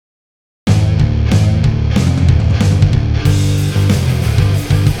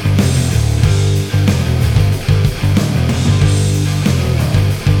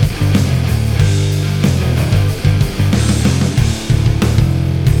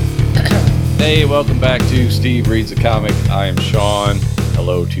Hey, welcome back to Steve Reads a Comic. I am Sean.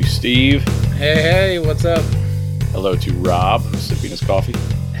 Hello to Steve. Hey, what's up? Hello to Rob, sipping his coffee.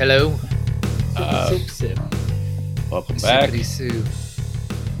 Hello. Sip. Welcome back. Sippity-soo.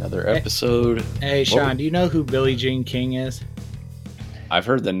 Another episode. Hey, Sean, do you know who Billie Jean King is? I've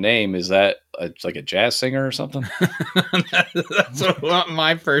heard the name. Is that it's like a jazz singer or something? That's what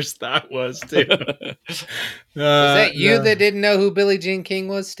my first thought was, too. Was that you that didn't know who Billie Jean King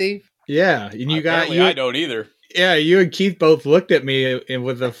was, Steve? Yeah, and I don't either. Yeah, you and Keith both looked at me and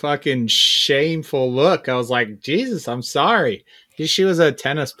with a fucking shameful look. I was like, Jesus, I'm sorry. She was a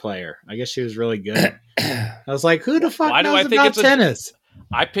tennis player. I guess she was really good. I was like, who the fuck knows about tennis?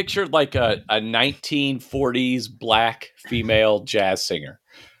 I pictured like a 1940s black female jazz singer.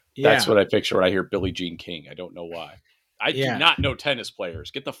 That's what I picture when I hear Billie Jean King. I don't know why. I do not know tennis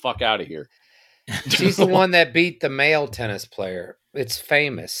players. Get the fuck out of here. She's the one that beat the male tennis player. It's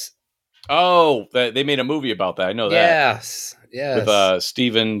famous. Oh, they made a movie about that. I know that. Yes. With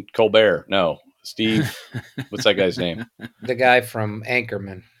Stephen Colbert. No, Steve. What's that guy's name? The guy from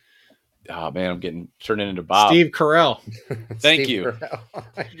Anchorman. Oh, man, I'm turning into Bob. Steve Carell. Thank you.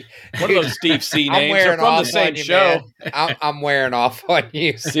 One of those Steve C names. They're from the same show. I'm wearing off on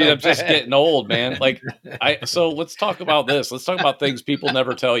you. See, I'm just getting old, man. So let's talk about this. Let's talk about things people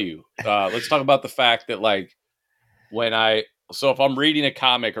never tell you. Let's talk about the fact that, like, if I'm reading a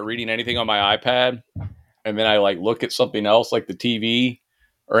comic or reading anything on my iPad, and then I like look at something else like the TV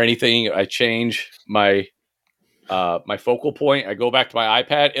or anything, I change my focal point. I go back to my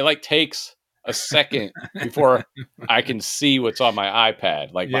iPad. It like takes a second before I can see what's on my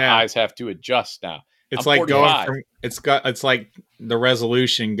iPad. Like my eyes have to adjust now. It's like 45. It's like the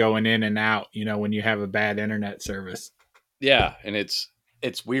resolution going in and out, when you have a bad internet service. Yeah, and it's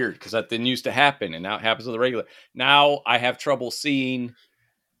weird because that didn't used to happen, and now it happens with the regular. Now I have trouble seeing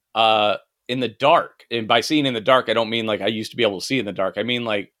in the dark. And by seeing in the dark, I don't mean like I used to be able to see in the dark. I mean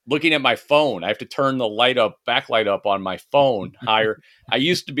like looking at my phone. I have to turn the backlight up on my phone higher. I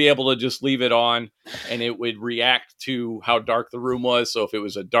used to be able to just leave it on and it would react to how dark the room was. So if it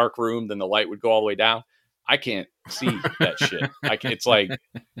was a dark room, then the light would go all the way down. I can't see that shit.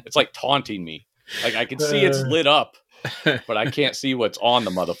 It's like taunting me. Like I can see it's lit up, but I can't see what's on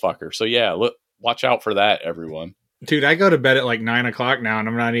the motherfucker. So yeah, watch out for that, everyone. Dude, I go to bed at like 9 o'clock now, and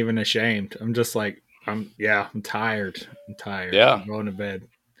I'm not even ashamed. I'm just like, I'm tired. Yeah, I'm going to bed.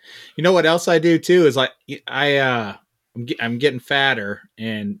 You know what else I do too is like I'm getting fatter,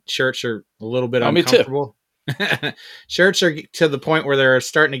 and shirts are a little bit uncomfortable. Shirts are to the point where they're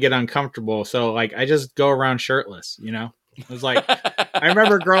starting to get uncomfortable. So like, I just go around shirtless. It was like, I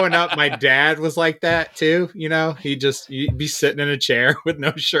remember growing up, my dad was like that too. You'd be sitting in a chair with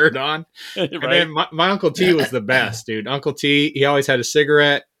no shirt on. Right. And then my Uncle T was the best, dude. Uncle T, he always had a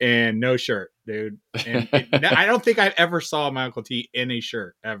cigarette and no shirt, dude. And I don't think I ever saw my Uncle T in a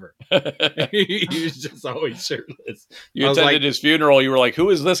shirt ever. He was just always shirtless. You attended his funeral. You were like,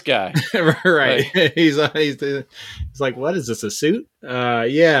 who is this guy? Right. Like, he's like, what is this, a suit?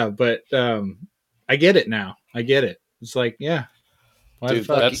 Yeah, but I get it now. I get it. It's like, yeah. Dude,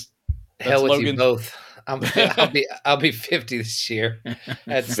 that's hell with Logan. You both. I'll be 50 this year.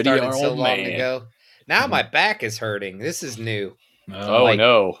 That started so long ago. Now my back is hurting. This is new. Oh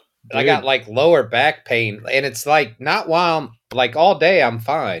no. Dude. I got like lower back pain, and it's like not while I'm like all day I'm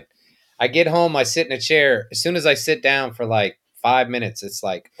fine. I get home, I sit in a chair. As soon as I sit down for like 5 minutes, it's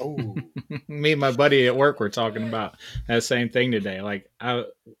like, oh. Me and my buddy at work were talking about that same thing today. Like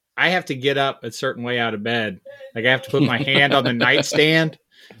I have to get up a certain way out of bed. Like I have to put my hand on the nightstand.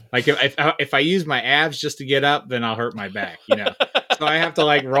 Like if I use my abs just to get up, then I'll hurt my back, So I have to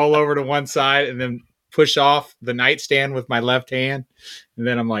like roll over to one side and then push off the nightstand with my left hand. And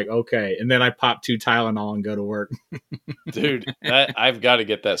then I'm like, okay. And then I pop 2 Tylenol and go to work. Dude, I've got to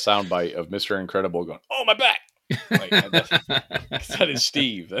get that soundbite of Mr. Incredible going, oh, my back. Like, that is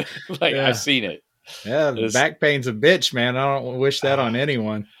Steve. Like I've seen it. Yeah, the back pain's a bitch, man. I don't wish that on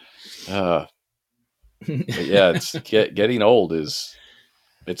anyone. But yeah, it's getting old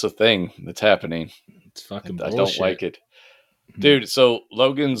it's a thing that's happening. It's fucking I bullshit. don't like it. Dude, so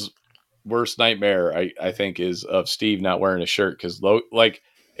Logan's worst nightmare, I think, is of Steve not wearing a shirt. Because like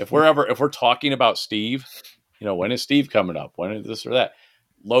if we're talking about Steve, when is Steve coming up? When is this or that?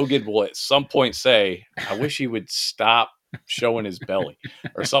 Logan will at some point say, I wish he would stop showing his belly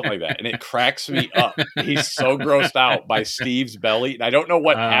or something like that. And it cracks me up. He's so grossed out by Steve's belly. And I don't know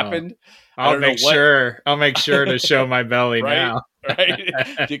what happened. I'll make sure to show my belly now. Right?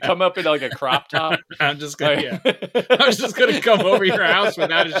 Do you come up in like a crop top? I'm just gonna come over your house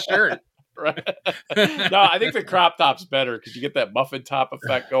without a shirt. Right? No, I think the crop top's better because you get that muffin top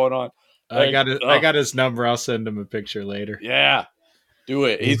effect going on. I got his number. I'll send him a picture later. Yeah, do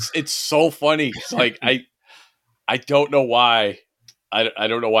it. It's so funny. It's like I don't know why. I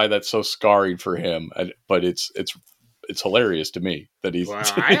don't know why that's so scarring for him, but it's hilarious to me that he's. Well,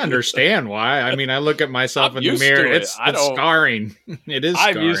 I understand why. I mean, I look at myself in the mirror. It's scarring. It is.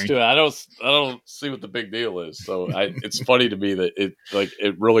 I'm used to it. I don't see what the big deal is. So it's funny to me that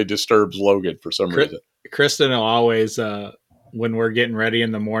it really disturbs Logan for some reason. Kristen will always when we're getting ready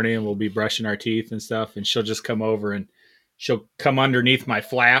in the morning and we'll be brushing our teeth and stuff, and she'll just come over and she'll come underneath my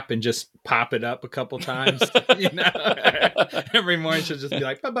flap and just pop it up a couple times. Every morning she'll just be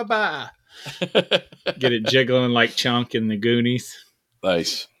like, ba ba ba. Get it jiggling like Chunk in the Goonies.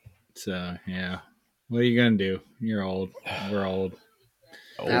 Nice. So yeah, what are you gonna do? You're old. We're old.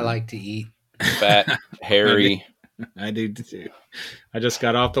 I like to eat. Fat, hairy. I do too. I just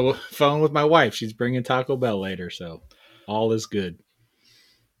got off the phone with my wife. She's bringing Taco Bell later, so all is good.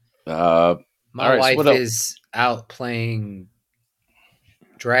 My wife is out playing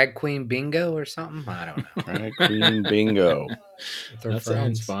Drag Queen Bingo or something. I don't know. Drag Queen Bingo. That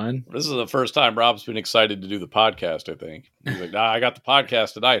sounds fun. This is the first time Rob's been excited to do the podcast, I think. He's like, nah, I got the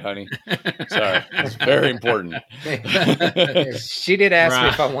podcast tonight, honey. Sorry. It's very important. She did ask me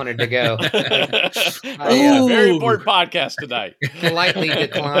if I wanted to go. Very important podcast tonight. Politely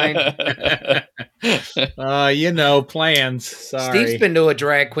declined. Plans. Sorry. Steve's been to a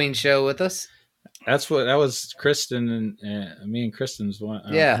drag queen show with us. That was Kristen and me and Kristen's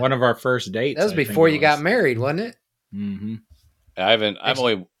one of our first dates. That was before you got married, wasn't it? Mm-hmm. I've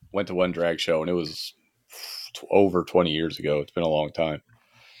only went to one drag show, and it was over 20 years ago. It's been a long time.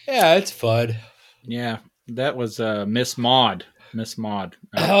 Yeah, it's fun. Yeah, that was Miss Maud.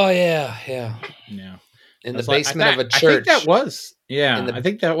 Oh yeah. In the basement of a church. I think that was. Yeah, I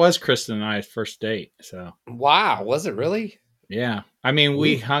think that was Kristen and I's first date. So. Wow, was it really? Yeah, I mean,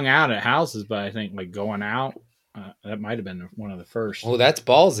 we hung out at houses, but I think like going out, that might have been one of the first. Oh, that's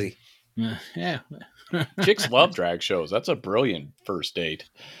ballsy. Yeah. Chicks love drag shows. That's a brilliant first date.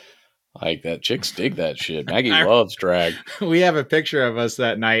 Like that, chicks dig that shit. Maggie loves drag. We have a picture of us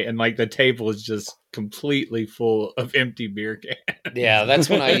that night, and like the table is just completely full of empty beer cans. Yeah, that's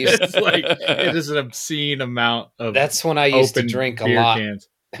when I used to like it is an obscene amount of. That's when I used to drink a lot. Cans.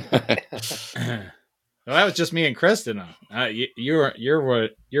 Well, that was just me and Kristen. Your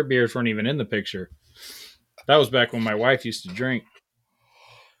beers weren't even in the picture. That was back when my wife used to drink.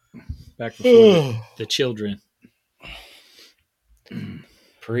 Back before the children.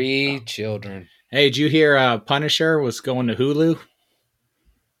 Pre-children. Hey, did you hear Punisher was going to Hulu?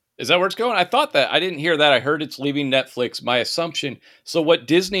 Is that where it's going? I thought that. I didn't hear that. I heard it's leaving Netflix. My assumption. So what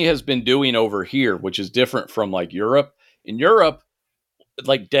Disney has been doing over here, which is different from like Europe. In Europe,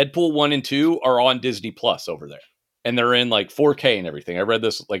 like Deadpool 1 and 2 are on Disney Plus over there. And they're in like 4K and everything. I read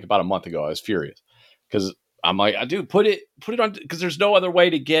this like about a month ago. I was furious because I'm like, dude, put it on, because there's no other way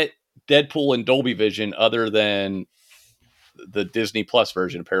to get Deadpool in Dolby Vision other than the Disney Plus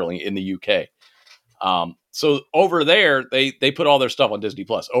version, apparently in the UK. So over there, they put all their stuff on Disney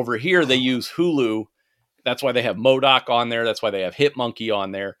Plus. Over here, they use Hulu. That's why they have MODOK on there. That's why they have Hitmonkey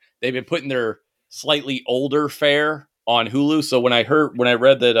on there. They've been putting their slightly older fare on Hulu. So when I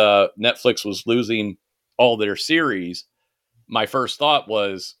read that Netflix was losing all their series, my first thought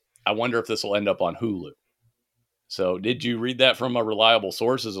was, I wonder if this will end up on Hulu. So did you read that from a reliable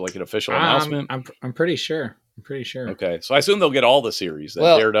source? Is it like an official announcement? I'm pretty sure. Okay. So I assume they'll get all the series.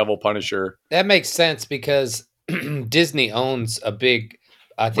 Daredevil, Punisher. That makes sense because Disney owns a big,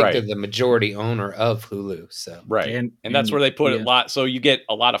 I think they're the majority owner of Hulu. So right. And that's where they put it a lot. So you get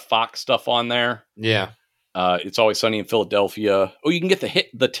a lot of Fox stuff on there. Yeah. It's Always Sunny in Philadelphia. Oh, you can get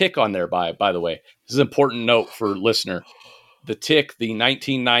the Tick on there, by the way. This is an important note for listener. The Tick, the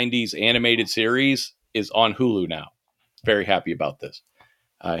 1990s animated series, is on Hulu now. Very happy about this.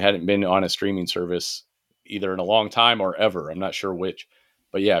 I hadn't been on a streaming service either in a long time or ever. I'm not sure which.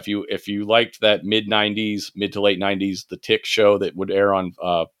 But yeah, if you liked that mid to late 90s, the Tick show that would air on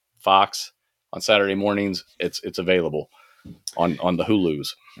Fox on Saturday mornings, it's available on the Hulus.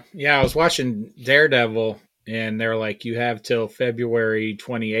 Yeah, I was watching Daredevil, and they're like, you have till February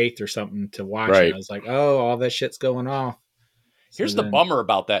 28th or something to watch it. I was like, oh, all that shit's going off. Here's the bummer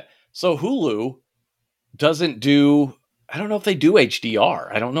about that. So Hulu doesn't do, I don't know if they do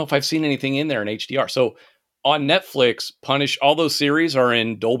HDR. I don't know if I've seen anything in there in HDR. So on Netflix, all those series are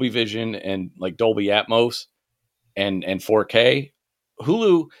in Dolby Vision and like Dolby Atmos and 4K.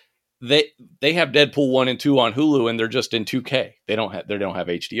 Hulu, they have Deadpool 1 and 2 on Hulu, and they're just in 2K. They don't have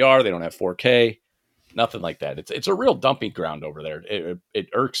HDR, they don't have 4K, nothing like that. It's a real dumping ground over there. It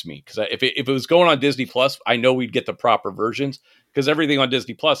irks me because if it was going on Disney Plus, I know we'd get the proper versions. because everything on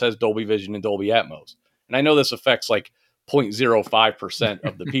Disney Plus has Dolby Vision and Dolby Atmos. And I know this affects like 0.05%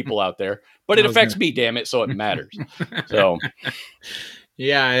 of the people out there, but it affects me, damn it, so it matters. So,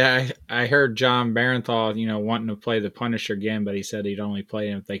 yeah, I heard John Barenthal, wanting to play the Punisher again, but he said he'd only play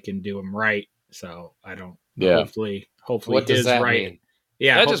him if they can do him right. So I don't. Yeah. Hopefully, what does that mean?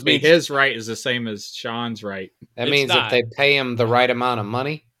 Yeah, that just means his right is the same as Sean's right. That means if they pay him the right amount of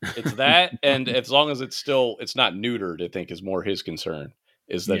money. It's that, and as long as it's not neutered, I think is more his concern.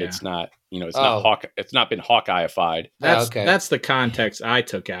 Is that it's not, it's not been Hawkeye-ified. That's the context I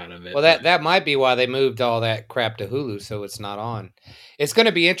took out of it. Well, that might be why they moved all that crap to Hulu, so it's not on. It's going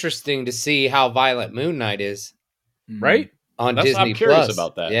to be interesting to see how violent Moon Knight is, right? On Disney I'm curious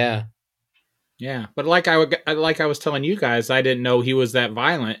about that. Yeah, but like I was telling you guys, I didn't know he was that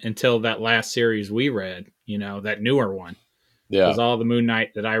violent until that last series we read. That newer one. Yeah, because all the Moon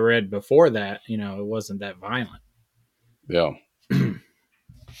Knight that I read before that, it wasn't that violent. Yeah.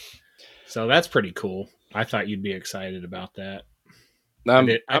 So that's pretty cool. I thought you'd be excited about that. I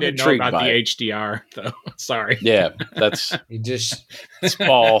didn't know about the HDR, though. Sorry. Yeah, that's you just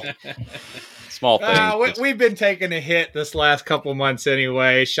small thing. We've been taking a hit this last couple months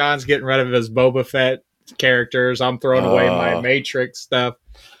anyway. Sean's getting rid of his Boba Fett characters. I'm throwing away my Matrix stuff.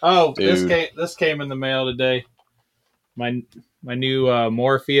 Oh, dude. This came in the mail today. My new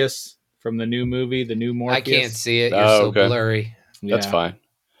Morpheus from the new movie, the new Morpheus. I can't see it. You're so blurry. Yeah. That's fine.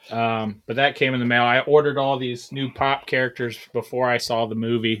 But that came in the mail. I ordered all these new pop characters before I saw the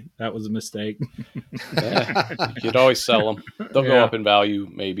movie. That was a mistake. You'd always sell them. They'll go up in value,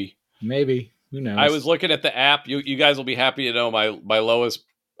 maybe. Maybe. Who knows? I was looking at the app. You guys will be happy to know my lowest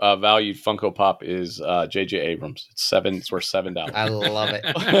valued Funko Pop is J.J. Abrams. It's worth $7. I love it.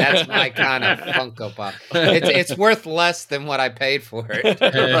 That's my kind of Funko Pop. It's worth less than what I paid for it.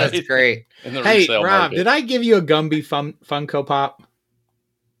 That's great. Hey, Rob, market. Did I give you a Gumby Funko Pop?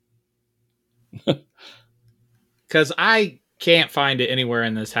 Because I can't find it anywhere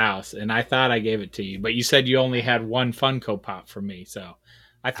in this house, and I thought I gave it to you, but you said you only had one Funko Pop for me, so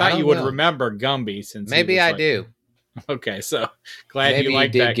I thought you would remember Gumby. Since maybe I do. Okay, so glad maybe you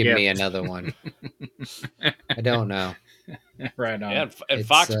liked that. Maybe you did give me another one. I don't know. Right on. Yeah, and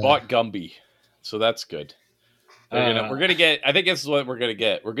Fox bought Gumby, so that's good. We're gonna get. I think this is what we're gonna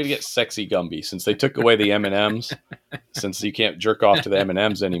get. We're gonna get sexy Gumby since they took away the M&Ms. Since you can't jerk off to the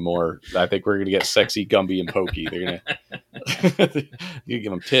M&Ms anymore, I think we're gonna get sexy Gumby and Pokey. They're gonna you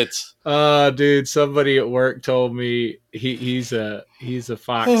give them tits. Dude, somebody at work told me he's a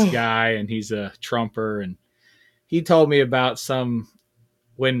Fox guy and he's a Trumper, and he told me about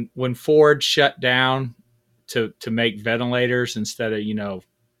when Ford shut down to make ventilators instead of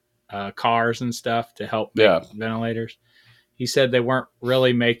cars and stuff to help make ventilators. He said they weren't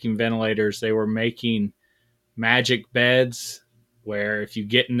really making ventilators. They were making magic beds where if you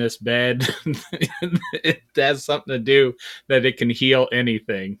get in this bed, it has something to do that it can heal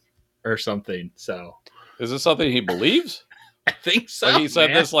anything or something. So is this something he believes? I think so. Like he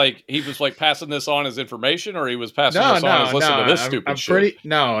said this like he was like passing this on as information, or he was passing this on as listen to this stupid shit.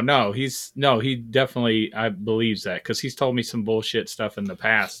 He definitely believes that because he's told me some bullshit stuff in the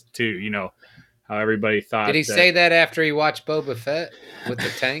past too. How everybody thought. Did he say that after he watched Boba Fett with the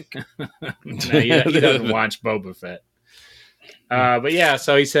tank? No, he doesn't watch Boba Fett. But yeah,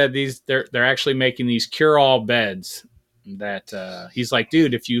 so he said they're actually making these cure-all beds that he's like,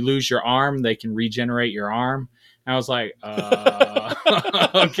 dude, if you lose your arm, they can regenerate your arm. I was like,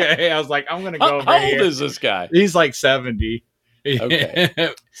 okay. I was like, I'm going to go over here. How old is this guy? He's like 70.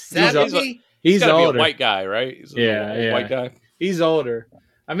 Okay. 70? He's older. Be a white guy, right? He's a white guy. He's older.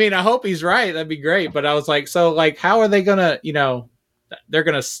 I mean, I hope he's right. That'd be great. But I was like, so like, how are they going to,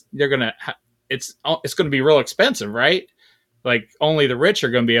 it's going to be real expensive, right? Like only the rich are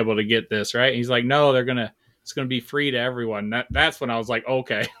going to be able to get this, right? And he's like, no, it's going to be free to everyone. That's when I was like,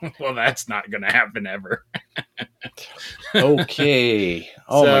 okay, well, that's not going to happen ever. Okay.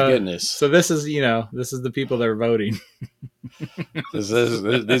 Oh my goodness. So this is the people that are voting.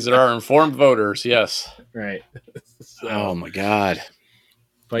 These are our informed voters. Yes. Right. So, oh my God.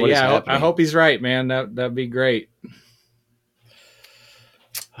 But I hope he's right, man. That'd be great.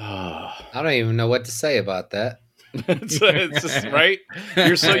 I don't even know what to say about that. It's just, right?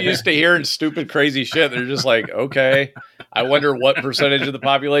 You're so used to hearing stupid, crazy shit. They're just like, okay, I wonder what percentage of the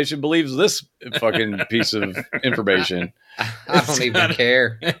population believes this fucking piece of information. I don't even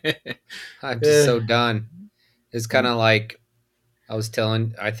care. I'm just so done. It's kind of like I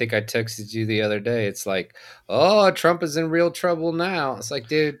think I texted you the other day. It's like, oh, Trump is in real trouble now. It's like,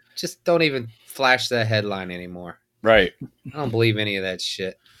 dude, just don't even flash that headline anymore. Right. I don't believe any of that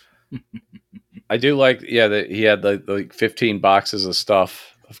shit. I do like, that he had the 15 boxes of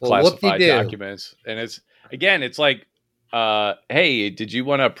stuff of classified documents, and it's like, hey, did you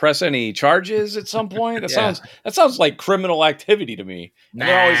want to press any charges at some point? That sounds like criminal activity to me. And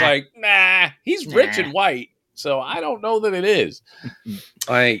they're always like, nah, he's rich and white, so I don't know that it is.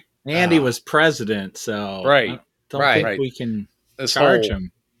 Like, Andy was president, so right, I don't think we can charge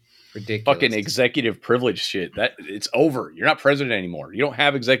him. Ridiculous. Fucking executive privilege shit. That it's over. You're not president anymore. You don't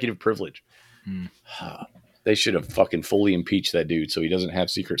have executive privilege. They should have fucking fully impeached that dude so he doesn't have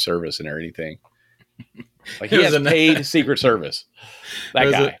Secret Service and or anything. Like, he has paid Secret Service.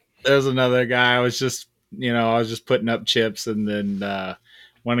 That guy. There's another guy. I was just putting up chips, and then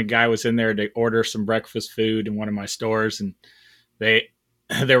one guy was in there to order some breakfast food in one of my stores, and they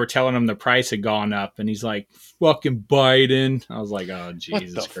were telling him the price had gone up, and he's like, fucking Biden. I was like, oh,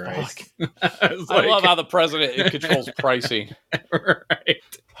 Jesus Christ. I love how the president controls pricing. Right.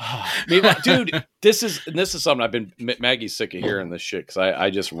 Dude, this is something Maggie's sick of hearing this shit, because I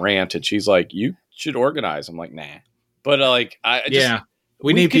just rant, and she's like, you should organize. I'm like, nah. But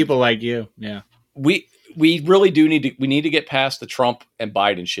we need people like you. Yeah. We really do need to get past the Trump and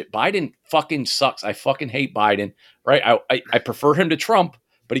Biden shit. Biden fucking sucks. I fucking hate Biden. Right. I prefer him to Trump,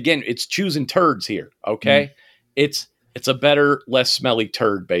 but again, it's choosing turds here. Okay. It's a better, less smelly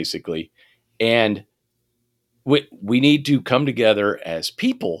turd, basically. And we need to come together as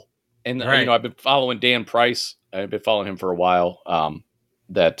people. And I've been following Dan Price. I've been following him for a while.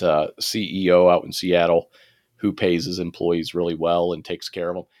 That CEO out in Seattle, who pays his employees really well and takes care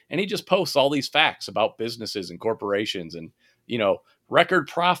of them. And he just posts all these facts about businesses and corporations and, record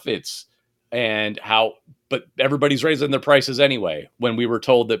profits and but everybody's raising their prices anyway, when we were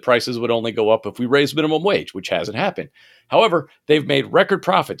told that prices would only go up if we raise minimum wage, which hasn't happened. However, they've made record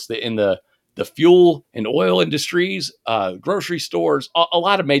profits in the fuel and oil industries, grocery stores. A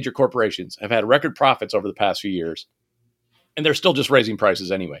lot of major corporations have had record profits over the past few years, and they're still just raising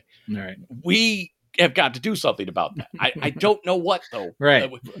prices anyway. All right. We have got to do something about that. I don't know what, though. Right.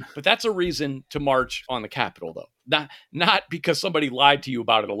 But that's a reason to march on the Capitol, though. Not because somebody lied to you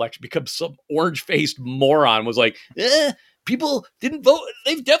about an election, because some orange-faced moron was like, people didn't vote.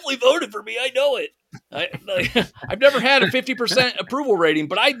 They've definitely voted for me. I know it. I've never had a 50% approval rating,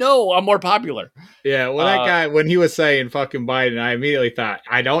 but I know I'm more popular. Yeah, well, that guy, when he was saying fucking Biden, I immediately thought,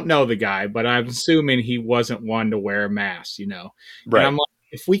 I don't know the guy, but I'm assuming he wasn't one to wear a mask, Right. And I'm like,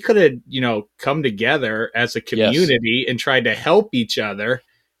 if we could have, come together as a community and tried to help each other,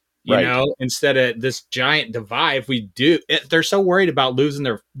 instead of this giant divide, they're so worried about losing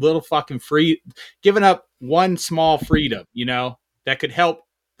their little fucking giving up one small freedom, that could help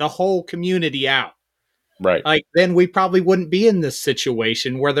the whole community out. Right. Like, then we probably wouldn't be in this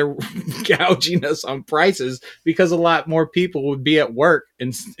situation where they're gouging us on prices, because a lot more people would be at work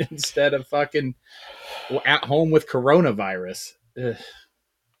instead of fucking at home with coronavirus. Ugh.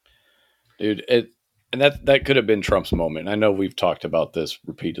 Dude, and that could have been Trump's moment. I know we've talked about this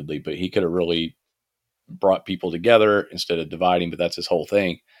repeatedly, but he could have really brought people together instead of dividing, but that's his whole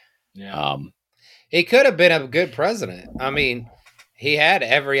thing. Yeah. He could have been a good president. I mean, he had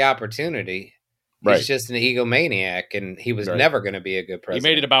every opportunity. He's just an egomaniac, and he was never going to be a good president.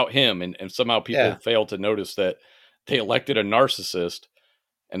 He made it about him, and somehow people failed to notice that they elected a narcissist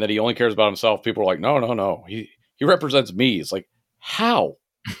and that he only cares about himself. People are like, no. He represents me. It's like, how?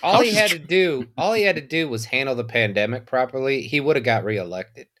 All he had to do was handle the pandemic properly. He would have got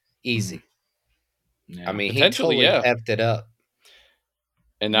reelected. Easy. Yeah. I mean, he totally effed it up.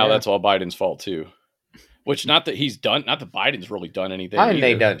 And now that's all Biden's fault too. Which not that Biden's really done anything. Biden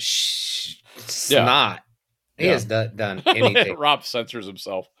ain't done snot. He has done anything. Rob censors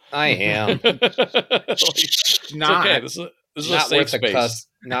himself. I am. It's okay. This is not a safe space.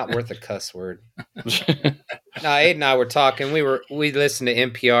 Not worth a cuss word. No, Aiden and I were talking. We listen to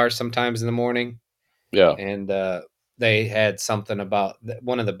NPR sometimes in the morning. Yeah. And they had something about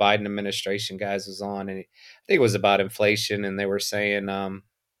one of the Biden administration guys was on, and I think it was about inflation, and they were saying,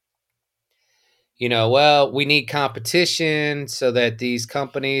 well, we need competition so that these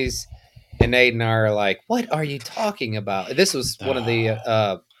companies, and Aiden and I are like, what are you talking about? This was one of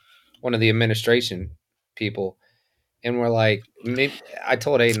the administration people. And we're like, I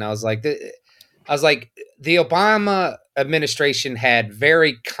told Aiden, I was like, the Obama administration had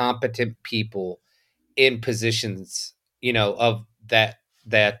very competent people in positions, of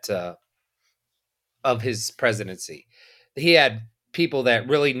of his presidency. He had people that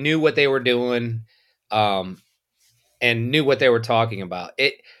really knew what they were doing, and knew what they were talking about.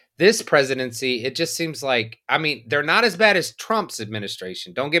 This presidency, it just seems like, I mean, they're not as bad as Trump's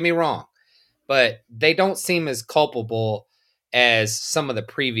administration. Don't get me wrong. But they don't seem as culpable as some of the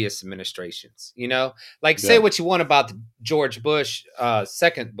previous administrations. You know, like say what you want about the George Bush,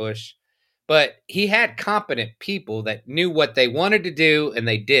 second Bush, but he had competent people that knew what they wanted to do and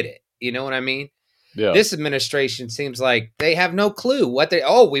they did it. You know what I mean? Yeah. This administration seems like they have no clue what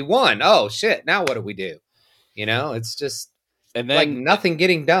we won. Oh shit. Now what do we do? You know, it's just like nothing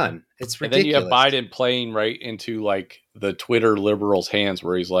getting done. It's ridiculous. And then you have Biden playing right into like the Twitter liberals' hands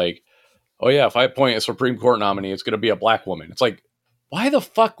where he's like, oh yeah, if I appoint a Supreme Court nominee, it's going to be a black woman. It's like, why the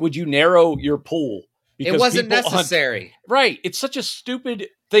fuck would you narrow your pool? Because it wasn't necessary. Right. It's such a stupid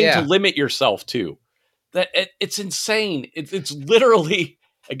thing to limit yourself to. That it's insane. It's literally,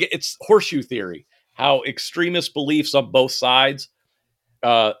 again, it's horseshoe theory. How extremist beliefs on both sides,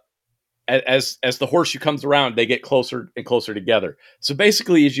 as the horseshoe comes around, they get closer and closer together. So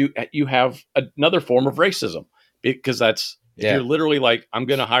basically, as you have another form of racism, because that's if you're literally like, I'm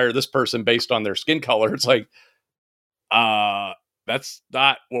going to hire this person based on their skin color. It's like, that's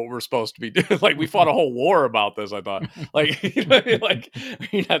not what we're supposed to be doing. Like we fought a whole war about this. I thought, like, you know,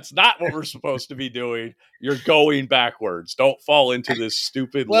 that's not what we're supposed to be doing. You're going backwards. Don't fall into this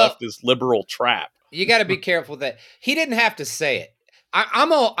stupid leftist liberal trap. You got to be careful that he didn't have to say it.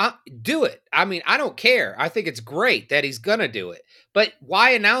 Do it. I mean, I don't care. I think it's great that he's going to do it, but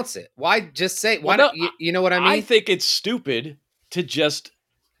why announce it? Why just say, why not? You know what I mean? I think it's stupid to just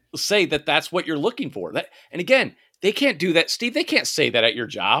say that that's what you're looking for. And again, they can't do that, Steve. They can't say that at your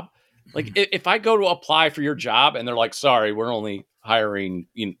job. Like if I go to apply for your job and they're like, sorry, we're only hiring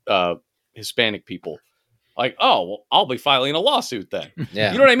Hispanic people. Like, oh, well, I'll be filing a lawsuit then.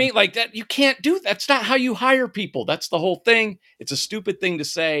 Yeah. You know what I mean? Like that, you can't do that. That's not how you hire people. That's the whole thing. It's a stupid thing to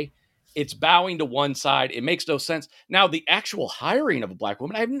say. It's bowing to one side. It makes no sense. Now, the actual hiring of a black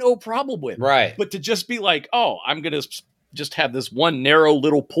woman, I have no problem with. Right. But to just be like, oh, I'm going to just have this one narrow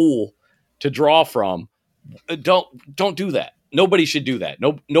little pool to draw from. Don't do that. Nobody should do that.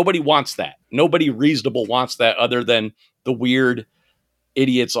 Nobody wants that. Nobody reasonable wants that other than the weird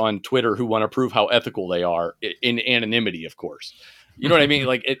idiots on Twitter who want to prove how ethical they are in anonymity, of course. You know what I mean?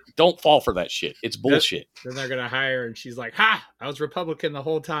 Like, don't fall for that shit. It's bullshit. Then they're going to hire, and she's like, ha, I was Republican the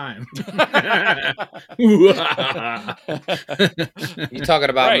whole time. You talking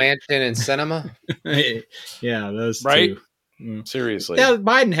about Manchin and Sinema? Yeah, those right? two. Seriously. Yeah,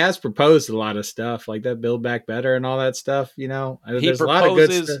 Biden has proposed a lot of stuff, like that Build Back Better and all that stuff, you know? There's a lot of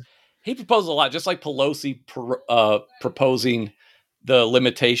good stuff. He proposed a lot, just like Pelosi proposing the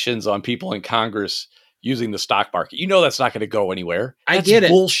limitations on people in Congress using the stock market. You know that's not going to go anywhere. I get it.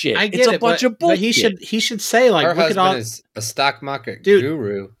 Bullshit. It's a bunch of bullshit. But he should say, like, her husband is a stock market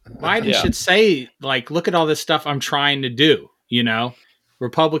guru. Biden should say, like, look at all this stuff I'm trying to do. You know,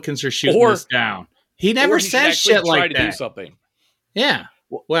 Republicans are shooting this down. He never says shit like that. To do something. Yeah.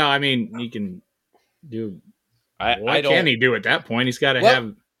 Well, I mean, he can do. What can he do at that point? He's got to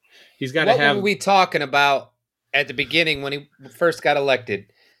have. He's got to have. What were we talking about at the beginning when he first got elected?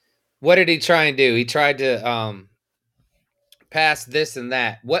 What did he try and do? He tried to pass this and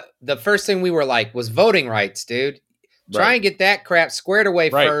that. What the first thing we were like was voting rights, dude. Try and get that crap squared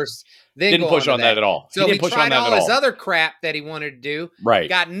away first. Then didn't push on that at all. So he tried all his other crap that he wanted to do. Right.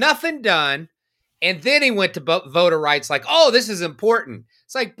 Got nothing done. And then he went to voter rights like, oh, this is important.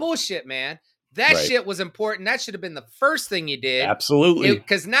 It's like bullshit, man. That shit was important. That should have been the first thing you did. Absolutely.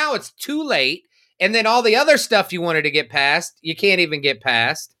 Because now it's too late. And then all the other stuff you wanted to get past, you can't even get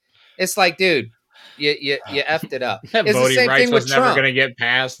past. It's like, dude, you effed it up. That voting rights was never going to get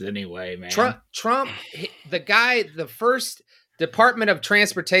passed anyway, man. Trump, the guy, the first Department of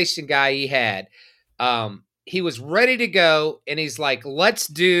Transportation guy he had, he was ready to go. And he's like, we're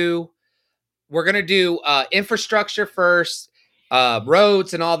going to do infrastructure first,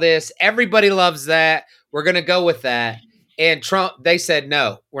 roads and all this. Everybody loves that. We're going to go with that. And Trump, they said,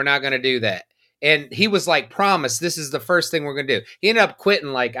 no, we're not going to do that. And he was like, promise, this is the first thing we're going to do. He ended up quitting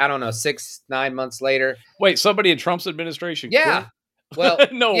like, I don't know, 6-9 months later. Wait, somebody in Trump's administration quit? Well,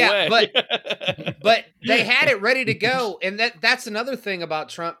 no way. But they had it ready to go. And that's another thing about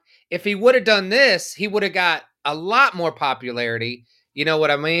Trump. If he would have done this, he would have got a lot more popularity. You know what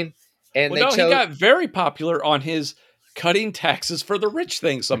I mean? And he got very popular on his cutting taxes for the rich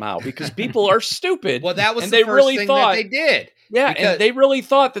thing somehow because people are stupid. Well, that was the first thing that they did. Yeah, and they really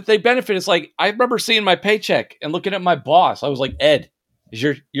thought that they benefited. It's like, I remember seeing my paycheck and looking at my boss. I was like, Ed, does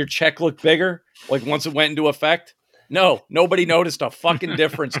your check look bigger? Like once it went into effect? No, nobody noticed a fucking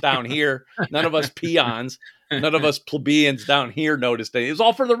difference down here. None of us peons, none of us plebeians down here noticed it. It was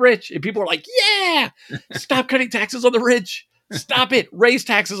all for the rich. And people were like, yeah, stop cutting taxes on the rich. Stop it. Raise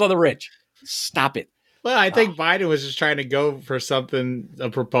taxes on the rich. Stop it. Well, I think Biden was just trying to go for a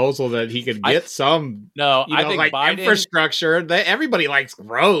proposal that he could get I think like Biden, infrastructure. Everybody likes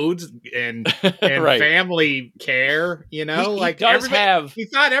roads and right. family care. You know, he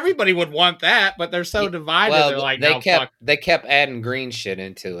thought everybody would want that, but they're so divided. Well, they're like, they kept adding green shit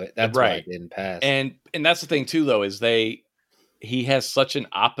into it. That's why it didn't pass. And that's the thing too, though, is he has such an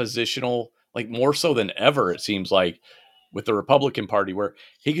oppositional, like more so than ever, it seems like, with the Republican Party, where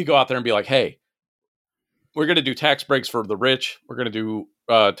he could go out there and be like, hey, we're going to do tax breaks for the rich. We're going to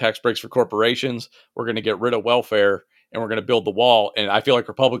do tax breaks for corporations. We're going to get rid of welfare, and we're going to build the wall. And I feel like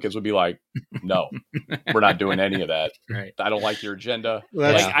Republicans would be like, no, we're not doing any of that. Right. I don't like your agenda.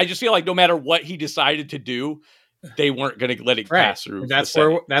 I just feel like no matter what he decided to do, they weren't going to let it pass through. That's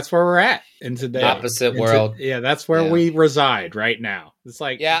where we're at in today. Opposite world. That's where we reside right now. It's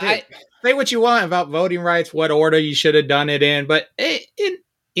like, say what you want about voting rights, what order you should have done it in, but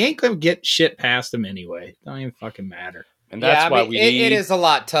you ain't gonna get shit past them anyway. Don't even fucking matter. And that's why it is a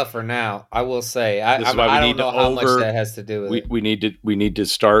lot tougher now. I will say. I don't know how much that has to do with it. We need to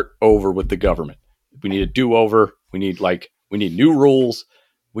start over with the government. We need a do over. We need new rules.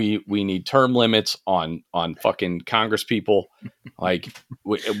 We need term limits on fucking Congress people. Like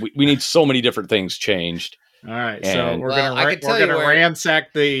we need so many different things changed. All right, so we're gonna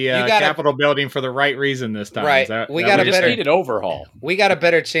ransack the Capitol building for the right reason this time. Right, we just need an overhaul. We got a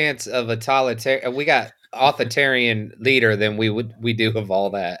better chance of we got authoritarian leader than we do of all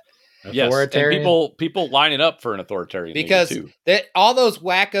that. Yes, and people line it up for an authoritarian because leader too. All those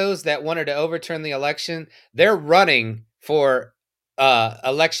wackos that wanted to overturn the election, they're running for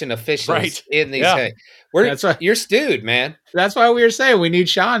election officials in these things. That's right. You're stewed, man. That's why we were saying we need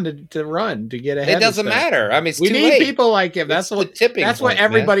Sean to run to get ahead. It doesn't matter. I mean, we need late. people like him. That's what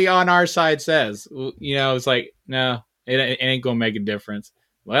everybody on our side says. You know, it's like, no, it ain't gonna make a difference.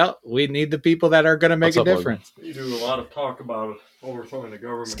 Well, we need the people that are gonna make a difference. You do a lot of talk about overthrowing the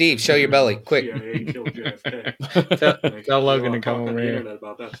government. Steve, show your belly, quick. CIA killed JFK. Tell Logan to come over here.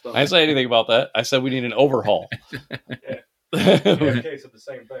 I didn't say anything about that. I said we need an overhaul. JFK said the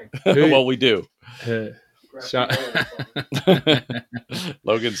same thing. Well, we do.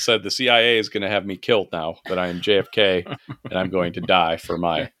 Logan said the CIA is going to have me killed now that I am JFK and I'm going to die for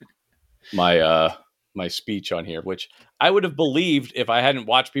my speech on here, which I would have believed if I hadn't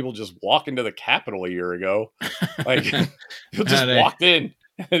watched people just walk into the Capitol a year ago. Like people just walked in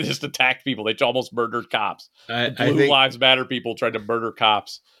and just attacked people. They almost murdered cops. Blue Lives Matter people tried to murder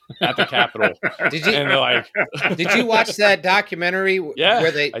cops at the Capitol. Did you? And they're like, did you watch that documentary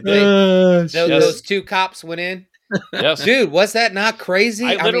where those two cops went in? Yes, dude, was that not crazy?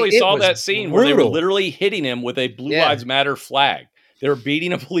 I literally saw that scene brutal. Where they were literally hitting him with a Blue Lives Matter flag. They were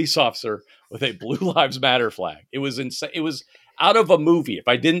beating a police officer with a Blue Lives Matter flag. It was insane. It was out of a movie. If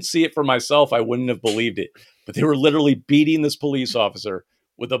I didn't see it for myself, I wouldn't have believed it. But they were literally beating this police officer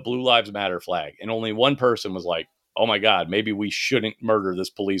with a Blue Lives Matter flag. And only one person was like, oh my God, maybe we shouldn't murder this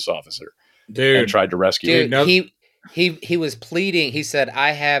police officer. Dude. And tried to rescue him. He was pleading. He said,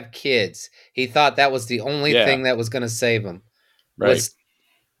 I have kids. He thought that was the only thing that was going to save him. Right.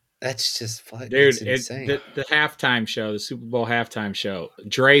 That's just fucking insane. The halftime show, the Super Bowl halftime show,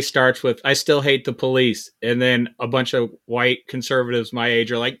 Dre starts with, I still hate the police. And then a bunch of white conservatives my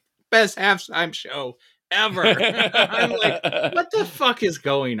age are like, best halftime show ever. I'm like, what the fuck is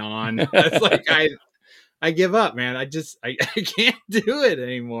going on? It's like, I give up, man. I can't do it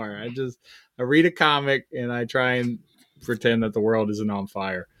anymore. I read a comic and I try and pretend that the world isn't on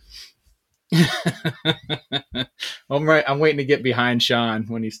fire. I'm waiting to get behind Sean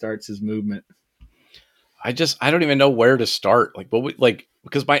when he starts his movement. I don't even know where to start.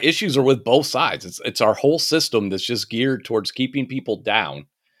 Because my issues are with both sides. It's our whole system that's just geared towards keeping people down.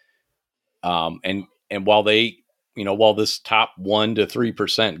 And while while this top 1% to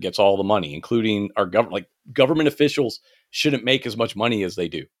 3% gets all the money, including our government officials shouldn't make as much money as they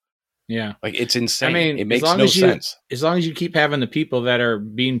do. Yeah. Like it's insane. I mean, it makes no sense. As long as you keep having the people that are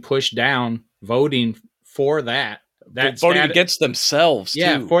being pushed down voting for that voting against themselves.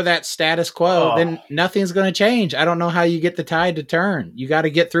 Yeah. For that status quo, then nothing's going to change. I don't know how you get the tide to turn. You got to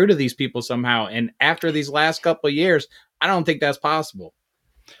get through to these people somehow. And after these last couple of years, I don't think that's possible.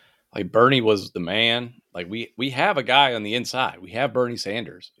 Like Bernie was the man. Like we have a guy on the inside. We have Bernie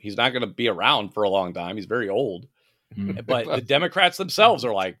Sanders. He's not going to be around for a long time. He's very old. But the Democrats themselves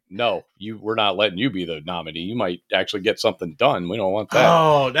are like, no, we're not letting you be the nominee. You might actually get something done. We don't want that.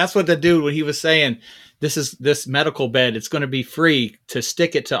 Oh, that's what the dude, when he was saying, this medical bed, it's going to be free to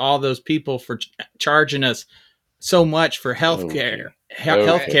stick it to all those people for charging us so much for healthcare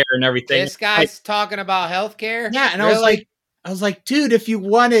and everything. This guy's talking about healthcare? Yeah. And really? I was like, I was like, dude, if you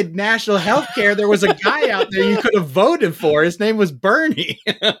wanted national health care, there was a guy out there you could have voted for. His name was Bernie.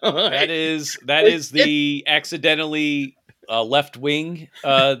 That is the accidentally left wing.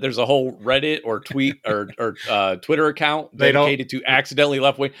 There's a whole Reddit or tweet or Twitter account dedicated to accidentally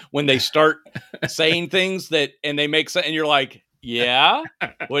left wing when they start saying things and they make sense, and you're like, yeah,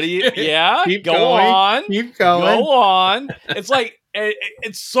 what do you? Yeah, keep go going. Go on. It's like.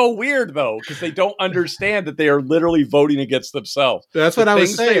 It's so weird though, because they don't understand that they are literally voting against themselves. That's what I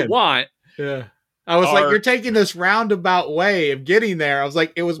was saying. They want, yeah. I was like, you're taking this roundabout way of getting there. I was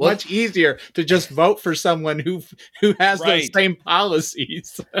like, it was much easier to just vote for someone who has those same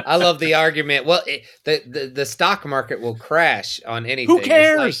policies. I love the argument. Well, the stock market will crash on anything. Who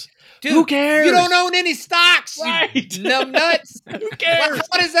cares? Dude, who cares? You don't own any stocks, right? You numb nuts. Who cares?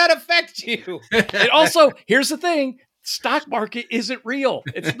 How does that affect you? And also, here's the thing. Stock market isn't real.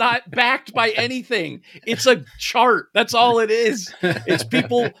 It's not backed by anything. It's a chart. That's all it is. It's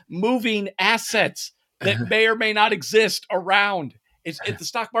people moving assets that may or may not exist around. The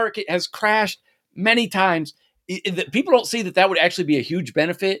stock market has crashed many times. People don't see that would actually be a huge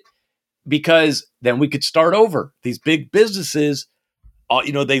benefit, because then we could start over. These big businesses,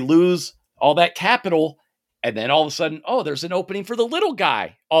 they lose all that capital, and then all of a sudden, there's an opening for the little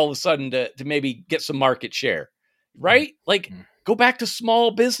guy all of a sudden to maybe get some market share. Right? Like, go back to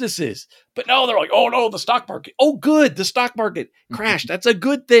small businesses. But no, they're like, oh no, the stock market. Oh, good. The stock market crashed. That's a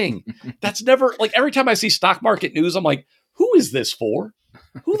good thing. That's never, like, every time I see stock market news, I'm like, who is this for?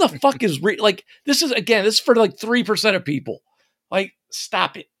 Who the fuck is this is for like 3% of people. Like,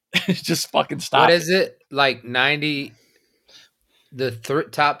 stop it. Just fucking stop. What is it? Like 90, the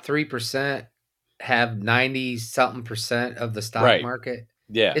top 3% have 90 something % of the stock market.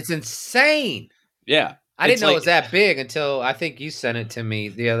 Yeah. It's insane. Yeah. I didn't know it was that big until I think you sent it to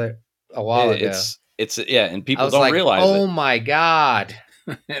me a while ago. And people don't realize it. Oh my God.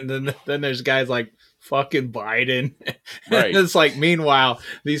 And then there's guys like fucking Biden. Right. It's like, meanwhile,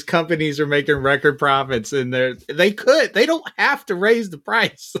 these companies are making record profits, and they don't have to raise the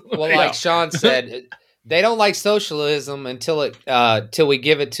price. Well, like Sean said, they don't like socialism until we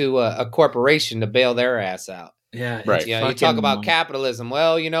give it to a corporation to bail their ass out. Yeah. Right. You talk about capitalism.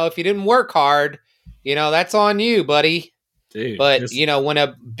 Well, if you didn't work hard, that's on you, buddy. Dude, but when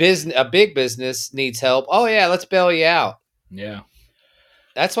a big business needs help, oh yeah, let's bail you out. Yeah,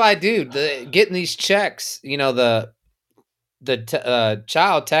 that's why, dude. Getting these checks, the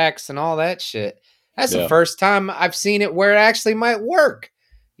child tax and all that shit. That's the first time I've seen it where it actually might work.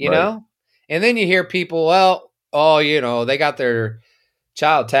 You know, and then you hear people, they got their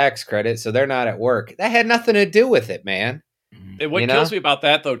child tax credit, so they're not at work. That had nothing to do with it, man. And what kills me about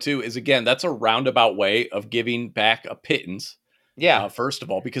that, though, too, is, again, that's a roundabout way of giving back a pittance. Yeah. First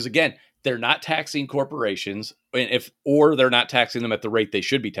of all, because, again, they're not taxing corporations, or they're not taxing them at the rate they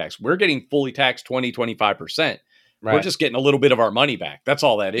should be taxed. We're getting fully taxed 20-25%. Right. We're just getting a little bit of our money back. That's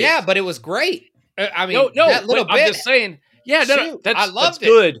all that is. Yeah, but it was great. I mean, no, that little bit. I'm just saying. Yeah, I loved it.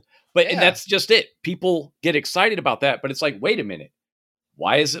 Good. But and that's just it. People get excited about that, but it's like, wait a minute.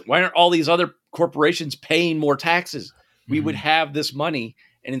 Why aren't all these other corporations paying more taxes? We would have this money,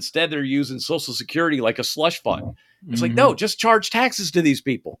 and instead they're using Social Security like a slush fund. It's like, no, just charge taxes to these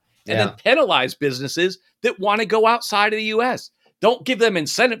people and then penalize businesses that want to go outside of the U.S. Don't give them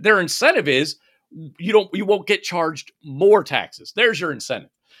incentive. Their incentive is you won't get charged more taxes. There's your incentive.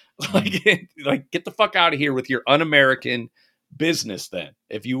 Like get the fuck out of here with your un-American business. Then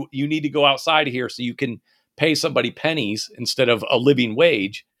if you need to go outside of here so you can pay somebody pennies instead of a living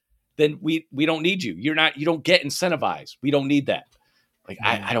wage, then we don't need you. You don't get incentivized. We don't need that. Like,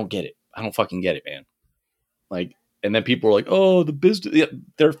 I don't get it. I don't fucking get it, man. Like, and then people are like, oh, the business,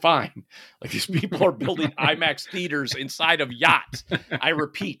 they're fine. Like, these people are building IMAX theaters inside of yachts. I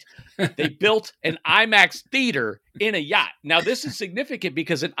repeat, they built an IMAX theater in a yacht. Now, this is significant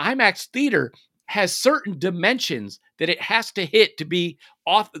because an IMAX theater has certain dimensions that it has to hit to be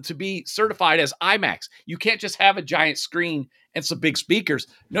certified as IMAX. You can't just have a giant screen and some big speakers.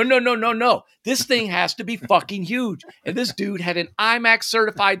 No. This thing has to be fucking huge. And this dude had an IMAX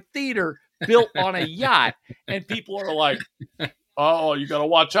certified theater built on a yacht, and people are like, oh, you got to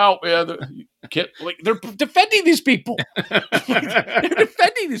watch out, man. They're defending these people. They're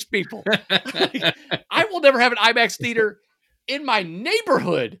defending these people. I will never have an IMAX theater in my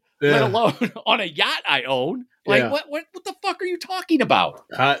neighborhood, let alone on a yacht I own. What the fuck are you talking about?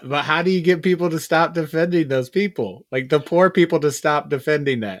 But how do you get people to stop defending those people? Like the poor people to stop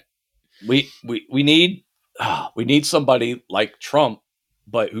defending that? We need somebody like Trump,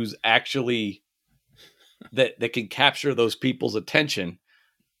 but who's actually that can capture those people's attention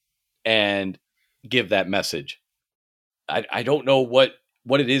and give that message. I don't know what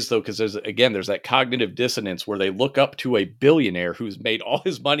it is though, because there's that cognitive dissonance where they look up to a billionaire who's made all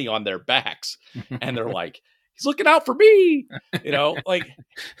his money on their backs, and they're like, he's looking out for me, like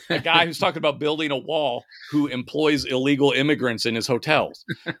a guy who's talking about building a wall who employs illegal immigrants in his hotels,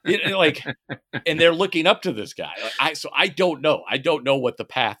 and they're looking up to this guy. So I don't know what the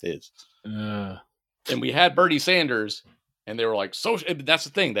path is. And we had Bernie Sanders, and they were like, social. That's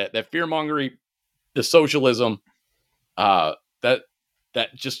the thing, that fear mongering, the socialism, that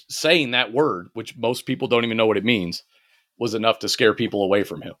just saying that word, which most people don't even know what it means, was enough to scare people away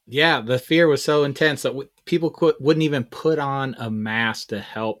from him. Yeah, the fear was so intense that people wouldn't even put on a mask to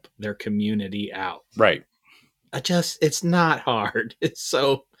help their community out. Right. It's not hard. It's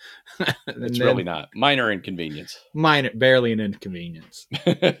so... It's really not. Minor inconvenience. Barely an inconvenience.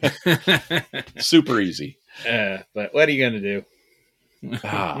 Super easy. But what are you going to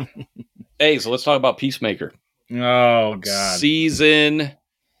do? Hey, so let's talk about Peacemaker. Oh, God. Season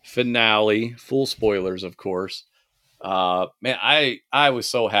finale. Full spoilers, of course. Man, I was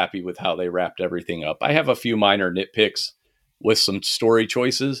so happy with how they wrapped everything up. I have a few minor nitpicks with some story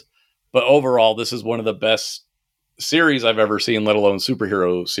choices, but overall, this is one of the best series I've ever seen, let alone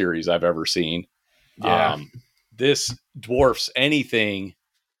superhero series I've ever seen. Yeah. This dwarfs anything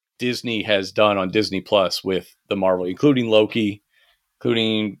Disney has done on Disney Plus with the Marvel, including Loki,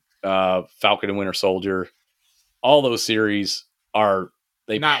 including Falcon and Winter Soldier. All those series pale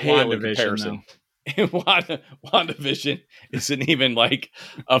in comparison. WandaVision isn't even like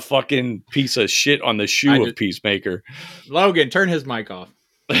a fucking piece of shit on the shoe of Peacemaker. Logan, turn his mic off.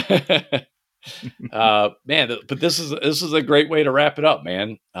 Man, but this is a great way to wrap it up,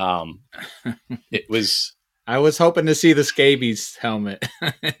 man. It was. I was hoping to see the scabies helmet.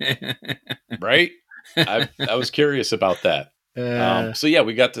 Right? I was curious about that. So yeah,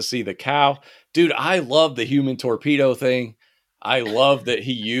 we got to see the cow. Dude, I love the human torpedo thing. I love that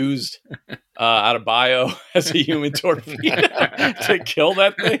he used Adebayo as a human torpedo to kill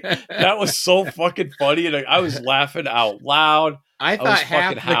that thing. That was so fucking funny. And I was laughing out loud. I thought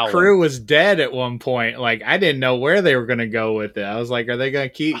half the crew was dead at one point. Like, I didn't know where they were going to go with it. I was like, are they going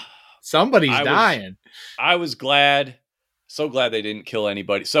to keep... Somebody's dying. I was so glad they didn't kill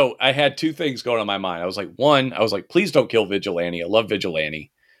anybody. So I had two things going on my mind. I was like, please don't kill Vigilante. I love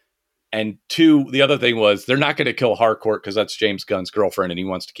Vigilante. And two, the other thing was, they're not going to kill Harcourt because that's James Gunn's girlfriend and he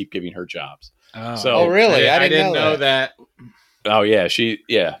wants to keep giving her jobs. Oh, really? I didn't know that. Oh, yeah.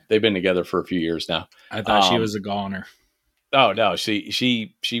 They've been together for a few years now. I thought she was a goner. Oh, no. He'll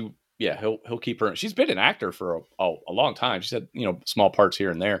keep her. She's been an actor for a long time. She's had, small parts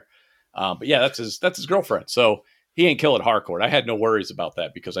here and there. But yeah, that's his girlfriend. So he ain't killing Harcourt. I had no worries about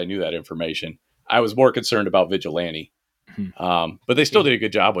that because I knew that information. I was more concerned about Vigilante. But they still did a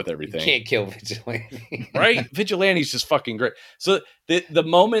good job with everything. You can't kill Vigilante. Right? Vigilante's just fucking great. So the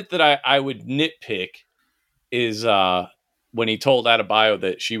moment that I would nitpick is when he told Adebayo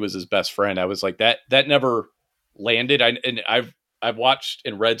that she was his best friend. I was like, that never landed. I've watched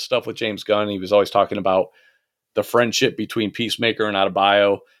and read stuff with James Gunn. He was always talking about the friendship between Peacemaker and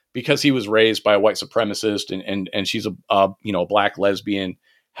Adebayo because he was raised by a white supremacist and she's a black lesbian.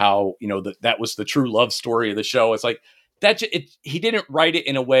 How that was the true love story of the show. It's like he didn't write it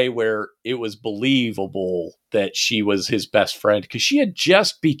in a way where it was believable that she was his best friend because she had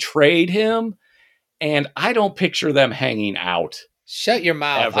just betrayed him, and I don't picture them hanging out. Shut your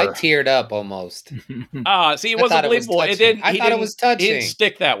mouth! Ever. I teared up almost. See, it wasn't believable. It touching. I thought it was touching. He didn't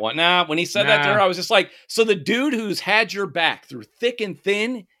stick that one. Nah, when he said that to her, I was just like, so the dude who's had your back through thick and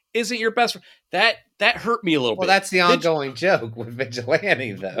thin isn't your best friend. That hurt me a little bit. Well, that's the ongoing joke with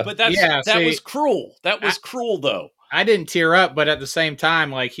Vigilante, though. But that was cruel. That was cruel, though. I didn't tear up, but at the same time,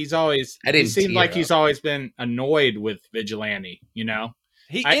 like he's always been annoyed with Vigilante,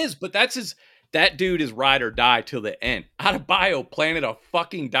 He is, but that dude is ride or die till the end. Adebayo planted a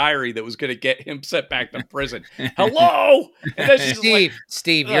fucking diary that was going to get him sent back to prison. Hello? And then she's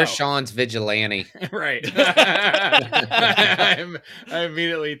Steve, you're Sean's Vigilante. Right. I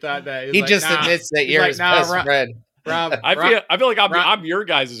immediately thought that. He just admits that you're his best friend. Rob, I feel like I'm your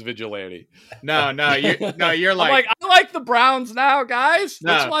guys' Vigilante. No, you're like I like the Browns now, guys.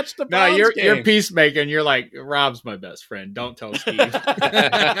 Let's watch the Browns. No, you're Peacemaker, and you're like, Rob's my best friend. Don't tell Steve.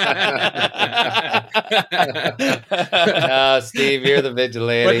 Steve, you're the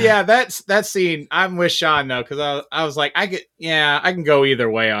Vigilante. But yeah, that scene. I'm with Sean though, because I was like, I can go either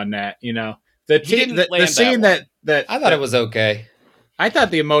way on that. The scene that I thought it was okay. I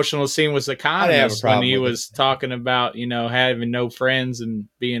thought the emotional scene was economist when he was talking about, having no friends and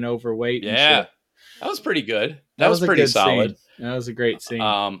being overweight. Yeah, and shit. That was pretty good. That was pretty solid. Scene. That was a great scene.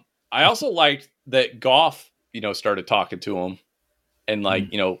 I also liked that Goff started talking to him and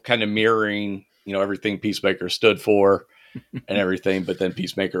kind of mirroring, everything Peacemaker stood for and everything. But then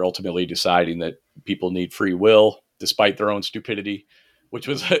Peacemaker ultimately deciding that people need free will despite their own stupidity, which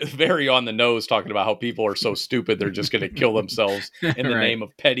was very on the nose, talking about how people are so stupid they're just going to kill themselves in the name of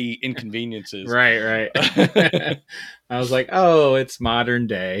petty inconveniences. Right. I was like, oh, it's modern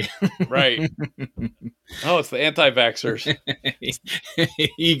day. Right. Oh, it's the anti-vaxxers.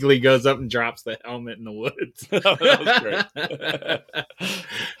 Eagly goes up and drops the helmet in the woods. That was great.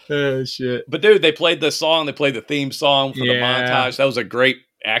 Oh, shit. But, dude, they played the song. They played the theme song for the montage. That was a great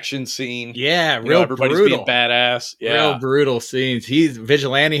action scene. Yeah, real everybody's brutal. being badass. Yeah. Real brutal scenes.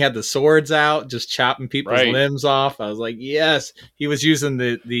 Vigilante had the swords out, just chopping people's limbs off. I was like, yes. He was using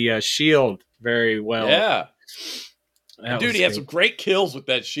the shield very well. Yeah. Dude, he had some great kills with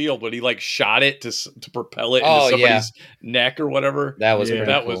that shield when he shot it to propel it into somebody's neck or whatever. That was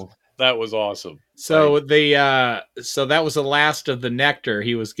cool. That was awesome. So so that was the last of the nectar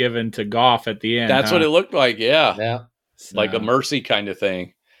he was given to Goff at the end. That's what it looked like. Yeah. Yeah. Like a mercy kind of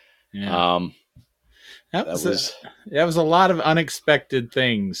thing. Yeah. That was a lot of unexpected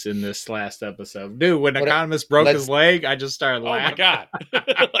things in this last episode. Dude, when Economist broke his leg, I just started laughing. Oh my God.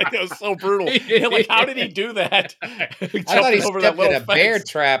 That was so brutal. How did he do that? I thought he stepped in a bear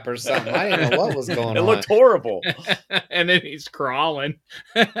trap or something. I didn't know what was going on. It looked horrible. And then he's crawling.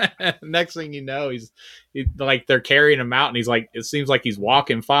 Next thing you know, he's they're carrying him out, and he's like, it seems like he's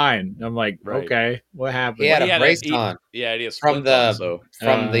walking fine. I'm like, okay, what happened? He had a brace on. Yeah, he has from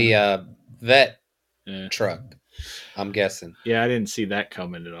the vet truck, I'm guessing. Yeah, I didn't see that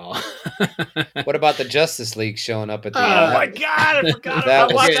coming at all. What about the Justice League showing up at the end? Oh my God, I forgot about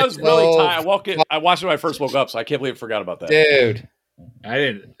that. I was really tired. I watched it when I first woke up, so I can't believe I forgot about that. Dude. I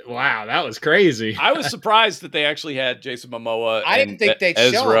didn't. Wow, that was crazy. I was surprised that they actually had Jason Momoa. I didn't think they'd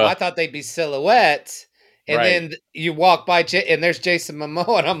show him. I thought they'd be silhouettes. And then you walk by and there's Jason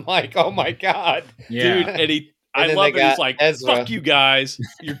Momoa, and I'm like, oh my God. Yeah. Dude, I love it. He's like, Ezra. Fuck you guys,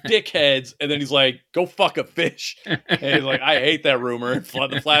 you're dickheads. And then he's like, go fuck a fish. And he's like, I hate that rumor. And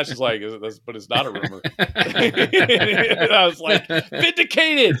the Flash is like, but it's not a rumor. And I was like,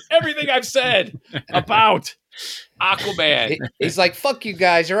 vindicated everything I've said about Aquaman. He's like, fuck you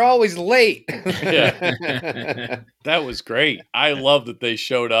guys, you're always late. Yeah. That was great. I love that they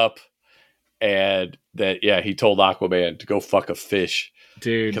showed up and that, he told Aquaman to go fuck a fish.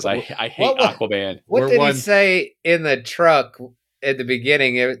 Dude, because I hate Aquaman. What did he say in the truck at the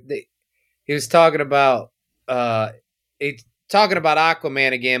beginning? He was talking about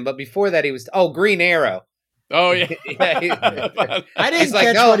Aquaman again, but before that he was Green Arrow. Oh yeah, I didn't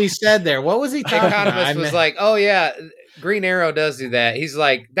catch what he said there. What was he talking about? Economist was like, "Oh yeah, Green Arrow does do that." He's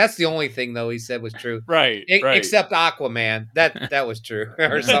like, "That's the only thing though." He said was true, right? Except Aquaman, that was true,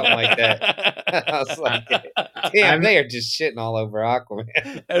 or something like that. I was like, "Damn, they are just shitting all over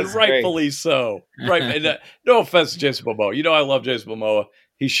Aquaman," and rightfully so. Right? And, no offense to Jason Momoa. I love Jason Momoa.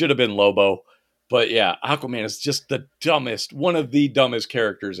 He should have been Lobo. But yeah, Aquaman is just one of the dumbest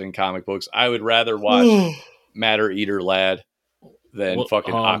characters in comic books. I would rather watch Matter Eater Lad than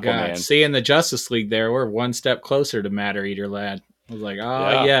fucking Aquaman. God. Seeing the Justice League there, we're one step closer to Matter Eater Lad. I was like,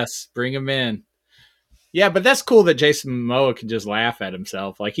 yes, bring him in. Yeah, but that's cool that Jason Momoa can just laugh at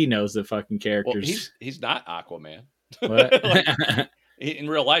himself. Like, he knows the fucking characters. Well, he's not Aquaman. What? In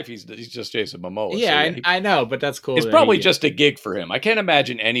real life, he's just Jason Momoa. Yeah, I know, but that's cool. It's probably just a gig for him. I can't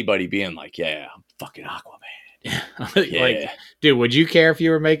imagine anybody being like, "Yeah, I'm fucking Aquaman." Like, dude, would you care if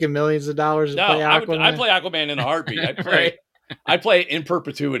you were making millions of dollars to play Aquaman? I'd play Aquaman in a heartbeat. I'd play it in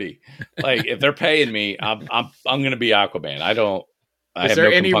perpetuity. Like, if they're paying me, I'm going to be Aquaman. Is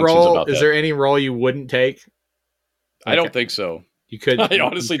there any role you wouldn't take? I don't think so. You could. I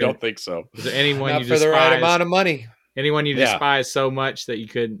honestly don't think so. Is there anyone not for the right amount of money? Anyone you despise so much that you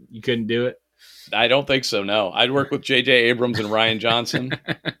couldn't do it? I don't think so, no. I'd work with J.J. Abrams and Rian Johnson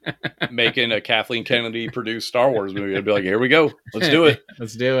making a Kathleen Kennedy produced Star Wars movie. I'd be like, here we go. Let's do it.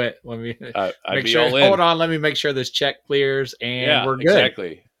 Let's do it. Let me make sure. Hold on. Let me make sure this check clears and we're good.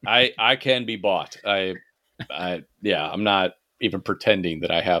 Exactly. I can be bought. I'm not even pretending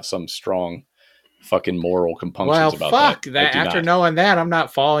that I have some strong fucking moral compunctions about that. Well, fuck that. After knowing that, I'm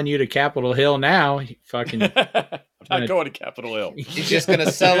not following you to Capitol Hill now. Fucking... I'm not going to Capitol Hill. He's just going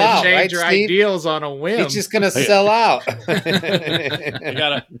to sell out, change right, your Steve? Ideals on a whim. He's just going to sell out.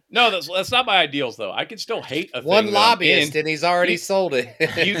 No, that's not my ideals, though. I can still hate a thing. One lobbyist, and he's already sold it.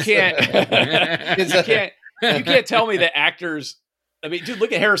 You can't tell me that actors. I mean, dude,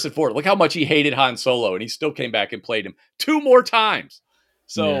 look at Harrison Ford. Look how much he hated Han Solo, and he still came back and played him 2 more times.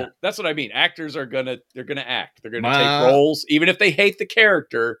 So that's what I mean. Actors they're gonna act. They're gonna take roles, even if they hate the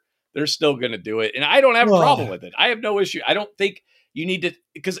character. they're still going to do it. And I don't have a problem with it. I have no issue. I don't think you need to,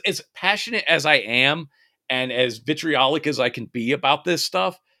 because as passionate as I am and as vitriolic as I can be about this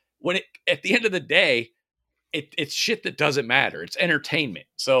stuff, at the end of the day, it's shit that doesn't matter. It's entertainment.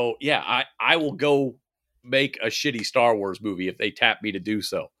 So yeah, I will go make a shitty Star Wars movie if they tap me to do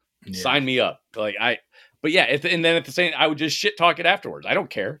so. Yeah. Sign me up. But yeah, and then at the same, I would just shit talk it afterwards. I don't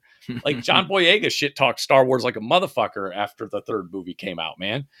care. Like John Boyega shit talked Star Wars like a motherfucker after the third movie came out,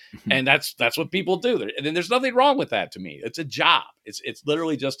 man. And that's what people do. And then there's nothing wrong with that to me. It's a job. It's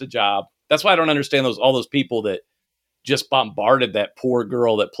literally just a job. That's why I don't understand all those people that just bombarded that poor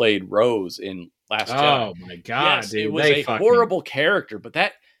girl that played Rose in Last Jedi. Oh my God, yes, dude. It was a horrible character,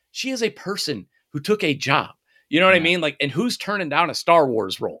 but she is a person who took a job. You know what I mean? Like, and who's turning down a Star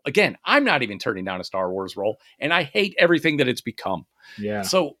Wars role? Again, I'm not even turning down a Star Wars role, and I hate everything that it's become. Yeah.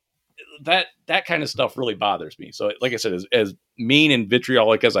 So that kind of stuff really bothers me. So, like I said, as mean and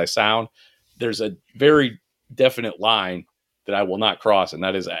vitriolic as I sound, there's a very definite line that I will not cross, and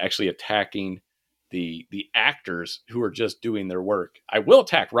that is actually attacking the actors who are just doing their work. I will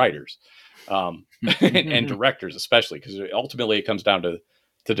attack writers and directors, especially because ultimately it comes down to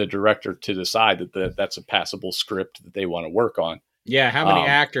the director to decide that that's a passable script that they want to work on. Yeah. How many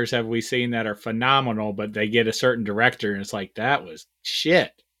actors have we seen that are phenomenal, but they get a certain director and it's like, that was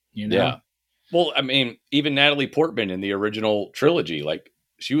shit, you know? Yeah. Well, I mean, even Natalie Portman in the original trilogy, like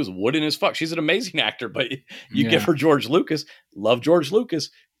she was wooden as fuck. She's an amazing actor, but you give her George Lucas, love George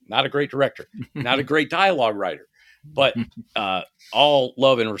Lucas, not a great director, not a great dialogue writer, but all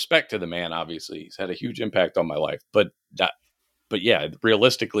love and respect to the man. Obviously he's had a huge impact on my life, but yeah,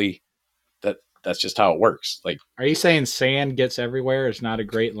 realistically, that's just how it works. Like, are you saying sand gets everywhere is not a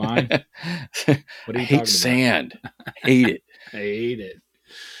great line? What are you I hate sand. Hate it. I hate it.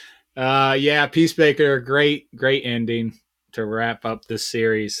 Yeah, Peacemaker, great ending to wrap up this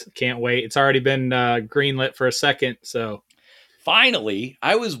series. Can't wait. It's already been greenlit for a second. So finally,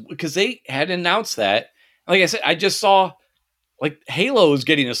 because they had announced that. Like I said, I just saw. Like Halo is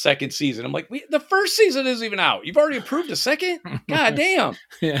getting a second season. I'm like, the first season isn't even out. You've already approved a second? God damn.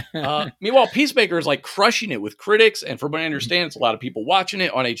 Meanwhile, Peacemaker is like crushing it with critics. And from what I understand, it's a lot of people watching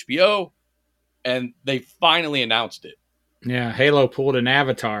it on HBO. And they finally announced it. Yeah, Halo pulled an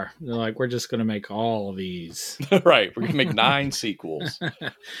Avatar. They're like, we're just going to make all of these. Right. We're going to make 9 sequels.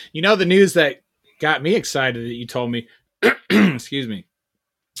 You know, the news that got me excited that you told me, excuse me,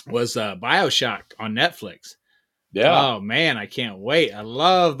 was BioShock on Netflix. Yeah. Oh man, I can't wait. I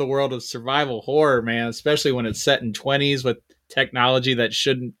love the world of survival horror, man, especially when it's set in 20s with technology that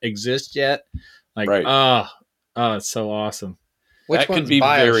shouldn't exist yet. Like, oh, it's so awesome. Which one's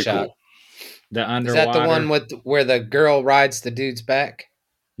BioShock? Very cool. The underwater. Is that the one where the girl rides the dude's back?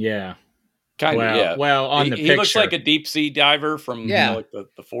 Yeah. Kind of, yeah. Well, on the picture. He looks like a deep sea diver from like the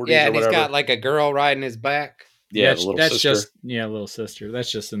 40s yeah, and or whatever. He's got like a girl riding his back. Yeah, that's just little sister. That's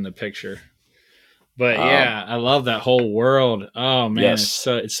just in the picture. But yeah, I love that whole world. Oh man, yes.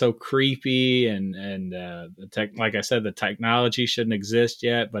 It's so creepy and like I said, the technology shouldn't exist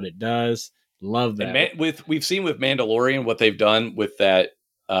yet, but it does. Love that. We've seen with Mandalorian what they've done with that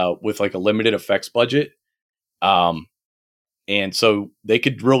with like a limited effects budget, and so they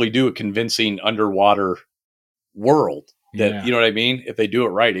could really do a convincing underwater world. That you know what I mean? If they do it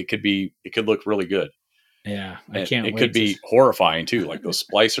right, it could look really good. Yeah, I can't wait. It could be horrifying too, like those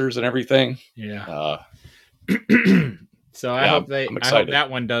splicers and everything. Yeah. So I hope that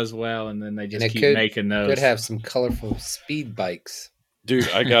one does well, and then they just keep making those. Could have some colorful speed bikes. Dude,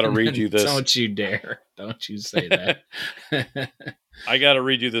 I got to read you this. Don't you dare. Don't you say that. I got to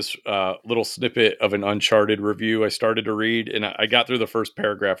read you this little snippet of an Uncharted review I started to read, and I got through the first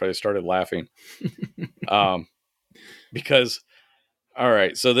paragraph. I started laughing. Because, all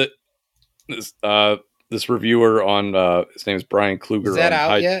right, so this reviewer on his name is Brian Kluger. Is that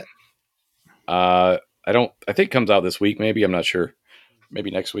out yet? I think it comes out this week. Maybe, I'm not sure. Maybe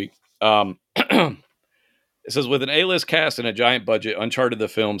next week. It says, with an A-list cast and a giant budget, Uncharted the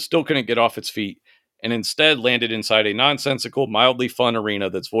film still couldn't get off its feet and instead landed inside a nonsensical, mildly fun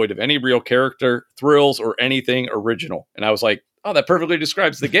arena that's void of any real character, thrills, or anything original. And I was like, oh, that perfectly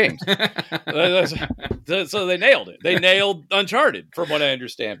describes the games. So they nailed it. They nailed Uncharted, from what I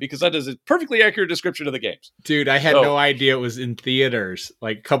understand, because that is a perfectly accurate description of the games. Dude, I had no idea it was in theaters.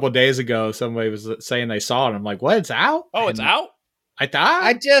 Like a couple of days ago, somebody was saying they saw it. I'm like, what? It's out? Oh, it's out? I thought.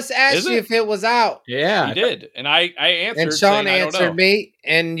 I just asked you if it was out. Yeah. You did. And I answered. And Sean answered me,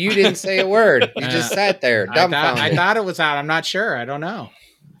 and you didn't say a word. You just sat there, dumbfounded. I thought it was out. I'm not sure. I don't know.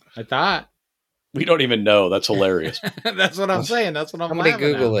 I thought. We don't even know. That's hilarious. That's what I'm saying. That's what I'm Somebody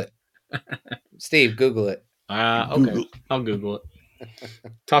Google it. Steve, Google it. Okay. I'll Google it.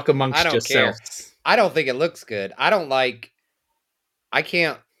 Talk amongst I don't yourselves. care. I don't think it looks good. I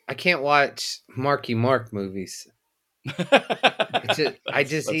can't watch Marky Mark movies.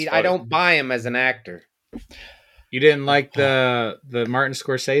 I don't buy him as an actor. You didn't like the Martin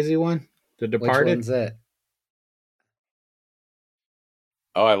Scorsese one, The Departed? Which one's that?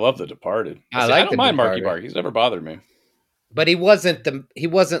 Oh, I love The Departed. I don't mind Marky Mark. He's never bothered me. But he wasn't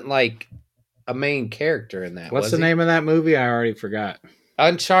like a main character in that. What's the name of that movie? I already forgot.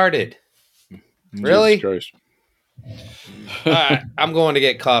 Uncharted. Really? All right, I'm going to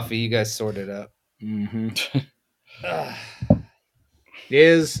get coffee. You guys sort it up. Mm-hmm.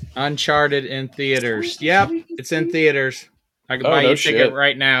 Is Uncharted in theaters? Yep, it's in theaters. I can buy you a ticket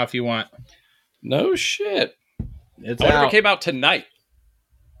right now if you want. No shit. It's out. It came out tonight.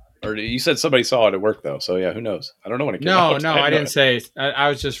 Or you said somebody saw it at work though, so yeah, who knows? I don't know when it came out. No, I didn't say. I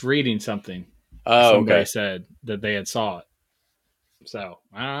was just reading something. Oh, somebody said that they had saw it. So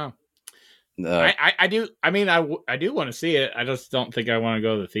I don't know. No. I do. I mean, I do want to see it. I just don't think I want to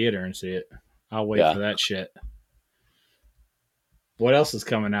go to the theater and see it. I'll wait for that shit. What else is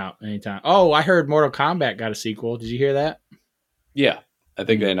coming out anytime? Oh, I heard Mortal Kombat got a sequel. Did you hear that? Yeah, I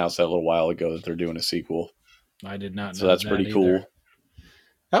think they announced that a little while ago that they're doing a sequel. I did not know. So that's pretty cool.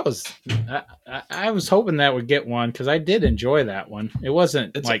 That was, I was hoping that would get one because I did enjoy that one. It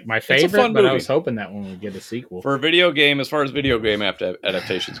wasn't like my favorite, but I was hoping that one would get a sequel. For a video game, as far as video game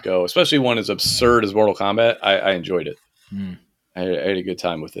adaptations go, especially one as absurd as Mortal Kombat, I enjoyed it. I had a good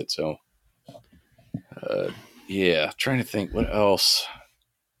time with it. So, yeah, trying to think what else.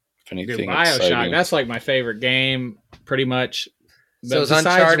 If anything, BioShock, exciting. That's like my favorite game, pretty much. So is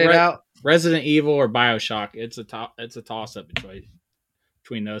Uncharted out? Resident Evil or BioShock? It's a toss up between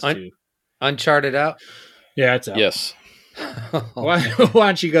those two. Uncharted out? Yeah, it's out. Yes. Why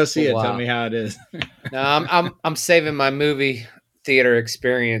don't you go see it? Wow. Tell me how it is. No, I'm saving my movie theater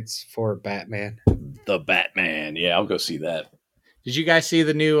experience for Batman. The Batman. Yeah, I'll go see that. Did you guys see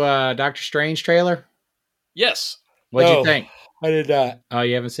the new Doctor Strange trailer? Yes. What'd you think? I did not. Oh,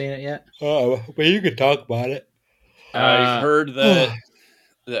 you haven't seen it yet? Oh, but you can talk about it. I heard that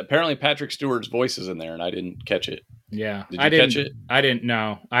apparently Patrick Stewart's voice is in there, and I didn't catch it. Yeah. Did you catch it? I didn't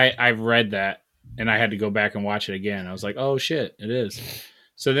know. I read that, and I had to go back and watch it again. I was like, oh, shit, it is.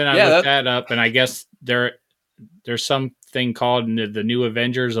 So then I looked that up, and I guess there's something called the New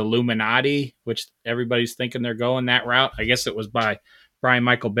Avengers Illuminati, which everybody's thinking they're going that route. I guess it was by Brian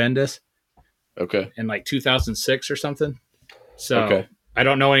Michael Bendis. Okay. In like 2006 or something. So I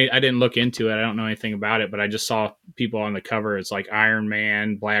don't know I didn't look into it. I don't know anything about it, but I just saw people on the cover. It's like Iron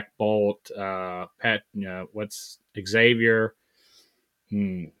Man, Black Bolt, what's Xavier,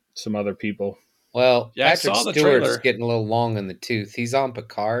 some other people. Well, yeah, Patrick Stewart's getting a little long in the tooth. He's on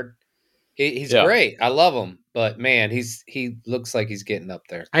Picard. He's great. I love him, but man, he looks like he's getting up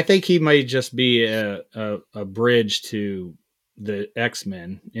there. I think he might just be a bridge to the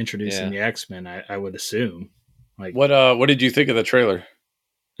X-Men, introducing the X-Men. I would assume. Like, what did you think of the trailer?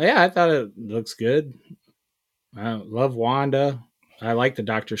 Yeah, I thought it looks good. I love Wanda. I like the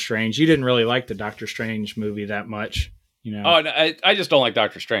Doctor Strange. You didn't really like the Doctor Strange movie that much, you know. Oh, I just don't like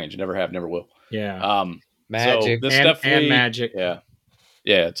Doctor Strange. Never have, never will. Yeah. Magic. So and magic. Yeah.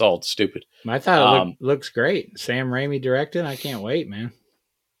 Yeah, it's all stupid. I thought it looks great. Sam Raimi directed. I can't wait, man.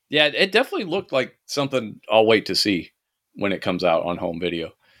 Yeah, it definitely looked like something I'll wait to see when it comes out on home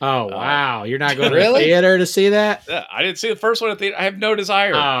video. Oh, wow. You're not going to the theater to see that? Yeah, I didn't see the first one at the theater. I have no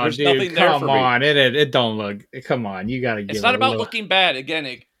desire. Oh, There's dude, nothing there for me. Come on. It don't look. Come on. You got to give it. It's not about looking bad.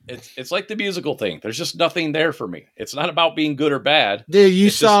 Again, it's like the musical thing. There's just nothing there for me. It's not about being good or bad. Dude,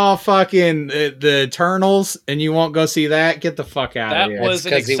 you saw fucking the Eternals and you won't go see that? Get the fuck out of here. That was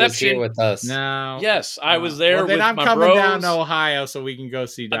an exception. He was here with us. No. Yes, I was there with my bros. Then I'm coming down to Ohio so we can go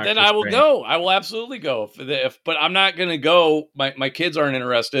see Dr. Then I will go. I will absolutely go. But I'm not going to go. My kids aren't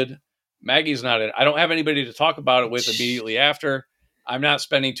interested. Maggie's not in. I don't have anybody to talk about it with immediately after. I'm not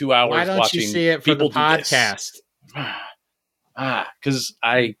spending 2 hours watching. Why don't you see it for the podcast? Because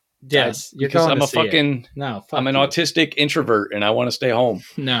I'm a fucking I'm an autistic introvert and I want to stay home.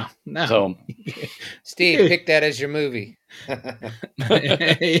 No. So, Steve, pick that as your movie. Yeah,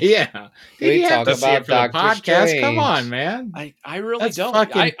 we talk about Dr. podcast. Strange. Come on, man. I really don't.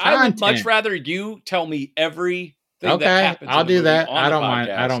 I would much rather you tell me everything. Okay, I'll do that. I don't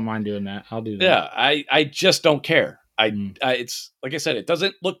mind. I don't mind doing that. I'll do that. Yeah, I just don't care. It's like I said, it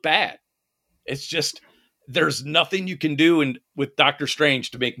doesn't look bad. It's just there's nothing you can do with Doctor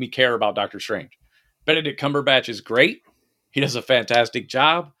Strange to make me care about Doctor Strange. Benedict Cumberbatch is great. He does a fantastic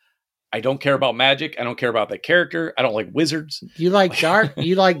job. I don't care about magic. I don't care about that character. I don't like wizards. You like dark?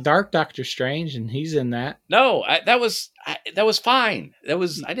 You like Dark Doctor Strange, and he's in that. No, that was fine.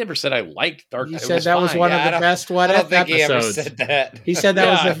 I never said I liked Dark. You said that was one of the best What If episodes. He ever said that. He said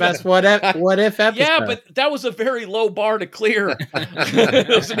that was the best What If episode. Yeah, but that was a very low bar to clear. It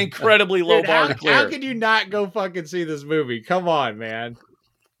was an incredibly low bar to clear. How could you not go fucking see this movie? Come on, man.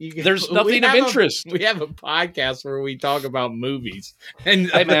 There's nothing of interest. We have a podcast where we talk about movies, and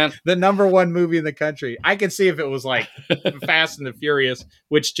hey, man, the number one movie in the country. I could see if it was like Fast and the Furious,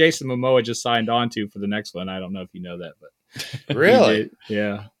 which Jason Momoa just signed on to for the next one. I don't know if you know that, but really,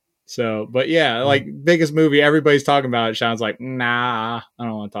 yeah. So, but yeah, like biggest movie everybody's talking about it. Sean's like, nah, I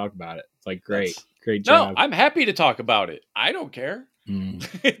don't want to talk about it. It's like great job. No, I'm happy to talk about it. I don't care.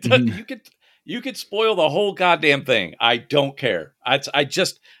 You could spoil the whole goddamn thing. I don't care. I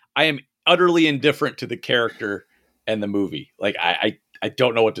am utterly indifferent to the character and the movie. Like I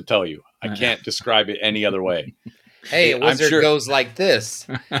don't know what to tell you. I can't describe it any other way. Hey, a wizard goes like this,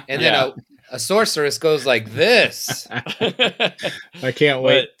 and then a sorceress goes like this. I can't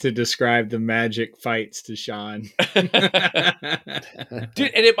wait to describe the magic fights to Sean. Dude, and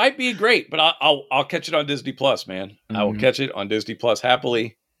it might be great, but I'll catch it on Disney Plus, man. Mm-hmm. I will catch it on Disney Plus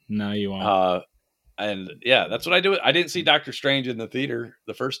happily. No, you won't. And yeah, that's what I do. I didn't see Doctor Strange in the theater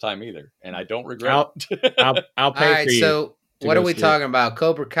the first time either, and I don't regret it. I'll pay for you. So what are we talking about?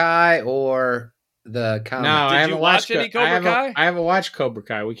 Cobra Kai or the comic? No, I haven't watched any Cobra Kai. I haven't watched Cobra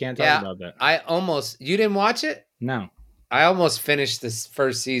Kai. We can't talk about that. You didn't watch it? No. I almost finished this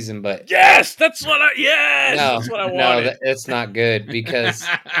first season, but that's what I wanted. No, it's not good because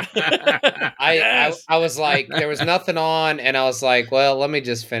I was like, there was nothing on, and I was like, well, let me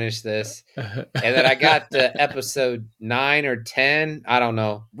just finish this. And then I got to episode 9 or 10, I don't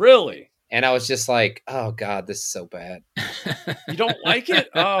know. Really? And I was just like, oh God, this is so bad. You don't like it?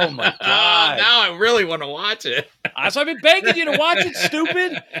 Oh my God. Now I really want to watch it. So I've been begging you to watch it,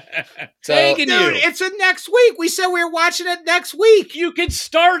 stupid. Dude, it's next week. We said we were watching it next week. You can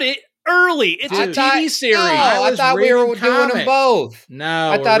start it early. It's a TV series. No, I thought we were doing them both.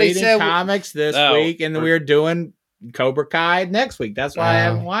 No, I thought he said comics this week, and we were doing Cobra Kai next week. That's why I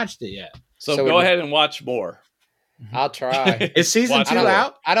haven't watched it yet. So go ahead and watch more. I'll try. Is season 2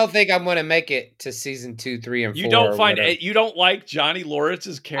 out? I don't think I'm going to make it to season 2, 3, and 4. You don't find it. You don't like Johnny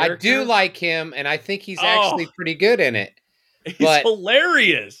Lawrence's character? I do like him, and I think he's actually pretty good in it. He's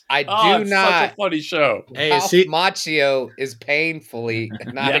hilarious. I do not. Such a funny show. Hey, Macchio is painfully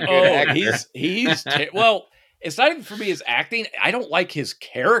not a good actor. He's well. It's not even for me his acting. I don't like his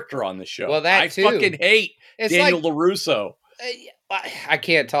character on the show. Well, I fucking hate Daniel LaRusso. I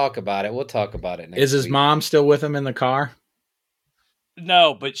can't talk about it. We'll talk about it next week. Is his mom still with him in the car?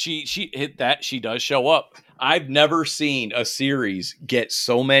 No, but she hit that. She does show up. I've never seen a series get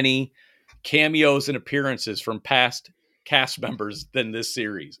so many cameos and appearances from past cast members than this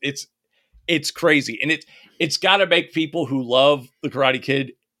series. It's crazy, and it's got to make people who love the Karate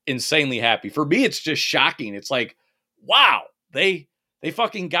Kid insanely happy. For me, it's just shocking. It's like, wow, they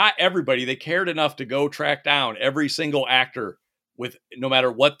fucking got everybody. They cared enough to go track down every single actor with no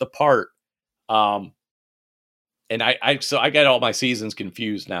matter what the part. And I got all my seasons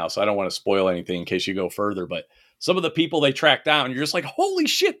confused now, so I don't want to spoil anything in case you go further, but some of the people they track down, you're just like, holy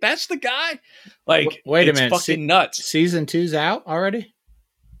shit, that's the guy. Like, wait a minute, fucking nuts. Season 2's out already?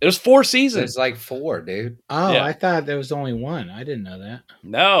 There's 4 seasons. There's like 4, dude. Oh, yeah. I thought there was only 1. I didn't know that.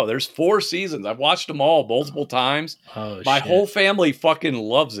 No, there's 4 seasons. I've watched them all multiple times. Oh, my whole family fucking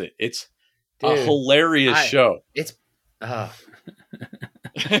loves it. It's a hilarious show. It's you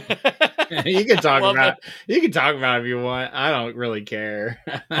can talk about it if you want. I don't really care.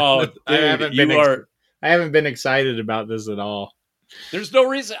 Oh, dude, I haven't been excited about this at all. There's no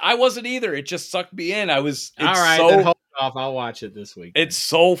reason. I wasn't either. It just sucked me in. All right, then hold off. I'll watch it this week. It's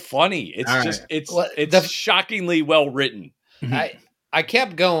so funny. It's it's shockingly well written. I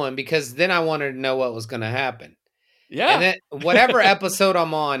kept going because then I wanted to know what was going to happen. Yeah. And then whatever episode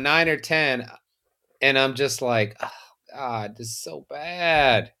I'm on, 9 or 10, and I'm just like, oh, God, this is so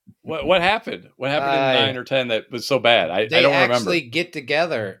bad. What happened? What happened in 9 or 10 that was so bad? I don't remember. They actually get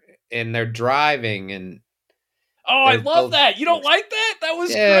together and they're driving and. Oh, I love that. You don't like that? That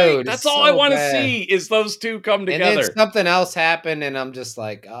was great. That's all I want to see is those two come together. And then something else happened and I'm just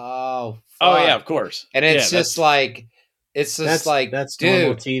like, oh, fuck. Oh yeah, of course. And it's just like, that's dude,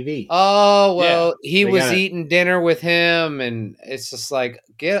 normal TV. Oh, well, he was eating dinner with him, and it's just like,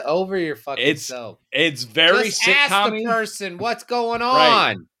 get over your fucking self. It's very just sitcom-y. ask the person what's going on.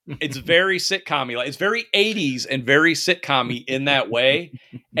 Right. It's very sitcom-y. Like, it's very 80s and very sitcom-y in that way.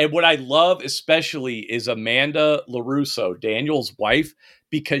 And what I love especially is Amanda LaRusso, Daniel's wife,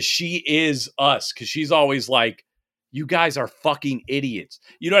 because she is us. Because she's always like, you guys are fucking idiots.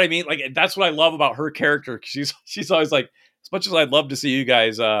 You know what I mean? Like, that's what I love about her character. She's always like, as much as I'd love to see you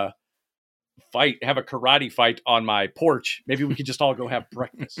guys have a karate fight on my porch, maybe we could just all go have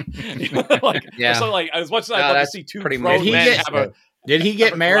breakfast. Like, yeah. So like, as much as I'd love to see two grown men have a Did he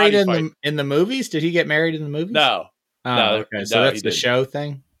get married in the movies? Did he get married in the movies? No. Oh, okay. So that's the show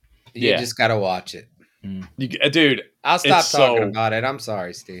thing? You just got to watch it. Dude, I'll stop talking about it. I'm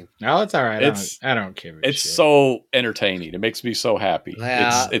sorry, Steve. No, it's all right. I don't care. It's so entertaining. It makes me so happy.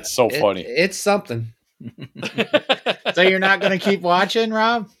 It's so funny. It's something. So you're not going to keep watching,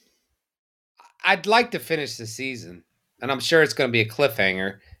 Rob? I'd like to finish the season, and I'm sure it's going to be a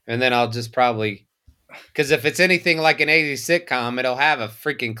cliffhanger, and then I'll just probably... Because if it's anything like an 80s sitcom, it'll have a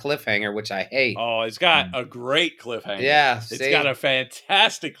freaking cliffhanger, which I hate. Oh, it's got a great cliffhanger. Yeah, it's got a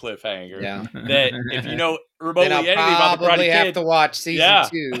fantastic cliffhanger. Yeah, that if you know remotely anything about the Karate Kid, have to watch season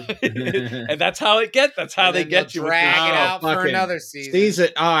 2, and that's how it gets. That's how they get you. Drag it out for another season.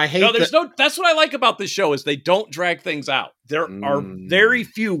 I hate. No, there's no. That's what I like about this show is they don't drag things out. There are very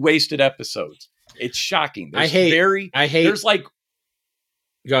few wasted episodes. It's shocking. I hate. There's like.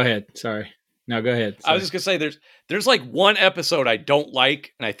 Go ahead. Sorry. No, go ahead. Sorry. I was just gonna say there's like one episode I don't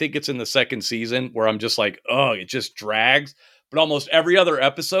like, and I think it's in the second season where I'm just like, oh, it just drags. But almost every other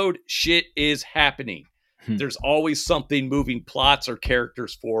episode, shit is happening. There's always something moving plots or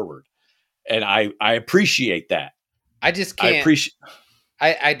characters forward, and I appreciate that. I just can't.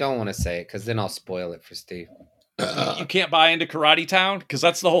 I don't want to say it because then I'll spoil it for Steve. You can't buy into Karate Town because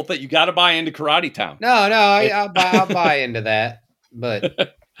that's the whole thing. You got to buy into Karate Town. No, I'll buy into that,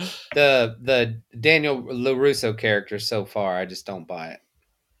 but. The Daniel LaRusso character so far, I just don't buy it.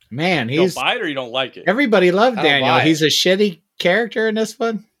 Man, you don't buy it or you don't like it? Everybody loved Daniel. He's a shitty character in this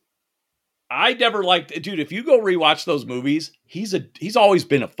one. I never liked it. Dude, if you go rewatch those movies, he's always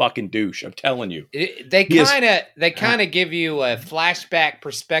been a fucking douche. I'm telling you. They kind of give you a flashback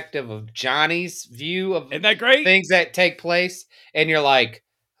perspective of Johnny's view of Isn't that great? Things that take place, and you're like,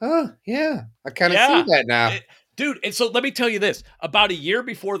 oh yeah, I kind of see that now. Dude, and so let me tell you this. About a year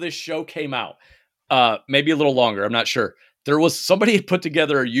before this show came out, maybe a little longer, I'm not sure, there was somebody had put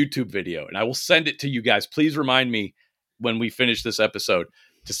together a YouTube video, and I will send it to you guys. Please remind me when we finish this episode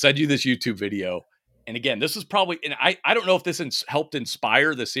to send you this YouTube video. And again, this is probably, and I don't know if this helped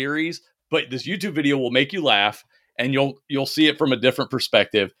inspire the series, but this YouTube video will make you laugh, and you'll see it from a different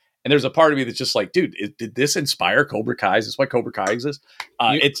perspective. And there's a part of me that's just like, dude, did this inspire Cobra Kai? Is this why Cobra Kai exists?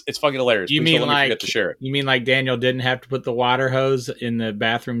 It's fucking hilarious. You mean like to share it. You mean like Daniel didn't have to put the water hose in the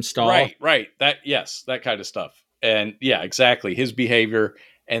bathroom stall? Right. That kind of stuff. And yeah, exactly. His behavior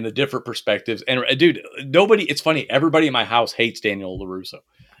and the different perspectives. And dude, it's funny. Everybody in my house hates Daniel LaRusso,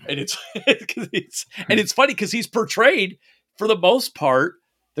 and it's funny because he's portrayed for the most part.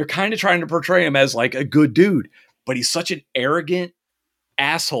 They're kind of trying to portray him as like a good dude, but he's such an arrogant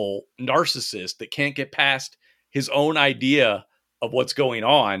asshole narcissist that can't get past his own idea of what's going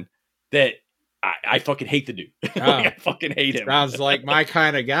on that I fucking hate the dude. I fucking hate him. Sounds like my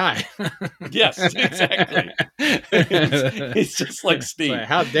kind of guy. Yes, exactly. It's just like Steve. Like,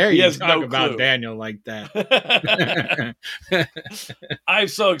 how dare you talk about Daniel like that? I'm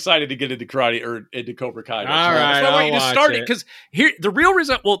so excited to get into karate or into Cobra Kai. All right, I want you to start it because here the real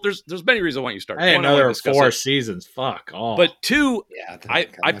reason. Well, there's many reasons I want you to start. I didn't know there were 4 seasons. Fuck all. But 2,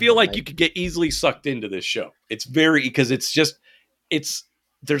 I feel like you could get easily sucked into this show. It's because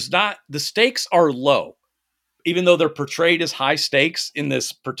there's not, the stakes are low, even though they're portrayed as high stakes in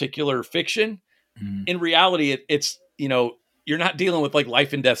this particular fiction. In reality, it's, you're not dealing with like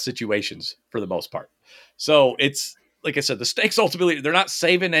life and death situations for the most part. So it's, like I said, the stakes ultimately, they're not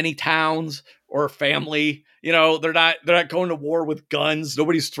saving any towns or family. They're not going to war with guns.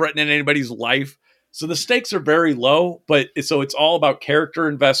 Nobody's threatening anybody's life. So the stakes are very low, but it's all about character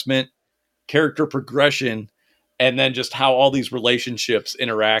investment, character progression, and then just how all these relationships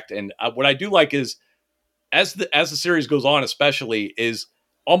interact. And what I do like is, as the series goes on, especially, is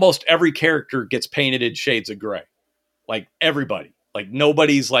almost every character gets painted in shades of gray. Like everybody, like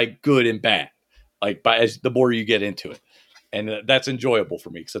nobody's like good and bad. Like as the more you get into it, and that's enjoyable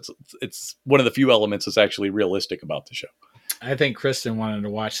for me because it's one of the few elements that's actually realistic about the show. I think Kristen wanted to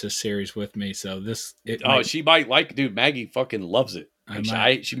watch this series with me, so she might like. Dude, Maggie fucking loves it.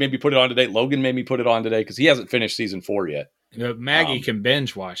 She made me put it on today. Logan made me put it on today because he hasn't finished season 4 yet. Maggie can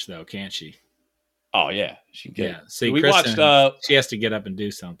binge watch though, can't she? Oh yeah, she can. Yeah. See, we watched. She has to get up and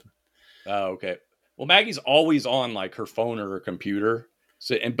do something. Oh, okay. Well, Maggie's always on like her phone or her computer,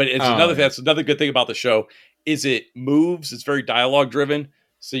 So, but it's that's another good thing about the show is it moves. It's very dialogue driven,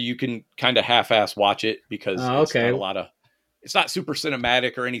 so you can kind of half-ass watch it because it's not a lot of. It's not super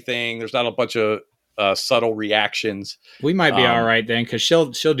cinematic or anything. There's not a bunch of subtle reactions. We might be all right then, because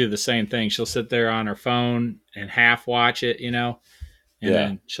she'll do the same thing. She'll sit there on her phone and half watch it, and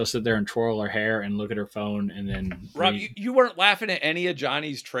then she'll sit there and twirl her hair and look at her phone, and then. Rob, you weren't laughing at any of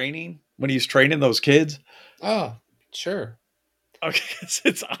Johnny's training when he's training those kids? Oh, sure.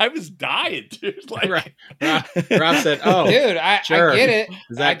 Okay, I was dying, dude. Like, Rob said, "Oh, dude, I get it.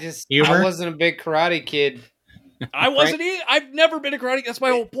 I wasn't a big Karate Kid." I wasn't either. I've never been a Karate. That's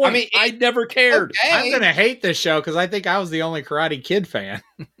my whole point. I mean, I never cared. Okay. I'm gonna hate this show because I think I was the only Karate Kid fan.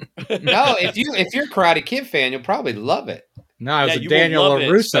 No, if you're a Karate Kid fan, you'll probably love it. No, I was a Daniel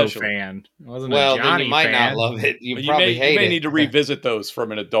LaRusso fan. I wasn't a Johnny then you might fan. not love it. You may need to revisit those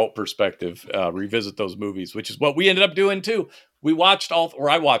from an adult perspective. Revisit those movies, which is what we ended up doing too. We watched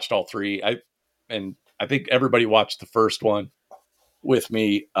I watched all three. I think everybody watched the first one with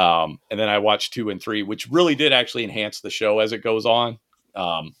me, and then I watched 2 and 3, which really did actually enhance the show as it goes on.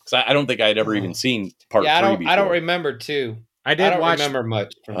 Because I don't think I had ever even seen part 3 before. I don't remember 2. I don't remember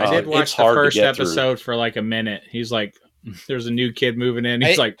much. I did watch the first episode for like a minute. He's like, there's a new kid moving in.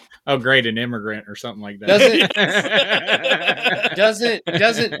 He's like, oh great, an immigrant or something like that.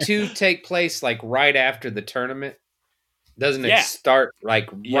 Doesn't 2 take place like right after the tournament? Doesn't it start like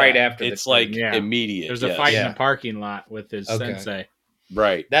right after? It's like immediate. There's a fight in the parking lot with his sensei.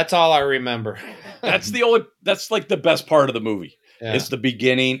 Right. That's all I remember. That's like the best part of the movie. Yeah. It's the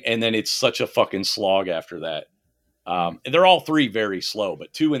beginning, and then it's such a fucking slog after that. And they're all 3 very slow,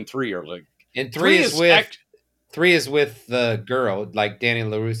 but 2 and 3 are like. And 3 is with the girl. Like Daniel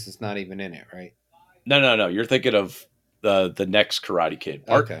LaRusso's not even in it, right? No. You're thinking of the next Karate Kid.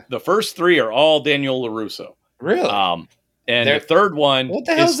 The first 3 are all Daniel LaRusso. Really? And the third one. What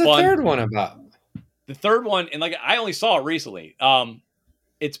the hell's the third one about? The third one, and like I only saw it recently.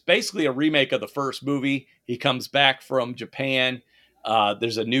 It's basically a remake of the first movie. He comes back from Japan.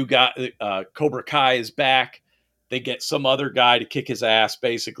 There's a new guy. Cobra Kai is back. They get some other guy to kick his ass,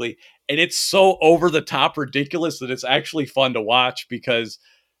 basically. And it's so over the top ridiculous that it's actually fun to watch because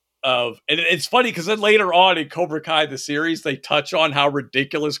and it's funny because then later on in Cobra Kai, the series, they touch on how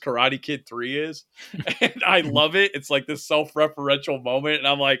ridiculous Karate Kid 3 is. And I love it. It's like this self-referential moment. And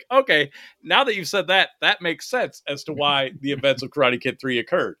I'm like, okay, now that you've said that, that makes sense as to why the events of Karate Kid 3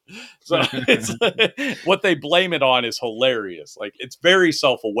 occurred. So what they blame it on is hilarious. Like, it's very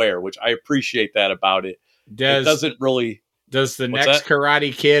self-aware, which I appreciate that about it. It doesn't really... Does the next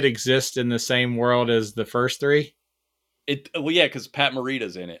Karate Kid exist in the same world as the first 3? Yeah, because Pat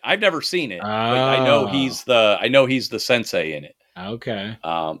Morita's in it. I've never seen it, but I know he's the sensei in it. Okay.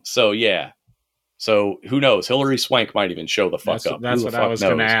 So yeah. So who knows? Hilary Swank might even show the fuck up. That's what I was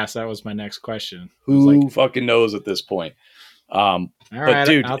going to ask. That was my next question. Who fucking knows at this point? All right,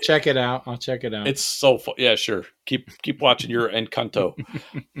 dude, I'll check it out. It's so fun. Yeah, sure. Keep watching your Encanto.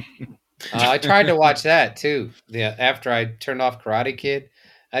 I tried to watch that too. Yeah, after I turned off Karate Kid,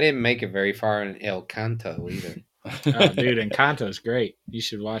 I didn't make it very far in El Canto either. Oh, dude, Encanto's great. You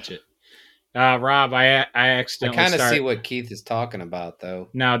should watch it. Rob, I accidentally. I kind of see what Keith is talking about, though.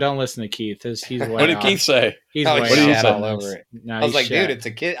 No, don't listen to Keith. He's what did Keith say? He's way shat all over it. No, I was like, dude, it's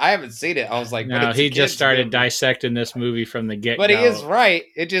a kid. I haven't seen it. I was like, no, he just started dissecting this movie from the get-go. But he is right.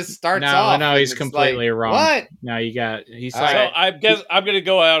 It just starts off. No, he's completely wrong. What? No, he's like. So I guess I'm going to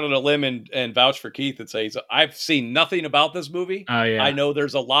go out on a limb and vouch for Keith and say I've seen nothing about this movie. Oh yeah. I know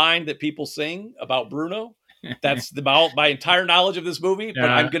there's a line that people sing about Bruno. That's about my entire knowledge of this movie, but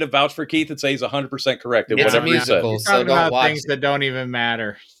I'm going to vouch for Keith and say he's 100% correct in whatever he said. He's talking about things that don't even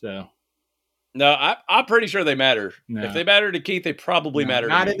matter. So, no, I'm pretty sure they matter. No. If they matter to Keith, they probably matter.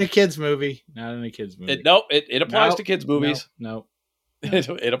 Not to in the kids' movie. Not in the kids' movie. It applies to kids' movies. No.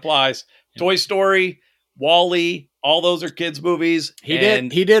 It applies. Yeah. Toy Story, WALL-E, all those are kids' movies. He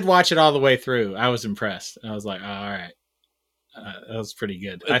did watch it all the way through. I was impressed. I was like, oh, all right. That was pretty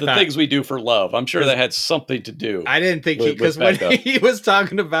good. Things we do for love. I'm sure that had something to do. I didn't think because when he was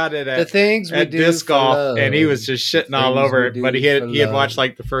talking about it at disc golf, and he was just shitting all over it. But he had watched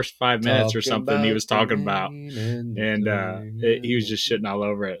like the first 5 minutes or something. He was talking about, and he was just shitting all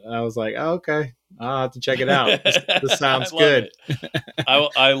over it. I was like, oh, okay, I'll have to check it out. This sounds good.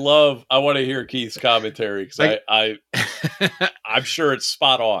 I want to hear Keith's commentary because I'm sure it's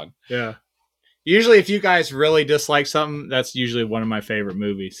spot on. Yeah. Usually, if you guys really dislike something, that's usually one of my favorite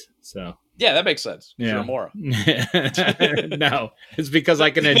movies. So yeah, that makes sense. Yeah. Mora. No, it's because I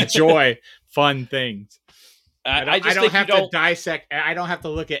can enjoy fun things. I don't have to dissect. I don't have to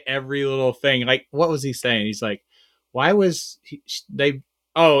look at every little thing. Like, what was he saying? He's like, why was they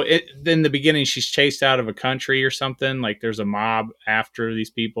in the beginning, she's chased out of a country or something. Like there's a mob after these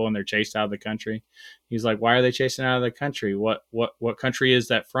people, and they're chased out of the country. He's like, "Why are they chasing out of the country? What country is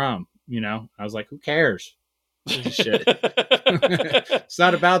that from?" I was like, "Who cares?" Shit. It's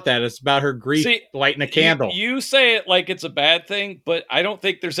not about that. It's about her grief lighting a candle. You say it like it's a bad thing, but I don't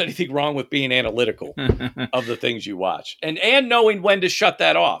think there's anything wrong with being analytical of the things you watch and knowing when to shut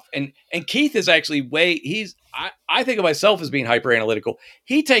that off. And Keith is actually I think of myself as being hyper analytical.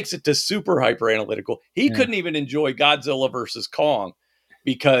 He takes it to super hyper analytical. He couldn't even enjoy Godzilla versus Kong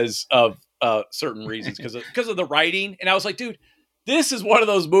because of certain reasons, because of the writing. And I was like, dude, this is one of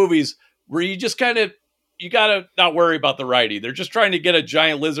those movies where you just you got to not worry about the writing. They're just trying to get a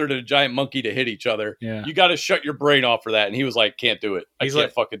giant lizard and a giant monkey to hit each other. Yeah. You got to shut your brain off for that. And he was like, can't do it. I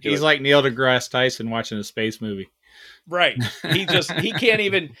can't fucking do it. He's like Neil deGrasse Tyson watching a space movie. Right. He can't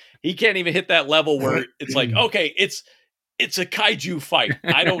even hit that level where it's like, okay, it's a kaiju fight.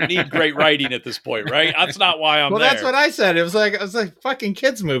 I don't need great writing at this point, right? That's not why I'm there. That's what I said. It was like fucking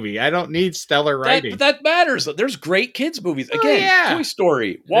kids movie. I don't need stellar writing. That matters. There's great kids movies. Again, Toy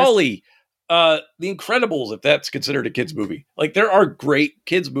Story, WALL-E, The Incredibles, if that's considered a kids movie. Like there are great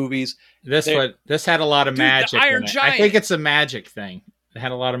kids movies. This had a lot of magic. The Iron Giant. I think it's a magic thing. It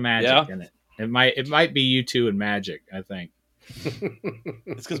had a lot of magic in it. It might be you two and magic, I think.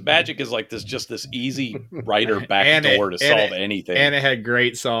 It's because magic is like this easy writer back door to solve anything. And it had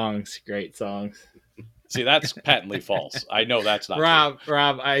great songs. See, that's patently false. I know that's not true.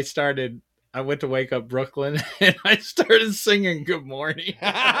 Rob, I went to Wake Up Brooklyn and I started singing Good Morning.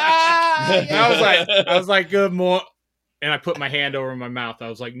 I was like, good morning. And I put my hand over my mouth. I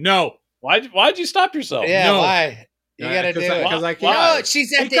was like, no. Why'd you stop yourself? Yeah, no. why? You got to do it. Because I can't. No,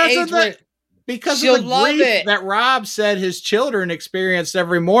 she's at the age where... Because of the grief that Rob said his children experienced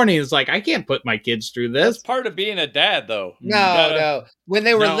every morning. It's like, I can't put my kids through this. That's part of being a dad, though. No. When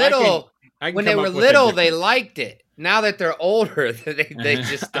they were little, they liked it. Now that they're older, they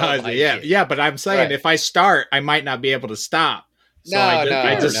just don't like it. Yeah, but I'm saying if I start, I might not be able to stop. So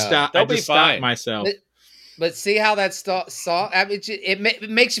I just stop myself. But see how that it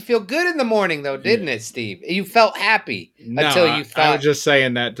makes you feel good in the morning, though, didn't it, Steve? You felt happy until you thought. I was just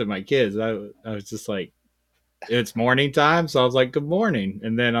saying that to my kids. I was just like, it's morning time, so I was like, good morning,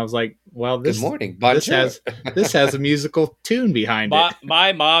 and then I was like, well, good morning. This has a musical tune behind it.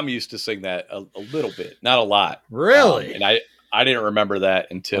 My mom used to sing that a little bit, not a lot, really, and I didn't remember that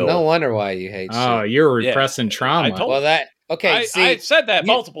until. Well, no wonder why you hate. Oh, you're repressing trauma. Okay, I said that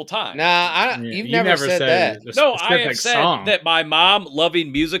multiple times. Nah, you've never said that. No, I have said that my mom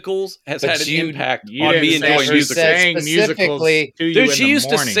loving musicals has had an impact on me enjoying musicals. Dude, she used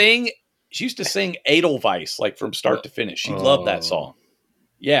to sing. She used to sing Edelweiss like from start to finish. She loved that song.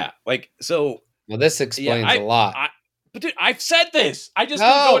 Yeah, like so. Well, this explains a lot. But dude, I've said this. I just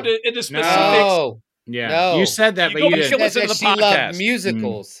don't go into specifics. No. You said that, but you didn't listen to the podcast. She loved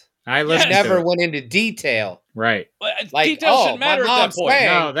musicals. I never went into detail. Right. Like, detail shouldn't matter at that point.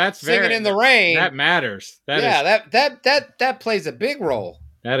 No, that's singing in the rain. That matters. That plays a big role.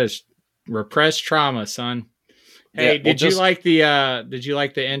 That is repressed trauma, son. Hey, did you like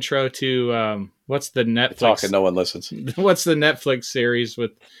the intro to what's the Netflix? Talking, no one listens. What's the Netflix series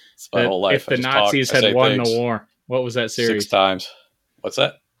with my whole life? If the Nazis had won the war? What was that series? 6 times. What's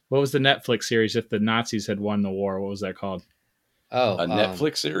that? What was the Netflix series if the Nazis had won the war? What was that called? Oh, a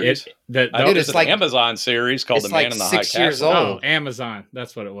Netflix series? It's like an Amazon series called The Man in the High Castle. 6 years old. Oh, Amazon.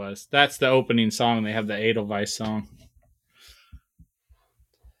 That's what it was. That's the opening song. They have the Edelweiss song.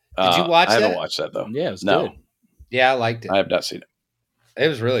 Did you watch that? I haven't watched that, though. Yeah, it was good. Yeah, I liked it. I have not seen it. It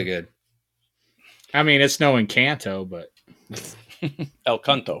was really good. I mean, it's no Encanto, but... El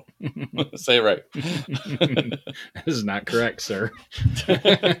Canto. Say it right. This is not correct, sir.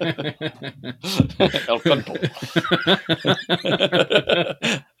 El Canto.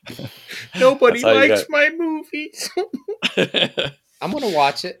 Nobody likes my movies. I'm going to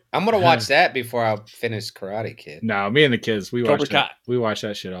watch it. I'm going to watch that before I finish Karate Kid. No, me and the kids, we watch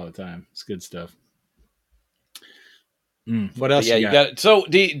that shit all the time. It's good stuff. What else? You got? So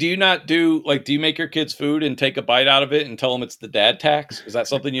do you not do do you make your kids food and take a bite out of it and tell them it's the dad tax? Is that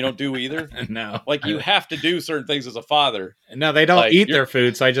something you don't do either? No. You have to do certain things as a father. No, they don't eat their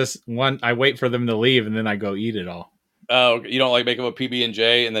food. So I wait for them to leave and then I go eat it all. Oh, you don't make them a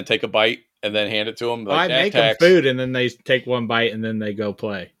PB&J and then take a bite and then hand it to them? I make them food and then they take one bite and then they go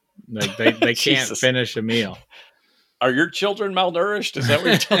play. They can't finish a meal. Are your children malnourished? Is that what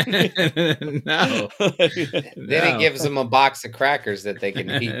you're telling me? No. Then he gives them a box of crackers that they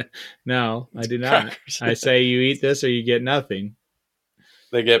can eat. No, I do not. I say you eat this or you get nothing.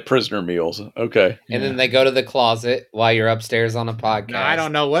 They get prisoner meals. Okay. And then they go to the closet while you're upstairs on a podcast. Now, I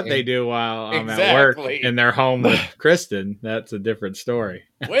don't know what they do while I'm at work in their home with Kristen. That's a different story.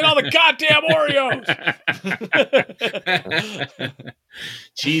 Wait on the goddamn Oreos.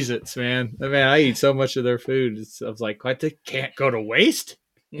 Cheez-Its, man. Man, I eat so much of their food. I was like, what? They can't go to waste?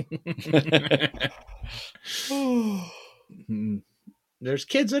 There's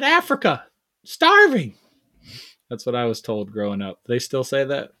kids in Africa starving. That's what I was told growing up. They still say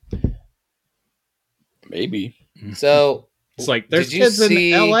that? Maybe. So it's like there's kids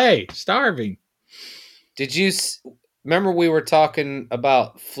in LA starving. Did you remember we were talking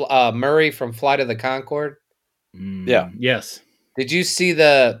about Murray from Flight of the Conchord? Yeah. Yes. Did you see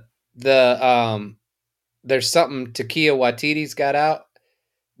the there's something Taika Waititi's got out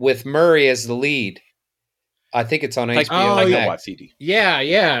with Murray as the lead? I think it's on HBO Max.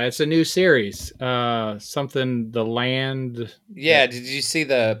 Yeah, it's a new series. Something The Land. Yeah, did you see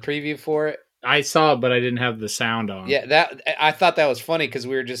the preview for it? I saw it, but I didn't have the sound on. Yeah, I thought that was funny because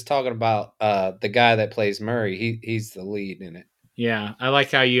we were just talking about the guy that plays Murray. He's the lead in it. Yeah, I like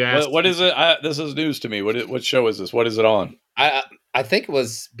how you asked. What is it? This is news to me. What show is this? What is it on? I think it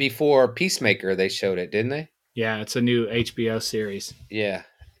was before Peacemaker. They showed it, didn't they? Yeah, it's a new HBO series. Yeah,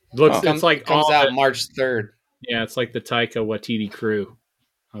 it's like comes out March 3rd. Yeah, it's like the Taika Waititi crew.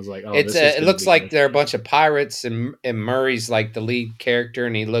 I was like, oh, it looks like they're a bunch of pirates, and Murray's like the lead character,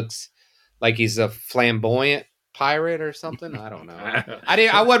 and he looks like he's a flamboyant pirate or something. I don't know.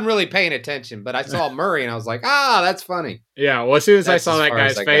 I wasn't really paying attention, but I saw Murray, and I was like, that's funny. Yeah, well, as soon as I saw that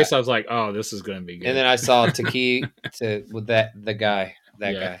guy's face, I was like, oh, this is going to be good. And then I saw Taika with the guy,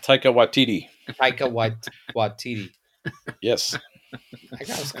 guy, Taika Waititi. Taika Waititi. Yes, I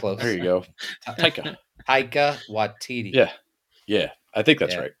got us close. There you go. Taika Waititi. Yeah. I think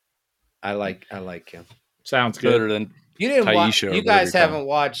that's right. I like him. Sounds good. Better than you didn't watch. You guys haven't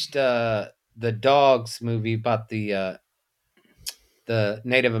watched the Dogs movie about the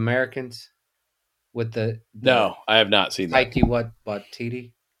Native Americans with the no, I have not seen that. Taika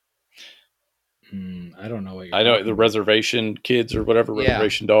Waititi. I don't know what I know about. The reservation kids or whatever,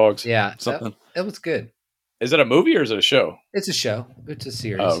 reservation dogs. Yeah, something. It was good. Is it a movie or is it a show? It's a show. It's a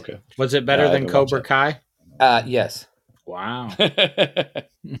series. Oh, okay. Was it better than Cobra Kai? Yes. Wow. I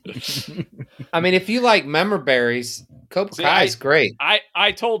mean, if you like member berries, Cobra Kai is great.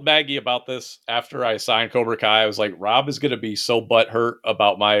 I told Maggie about this after I signed Cobra Kai. I was like, Rob is going to be so butthurt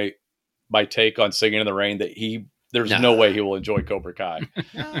about my take on Singing in the Rain that there's no way he will enjoy Cobra Kai.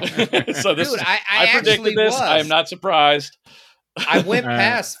 So this, dude, I predicted this. I am not surprised. I went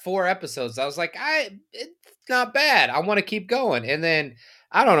past 4 episodes. I was like, it's not bad. I want to keep going. And then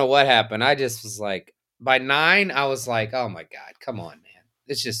I don't know what happened. I just was like, by 9, I was like, oh my God, come on, man.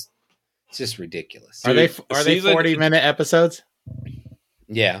 It's just ridiculous. Dude, are they 40-minute episodes?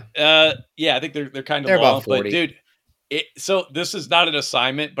 Yeah. Yeah, I think they're kind of long, about 40. But dude, so this is not an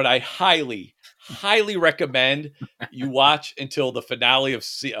assignment, but I highly recommend you watch until the finale of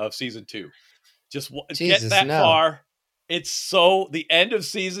season 2. Just get that far. It's so the end of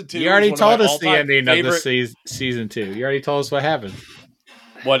season 2. You already told us the ending of the season 2. You already told us what happened.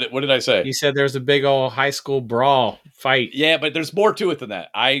 What did I say? You said there's a big old high school brawl fight. Yeah, but there's more to it than that.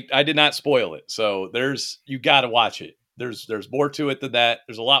 I did not spoil it. So you got to watch it. There's more to it than that.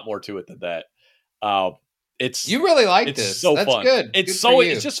 There's a lot more to it than that. You really like this. So That's fun. Good.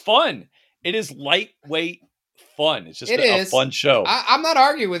 It's just fun. It is lightweight fun. It's just a fun show. I'm not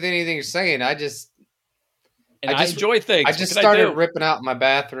arguing with anything you're saying. I enjoy things. I just started ripping out my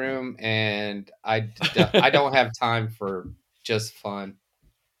bathroom, and I don't have time for just fun.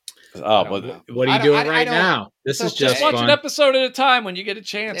 Oh, what are you doing right now? This is just watch fun. an episode at a time when you get a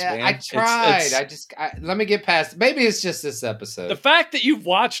chance, man. I tried. Let me get past. Maybe it's just this episode. The fact that you've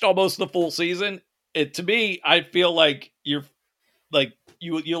watched almost the full season, to me, I feel like you're like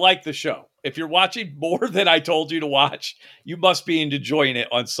you like the show. If you're watching more than I told you to watch, you must be enjoying it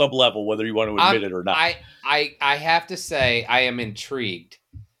on some level, whether you want to admit it or not. I have to say I am intrigued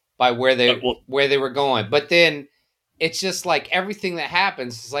by where they were going, but then. It's just like everything that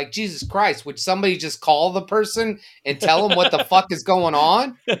happens is like, Jesus Christ, would somebody just call the person and tell them what the fuck is going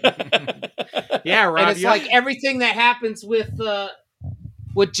on? Yeah, Rob. And it's like everything that happens with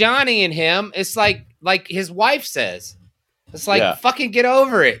Johnny and him, it's like his wife says. It's like, fucking get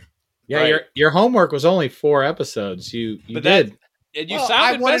over it. Yeah, right. Your homework was only 4 episodes. You did. And you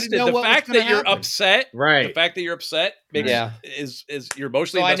sound invested. The fact that you're upset, right? The fact that you're upset is you're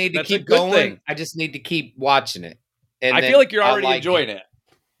emotionally invested. I need to keep going. I just need to keep watching it. And I feel like you're already enjoying it.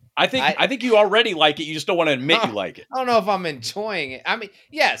 I think you already like it. You just don't want to admit you like it. I don't know if I'm enjoying it. I mean,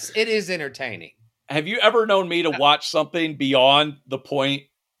 yes, it is entertaining. have you ever known me to watch something beyond the point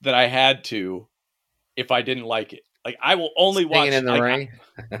that I had to if I didn't like it? Like, I will only watch in the rain.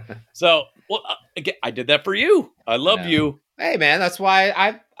 So, well, again, I did that for you. I love you. Hey, man, that's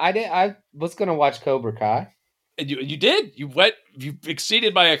why I was going to watch Cobra Kai. And you did. You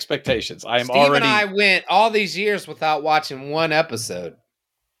exceeded my expectations. I am Steve already. and I went all these years without watching one episode.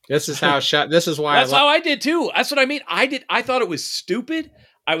 This is how This is why. That's how I did too. That's what I mean. I thought it was stupid.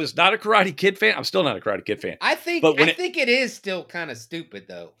 I was not a Karate Kid fan. I'm still not a Karate Kid fan. I think it is still kind of stupid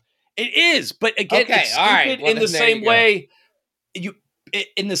though. It is, but again, okay, it's stupid in the same way.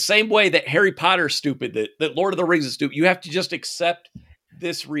 In the same way that Harry Potter's stupid, that Lord of the Rings is stupid. You have to just accept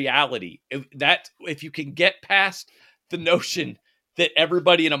this reality. If you can get past the notion that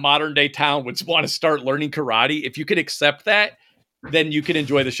everybody in a modern day town would want to start learning karate, if you can accept that, then you can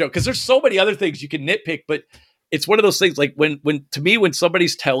enjoy the show. Because there's so many other things you can nitpick, but it's one of those things like when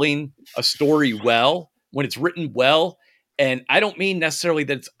somebody's telling a story well, when it's written well, and I don't mean necessarily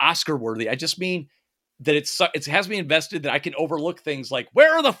that it's Oscar worthy. I just mean that it has me invested that I can overlook things like,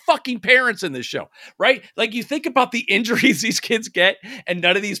 where are the fucking parents in this show? Right? Like, you think about the injuries these kids get, and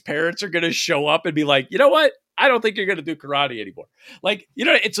none of these parents are going to show up and be like, you know what? I don't think you're going to do karate anymore. Like,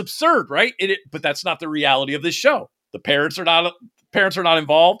 it's absurd, right? But that's not the reality of this show. The parents are not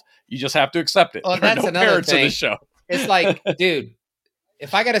involved. You just have to accept it. Oh, there are that's no another parents thing. in this show. It's like, dude,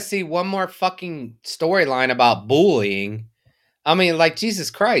 if I got to see one more fucking storyline about bullying, I mean, like, Jesus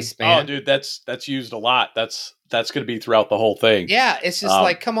Christ, man. Oh, dude, that's used a lot. That's going to be throughout the whole thing. Yeah, it's just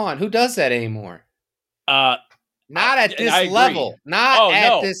like, come on, who does that anymore? Not at this level. Not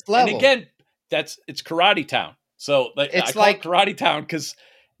at this level. And again, it's Karate Town. So it's like Karate Town because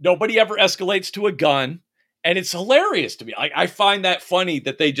nobody ever escalates to a gun, and it's hilarious to me. I find that funny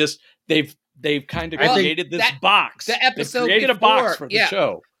that they've kind of created this box. The episode they've created a box for the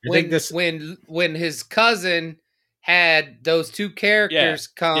show. When his cousin had those two characters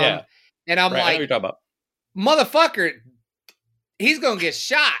come, and I'm like, what are you talking about? Motherfucker, he's gonna get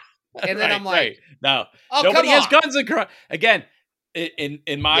shot. And then I'm like, no, nobody has guns in karate. Again,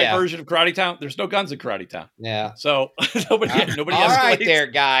 in my version of Karate Town, there's no guns in Karate Town. Yeah. So nobody. All right, there,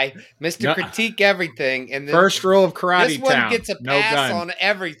 guy, Mr. Critique everything. And first rule of Karate Town: this one gets a pass on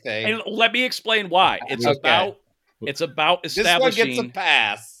everything. And let me explain why. It's about establishing. This one gets a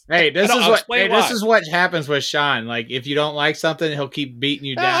pass. Hey, this is what happens with Sean. Like, if you don't like something, he'll keep beating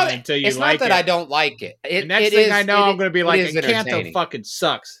you down until you like it. It's not that I don't like it. The next thing I know, I'm going to be like, Encanto fucking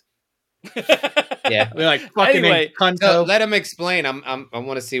sucks. Yeah, we're like fucking Encanto. So let him explain. I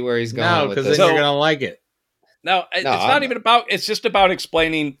want to see where he's going. No, because then you're going to like it. No, it's not even about. It's just about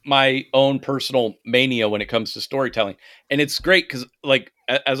explaining my own personal mania when it comes to storytelling, and it's great because, like,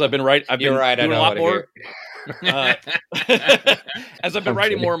 as I've been writing, doing a lot more. As I've been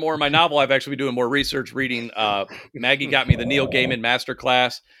writing more and more in my novel, I've actually been doing more research, reading. Maggie got me the Neil Gaiman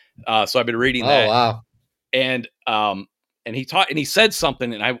Masterclass, so I've been reading that. Oh wow! And he taught, and he said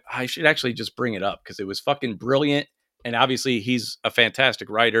something, and I should actually just bring it up because it was fucking brilliant. And obviously, he's a fantastic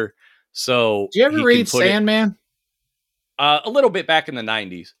writer. So, did you ever read Sandman? A little bit back in the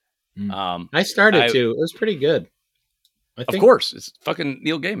 90s. I started to. It was pretty good. Of course, it's fucking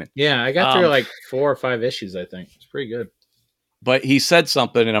Neil Gaiman. Yeah, I got through like 4 or 5 issues, I think. It's pretty good. But he said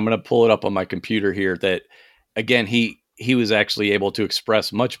something, and I'm going to pull it up on my computer here, that, again, he was actually able to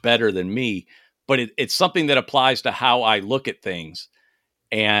express much better than me, but it's something that applies to how I look at things.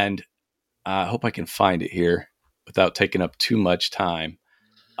 And I hope I can find it here without taking up too much time.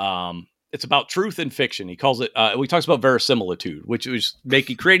 It's about truth in fiction. He calls it, he talks about verisimilitude, which is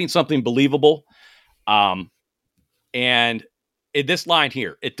creating something believable. And in this line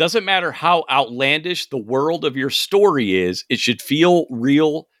here, it doesn't matter how outlandish the world of your story is, it should feel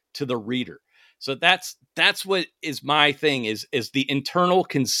real to the reader. So that's what is my thing is the internal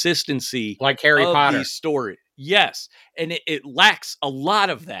consistency, like Harry Potter the story. Yes. And it lacks a lot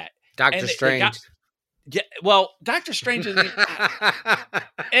of that. Doctor Strange. Doctor Strange is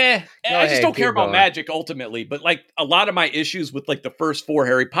I just don't care about magic ultimately, but like a lot of my issues with like the first 4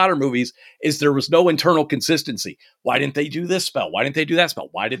 Harry Potter movies is there was no internal consistency. Why didn't they do this spell? Why didn't they do that spell?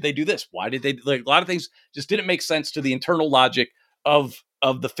 Why did they do this? Why did they like a lot of things just didn't make sense to the internal logic of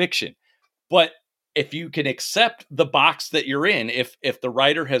the fiction. But if you can accept the box that you're in, if the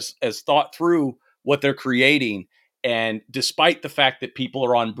writer has thought through what they're creating, and despite the fact that people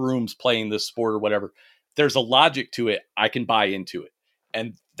are on brooms playing this sport or whatever, there's a logic to it, I can buy into it.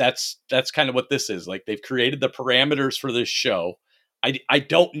 And that's kind of what this is. Like, they've created the parameters for this show. I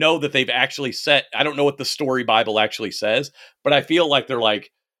don't know that they've actually set, I don't know what the story Bible actually says, but I feel like they're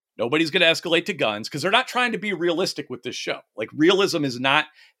like, nobody's going to escalate to guns, because they're not trying to be realistic with this show. Like, realism is not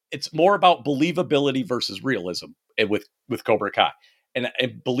it's more about believability versus realism with Cobra Kai. And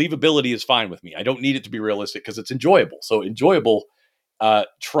believability is fine with me. I don't need it to be realistic because it's enjoyable. So enjoyable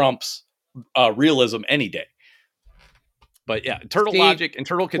trumps realism any day. But yeah, internal logic,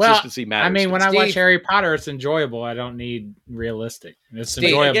 internal consistency matters. I mean, when I watch Harry Potter, it's enjoyable. I don't need realistic. It's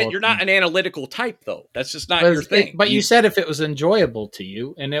enjoyable. Again, you're not an analytical type, though. That's just not your thing. But you said if it was enjoyable to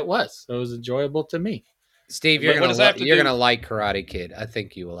you, and it was. So it was enjoyable to me. Steve, you're gonna like Karate Kid. I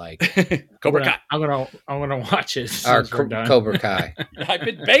think you will like Cobra Kai. I'm gonna watch it. Or Cobra Kai. I've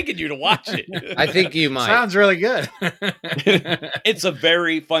been begging you to watch it. I think you might. Sounds really good. It's a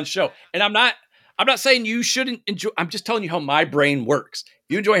very fun show, and I'm not saying you shouldn't enjoy. I'm just telling you how my brain works.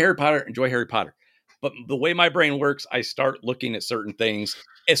 If you enjoy Harry Potter, enjoy Harry Potter. But the way my brain works, I start looking at certain things,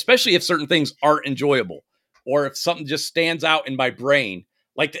 especially if certain things aren't enjoyable, or if something just stands out in my brain.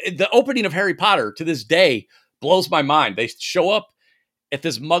 Like the opening of Harry Potter to this day blows my mind. They show up at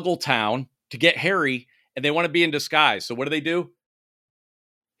this Muggle town to get Harry, and they want to be in disguise. So what do?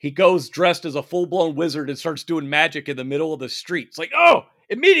 He goes dressed as a full-blown wizard and starts doing magic in the middle of the street. It's like, oh,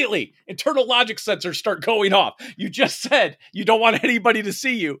 immediately, internal logic sensors start going off. You just said you don't want anybody to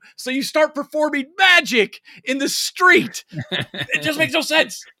see you, so you start performing magic in the street. It just makes no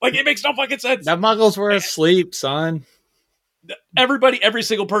sense. Like, it makes no fucking sense. The Muggles were asleep, son. Every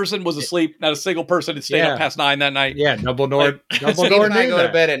single person was asleep. Not a single person had stayed up past 9 that night. Yeah, Dumbledore. Dumbledore and I go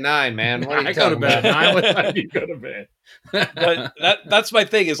to bed at 9, man. What are you talking about? I go to bed. But that's my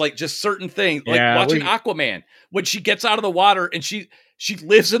thing. Is like just certain things. Like watching Aquaman when she gets out of the water and she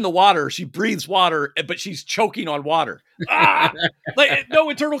lives in the water. She breathes water, but she's choking on water. Like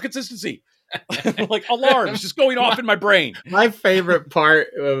no internal consistency. Like alarms just going off in my brain. My favorite part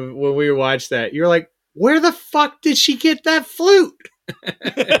of when we watched that, you're like, where the fuck did she get that flute?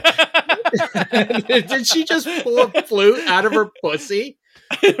 Did she just pull a flute out of her pussy?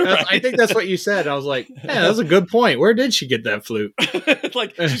 Right. I think that's what you said. I was like, yeah, that's a good point. Where did she get that flute?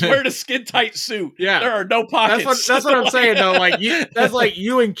 Like she's wearing a skin tight suit. Yeah, there are no pockets. That's what I'm saying though. Like that's like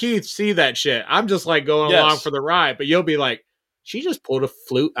you and Keith see that shit. I'm just like going along for the ride, but you'll be like, she just pulled a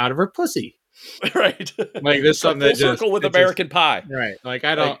flute out of her pussy. Right. Like this something that circle with American Pie. Right. Like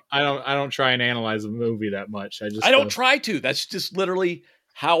I don't try and analyze a movie that much. I don't try to. That's just literally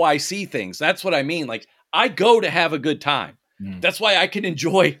how I see things. That's what I mean. Like I go to have a good time. That's why I can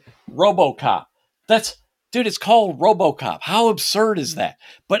enjoy RoboCop. Dude, it's called RoboCop. How absurd is that?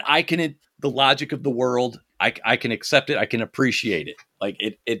 But the logic of the world, I can accept it. I can appreciate it. Like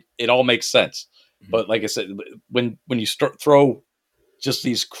it all makes sense. But like I said, when you start throw just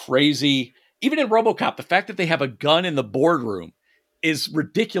these crazy, even in RoboCop, the fact that they have a gun in the boardroom is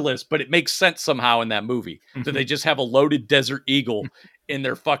ridiculous, but it makes sense somehow in that movie that they just have a loaded Desert Eagle in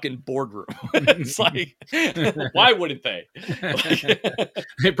their fucking boardroom. It's like, why wouldn't they? Like,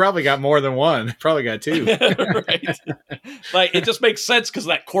 they probably got more than one. They probably got two. Right. Like it just makes sense because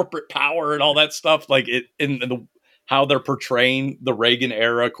that corporate power and all that stuff, like how they're portraying the Reagan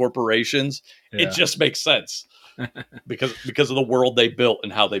era corporations, it just makes sense because of the world they built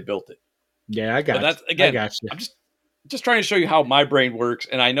and how they built it. Yeah, I got you. That's again, I'm just trying to show you how my brain works.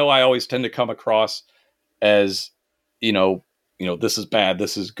 And I know I always tend to come across as, this is bad,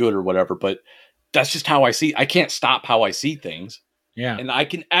 this is good or whatever, but that's just how I see. I can't stop how I see things. Yeah. And I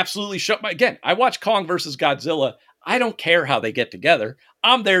can absolutely I watch Kong versus Godzilla. I don't care how they get together.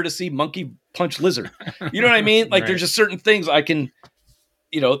 I'm there to see monkey punch lizard. You know what I mean? Like there's just certain things I can,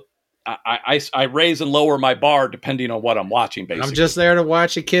 I raise and lower my bar depending on what I'm watching, basically. I'm just there to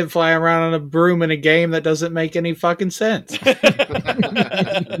watch a kid fly around on a broom in a game that doesn't make any fucking sense.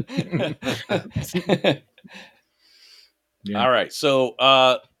 All right.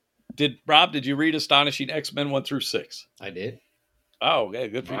 So did you read Astonishing X-Men 1 through 6? I did. Oh, okay,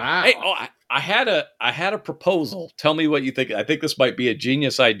 good for you. Wow. Hey, I had a proposal. Tell me what you think. I think this might be a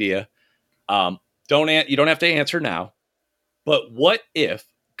genius idea. You don't have to answer now. But what if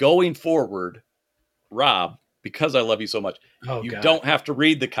going forward, Rob, because I love you so much, don't have to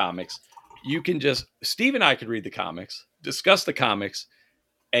read the comics. You can Steve and I could read the comics, discuss the comics,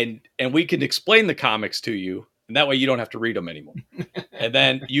 and we can explain the comics to you. And that way you don't have to read them anymore. And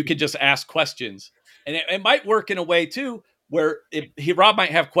then you can just ask questions. And it might work in a way too, where Rob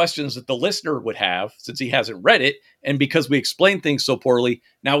might have questions that the listener would have since he hasn't read it. And because we explain things so poorly,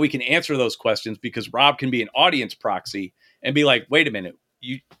 now we can answer those questions because Rob can be an audience proxy and be like, wait a minute,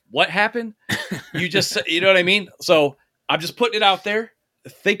 what happened? You just, you know what I mean? So I'm just putting it out there.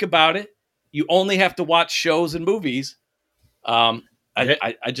 Think about it. You only have to watch shows and movies. I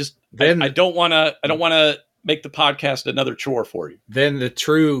don't want to make the podcast another chore for you. Then the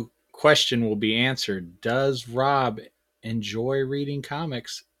true question will be answered. Does Rob enjoy reading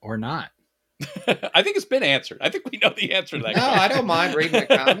comics or not? I think it's been answered. I think we know the answer to that. No, I don't mind reading the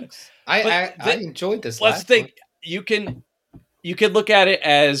comics. I enjoyed this. Let's think. You can look at it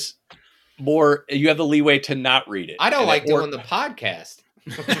as more. You have the leeway to not read it. I don't like doing the podcast.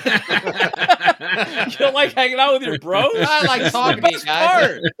 You don't like hanging out with your bros? I like talking to you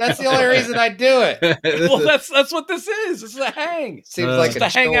guys. That's the only reason I do it. Well, that's what this is. This is a hang. Seems like a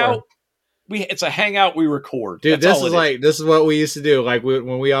hangout. It's a hangout we record. Dude, this is what we used to do. Like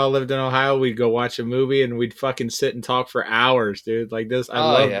when we all lived in Ohio, we'd go watch a movie and we'd fucking sit and talk for hours, dude. Like this,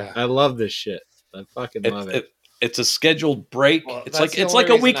 I love this shit. I fucking love it. It's a scheduled break. Well, it's like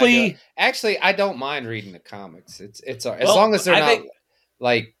a weekly. Actually, I don't mind reading the comics. It's as long as they're not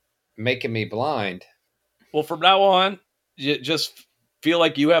like making me blind. Well, from now on, you just feel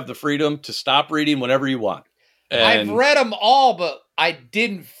like you have the freedom to stop reading whenever you want. And I've read them all, but I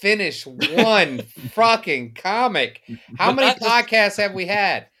didn't finish one fucking comic. How many podcasts have we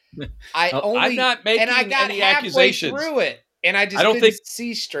had? I'm not making and I got any halfway accusations through it, and I just couldn't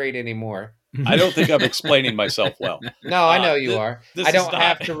see straight anymore. I don't think I'm explaining myself well. No, I know you are. I don't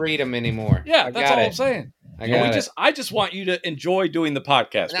have to read them anymore. Yeah, that's all I'm saying. I just want you to enjoy doing the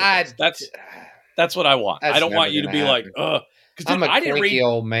podcast. That's what I want. I don't want you to be like, ugh. I'm a cranky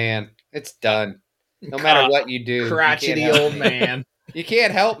old man. It's done. No matter what you do, crotchety old man. You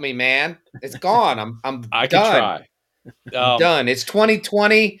can't help me, man. It's gone. I done. Can try. I'm done. It's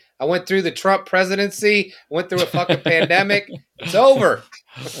 2020. I went through the Trump presidency. Went through a fucking pandemic. It's over.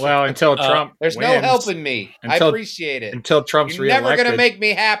 Well, until Trump there's wins. no helping me. I appreciate it. Until Trump's You're reelected. never going to make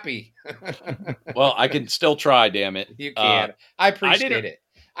me happy. Well, I can still try, damn it. You can. I appreciate it.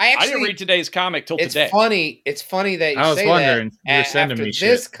 I didn't read today's comic till today. It's funny that you say that you were sending after me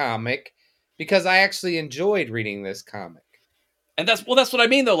this shit. comic, because I actually enjoyed reading this comic. And that's what I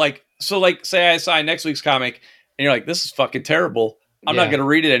mean though. Like, so like say I sign next week's comic and you're like, this is fucking terrible. I'm not going to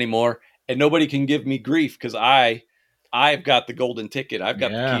read it anymore. And nobody can give me grief because I've got the golden ticket. I've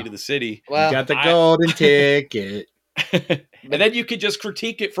got the key to the city. Well, you got the golden ticket. And then you could just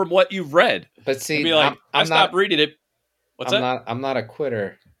critique it from what you've read. But see, be like, I stopped reading it. I'm not a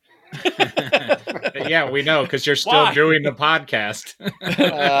quitter. Yeah, we know because you're still doing the podcast.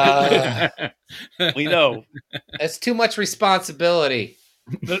 We know. It's too much responsibility.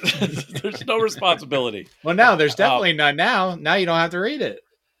 There's no responsibility. Well, no, there's definitely none now. Now you don't have to read it.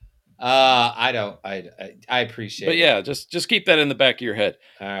 I don't. I appreciate it. But yeah, just keep that in the back of your head.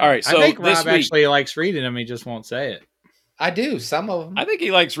 All right. So I think Rob actually likes reading them. He just won't say it. I do. Some of them. I think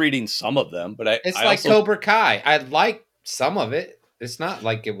he likes reading some of them, but it's like also... Cobra Kai. I like some of it. It's not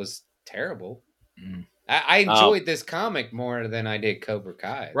like it was terrible. Mm. I enjoyed this comic more than I did Cobra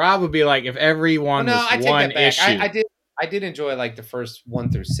Kai. Rob would be like, if everyone was one issue. I did enjoy like the first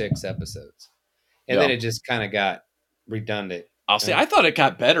 1 through 6 episodes, and then it just kind of got redundant. I'll say I thought it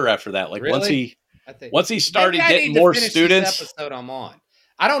got better after that. Like really? once he started getting more students. This episode I'm on.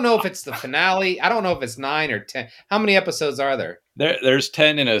 I don't know if it's the finale. I don't know if it's 9 or 10. How many episodes are there? There's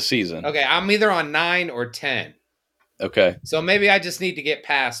 10 in a season. Okay, I'm either on 9 or 10. Okay. So maybe I just need to get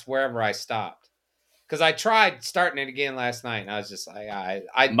past wherever I stopped. Because I tried starting it again last night, and I was just like,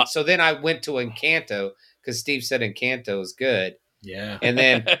 so then I went to Encanto because Steve said Encanto is good. Yeah. And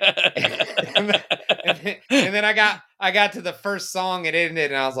then and then I got to the first song, it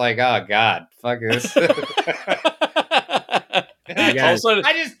ended, and I was like, oh God, fuck this. I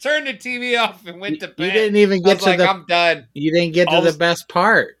just turned the TV off and went to bed. You didn't even get to I'm done. You didn't get to the best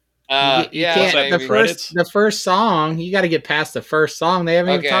part. The first song, you got to get past the first song. They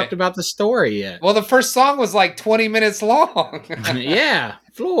haven't even talked about the story yet. Well, the first song was like 20 minutes long. Yeah,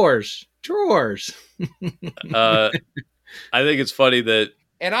 floors, drawers. I think it's funny that,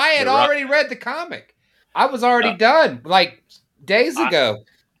 and I had already read the comic. I was already done like days ago.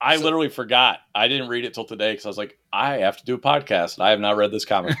 I literally forgot. I didn't read it till today because I was like, I have to do a podcast, and I have not read this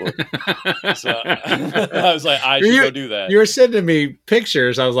comic book. So I was like, I should go do that. You were sending me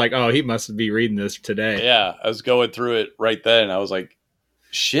pictures. I was like, oh, he must be reading this today. Yeah, I was going through it right then. I was like,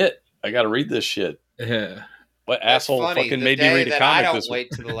 shit, I got to read this shit. Yeah. What asshole fucking made me read a comic? I don't wait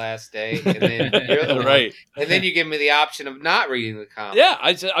to the last day, and then you're the right, and then you give me the option of not reading the comic. Yeah,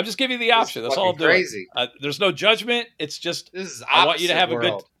 I'll just give you the option. That's all I'm doing. Crazy. There's no judgment. It's just I want you to have a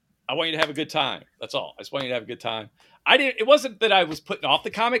good. I want you to have a good time. That's all. I just want you to have a good time. It wasn't that I was putting off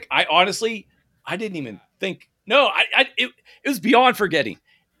the comic. I didn't even think. No, it was beyond forgetting.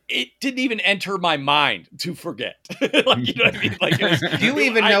 It didn't even enter my mind to forget. Like, you know what I mean? Like, I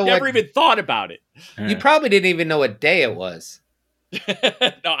never even thought about it. You probably didn't even know what day it was.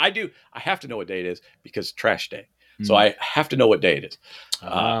 No, I do. I have to know what day it is because trash day. So I have to know what day it is.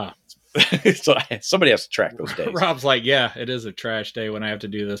 So somebody has to track those days. Rob's like, yeah, it is a trash day when I have to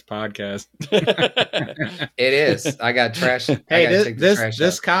do this podcast. It is. I got trash. Hey,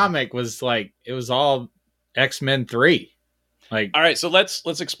 this comic was like, it was all X-Men 3. Like, all right, so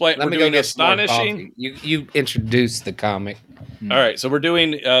let's explain. We're doing Astonishing. You introduced the comic. All right, so we're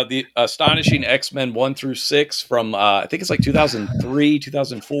doing the Astonishing X-Men 1 through 6 from I think it's like 2003,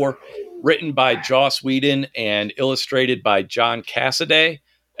 2004, written by Joss Whedon and illustrated by John Cassaday,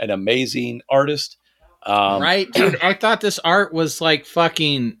 an amazing artist. Right, dude. I thought this art was like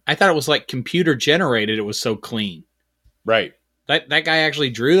fucking. I thought it was like computer generated. It was so clean. Right. That guy actually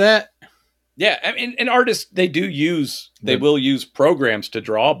drew that. Yeah, I mean, and artists they will use programs to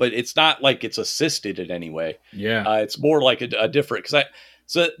draw, but it's not like it's assisted in any way. Yeah, it's more like a different.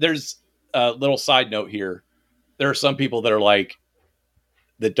 So there's a little side note here. There are some people that are like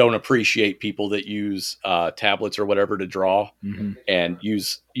that don't appreciate people that use tablets or whatever to draw and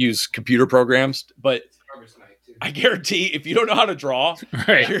use computer programs, but I guarantee if you don't know how to draw,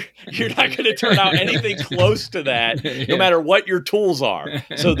 right, you're not going to turn out anything close to that, no matter what your tools are.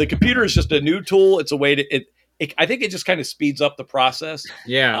 So the computer is just a new tool. It's a way to I think it just kind of speeds up the process.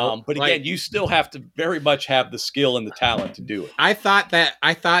 Yeah. But again, you still have to very much have the skill and the talent to do it. I thought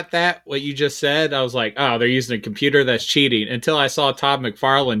that what you just said, I was like, oh, they're using a computer, that's cheating, until I saw Todd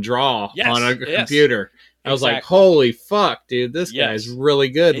McFarlane draw on a computer. I was like, holy fuck, dude, this guy's really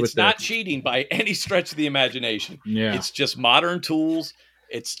good with this. It's not cheating by any stretch of the imagination. Yeah. It's just modern tools.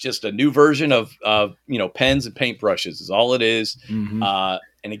 It's just a new version of pens and paintbrushes is all it is. Mm-hmm.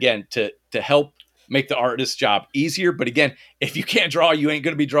 And again, to help make the artist's job easier. But again, if you can't draw, you ain't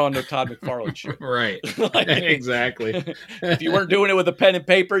going to be drawing no Todd McFarlane shit. Right. Exactly. If you weren't doing it with a pen and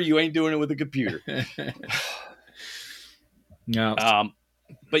paper, you ain't doing it with a computer. No.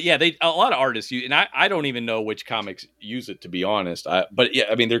 But yeah, a lot of artists use, and I don't even know which comics use it, to be honest. But yeah,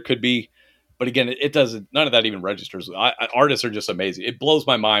 I mean, there could be, but again, it doesn't. None of that even registers. Artists are just amazing. It blows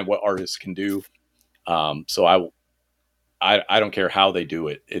my mind what artists can do. So I don't care how they do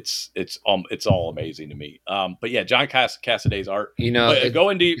it. It's all amazing to me. But yeah, John Cassaday's art.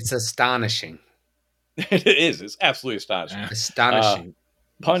 It's astonishing. It is. It's absolutely astonishing. Astonishing.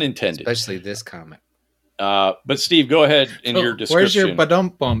 Pun intended. Especially this comic. But Steve, go ahead in your description. Where's your ba-dum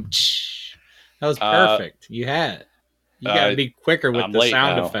bum? That was perfect. You had it. You got to be quicker with the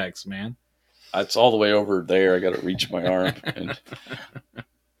sound effects, man. It's all the way over there. I got to reach my arm. And...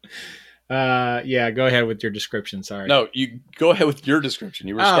 yeah, go ahead with your description. Sorry. No, you go ahead with your description.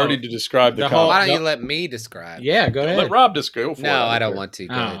 You were starting to describe the comic. Why don't you let me describe? Yeah, go ahead. Let Rob describe. No, I don't want to.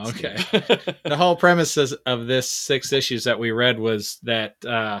 Go ahead, okay. The whole premise of this 6 issues that we read was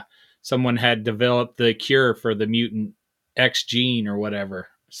that someone had developed the cure for the mutant X gene or whatever.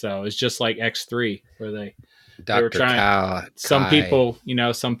 So it's just like X3, where they were trying. Some people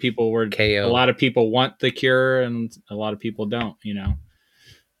were. KO. A lot of people want the cure, and a lot of people don't.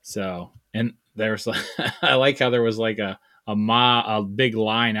 So, and there's, I like how there was like a big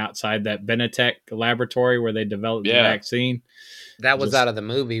line outside that Benetech laboratory where they developed the vaccine. That was out of the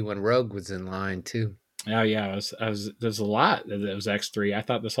movie when Rogue was in line too. Oh yeah, there's a lot. It was X3. I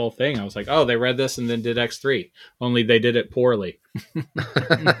thought this whole thing, I was like, oh, they read this and then did X3. Only they did it poorly. And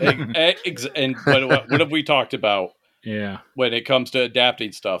what have we talked about? Yeah, when it comes to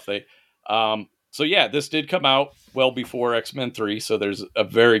adapting stuff, so yeah, this did come out well before X-Men 3, so there's a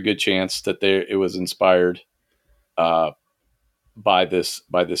very good chance that it was inspired by this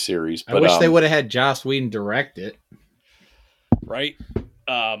series. But I wish they would have had Joss Whedon direct it. Right.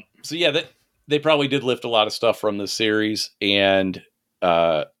 So yeah, they probably did lift a lot of stuff from this series, and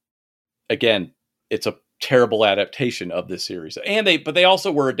again, it's a terrible adaptation of this series. But they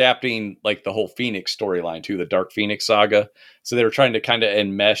also were adapting like the whole Phoenix storyline too, the Dark Phoenix saga. So they were trying to kind of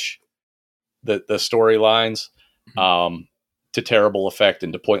enmesh the storylines to terrible effect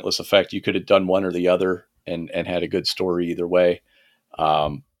and to pointless effect. You could have done one or the other and had a good story either way.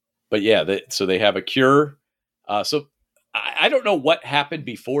 But yeah, so they have a cure. So I don't know what happened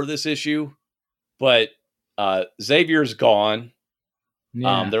before this issue, but Xavier's gone.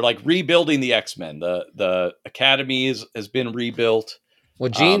 Yeah. They're like rebuilding the X-Men. The Academy has been rebuilt. Well,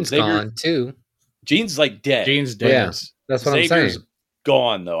 Jean's gone too. Jean's like dead. Jean's dead. Yeah, that's what Xavier's I'm saying.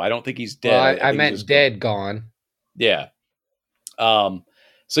 Gone though. I don't think he's dead. Well, I meant dead gone. Yeah. So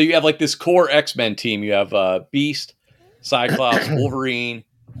you have like this core X-Men team. You have Beast, Cyclops, Wolverine,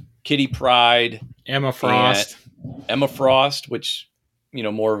 Kitty Pryde, Emma Frost, which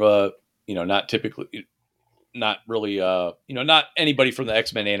more of a not really not anybody from the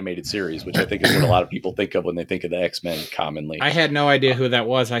X-Men animated series, which I think is what a lot of people think of when they think of the X-Men commonly. I had no idea who that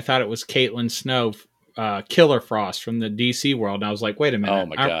was. I thought it was Caitlin Snow Killer Frost from the DC world, and I was like, wait a minute. Oh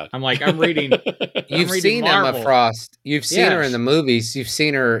my God. I'm like, I'm reading. You've seen Emma Marvel. Frost. You've seen her Yes. in the movies. You've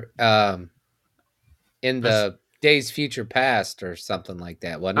seen her in the Days Future Past or something like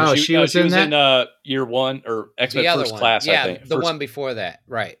that. Wasn't Oh, it? she was in Year One or X-Men the other First one. Class. Yeah, I think the one before that.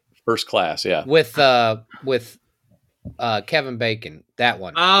 Right. First Class. Yeah. With Kevin Bacon. That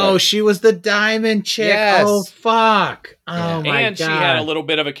one. Oh, Right. she was the diamond chick. Yes. Oh, fuck. Oh, Yeah. my And God. she had a little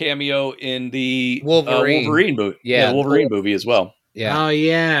bit of a cameo in the Wolverine. Wolverine movie. Yeah. The Wolverine movie as well. Yeah. Oh,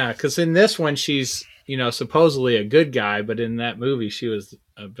 yeah. Because in this one, she's, supposedly a good guy, but in that movie, she was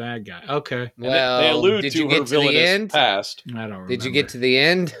a bad guy. Okay. And Well, they allude did to you her get to the villainous end? past. I don't remember. Did you get to the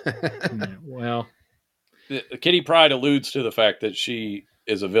end? Yeah, well, Kitty Pryde alludes to the fact that she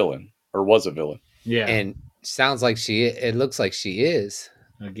is a villain or was a villain. yeah. And sounds like it looks like she is.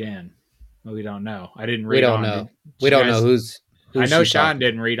 Again, we don't know. I didn't read We don't on. know. Did We you don't guys- know who's I know she Sean talking-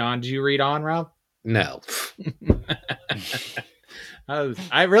 didn't read on. Did you read on, Rob? No.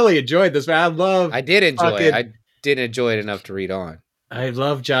 I really enjoyed this, man. I did enjoy it. Fucking- I didn't enjoy it enough to read on. I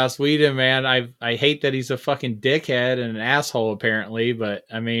love Joss Whedon, man. I hate that he's a fucking dickhead and an asshole, apparently. But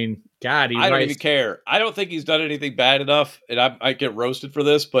I mean, God, I don't even care. I don't think he's done anything bad enough, and I get roasted for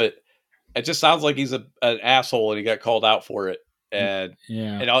this, but it just sounds like he's an asshole, and he got called out for it. And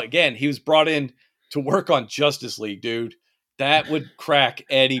Yeah, and again, he was brought in to work on Justice League, dude. That would crack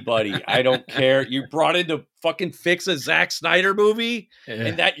anybody. I don't care. You brought in to fucking fix a Zack Snyder movie,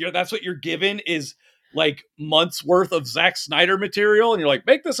 and that's what you're given is like months worth of Zack Snyder material, and you're like,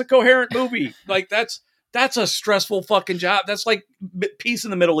 make this a coherent movie. Like that's a stressful fucking job. That's like peace in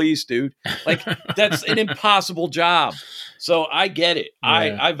the Middle East, dude. Like that's an impossible job. So I get it.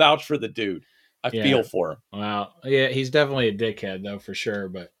 Yeah. I vouch for the dude. I Yeah. feel for him. Wow. Yeah, he's definitely a dickhead though, for sure.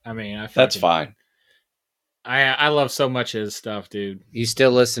 But I mean, That's fine. I love so much of his stuff, dude. You still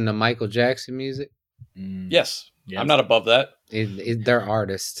listen to Michael Jackson music? Yes. Yes. I'm not above that. They're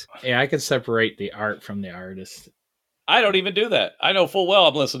artists. Yeah, I could separate the art from the artist. I don't even do that. I know full well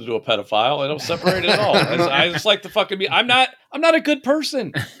I'm listening to a pedophile. I don't separate it at all. I just like to fucking be. I'm not a good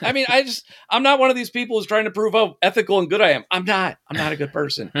person. I mean, I'm not one of these people who's trying to prove how ethical and good I am. I'm not a good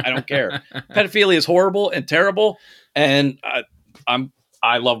person. I don't care. Pedophilia is horrible and terrible, and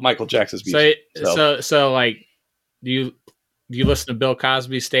I love Michael Jackson's music. So like, do you listen to Bill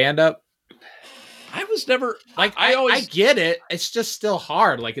Cosby's stand up? I was never Like I get it. It's just still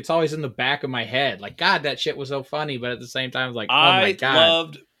hard. Like it's always in the back of my head. Like God, that shit was so funny, but at the same time, it's like, oh my I God.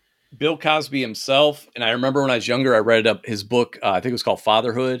 loved Bill Cosby himself, and I remember when I was younger, I read up his book. I think it was called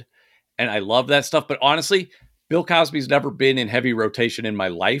Fatherhood, and I love that stuff. But honestly, Bill Cosby's never been in heavy rotation in my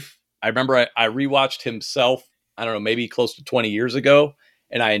life. I remember I rewatched himself. I don't know, maybe close to 20 years ago,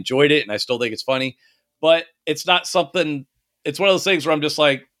 and I enjoyed it, and I still think it's funny. But it's not something. It's one of those things where I'm just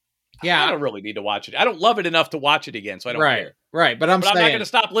like, Yeah, I don't really need to watch it. I don't love it enough to watch it again, so I don't care. Right. But I'm I'm not saying going to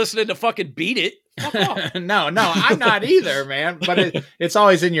stop listening to fucking Beat It. Fuck off. no, I'm not either, man. But it's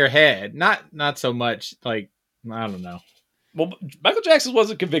always in your head. Not so much like I don't know. Well, Michael Jackson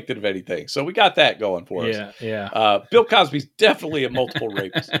wasn't convicted of anything, so we got that going for us. Yeah. Bill Cosby's definitely a multiple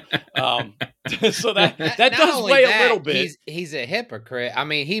rapist. So that Not does only weigh that, a little bit. He's a hypocrite. I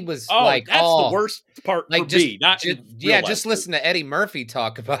mean, he was Oh, like, that's the worst part like for just, me. Not just in real yeah, life, just listen to Eddie Murphy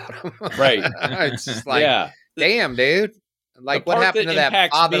talk about him. Right. It's just like, yeah. damn, dude. Like, The what part happened that to that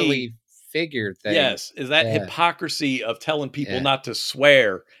impacts fatherly me- figure thing? Yes, is that Yeah. hypocrisy of telling people Yeah. not to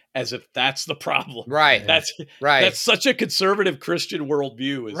swear as if that's the problem. Right. That's Right. such a conservative Christian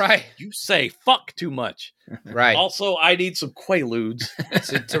worldview. Is right. you say fuck too much. Right. Also, I need some Quaaludes.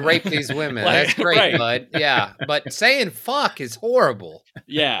 to rape these women. Like, That's great, right. bud. Yeah. But saying fuck is horrible.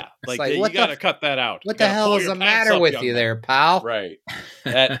 Yeah, like, like, you what the got to f- cut that out. What You the gotta hell pull is your the pants matter up, with young you man. there, pal? Right.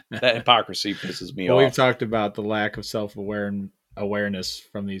 That hypocrisy pisses me Well, we've off. talked about the lack of awareness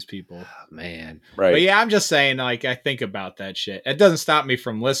from these people. Oh, man. Right. But yeah, I'm just saying, like, I think about that shit. It doesn't stop me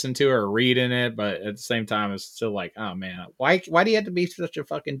from listening to it or reading it, but at the same time, it's still like, oh man, why do you have to be such a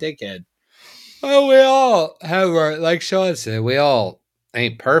fucking dickhead? Oh, we all have our, like Sean said, we all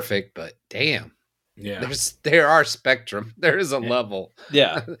ain't perfect, but damn. Yeah. There are spectrum. There is a Yeah. level.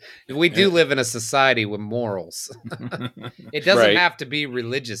 Yeah. We do live in a society with morals. It doesn't Right. have to be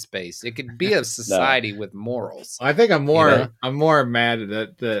religious based. It could be a society with morals. I think I'm more You know? I'm more mad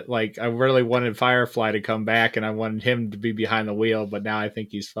at that like I really wanted Firefly to come back and I wanted him to be behind the wheel, but now I think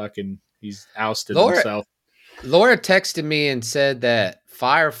he's ousted Laura- himself. Laura texted me and said that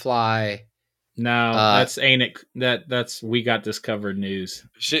Firefly. No, Uh, that's we got this covered news.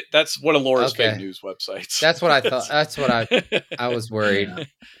 Shit, that's one of Laura's Okay. fake news websites. That's what I thought. That's what I was worried.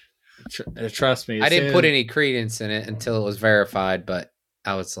 Trust me. I didn't put any credence in it until it was verified, but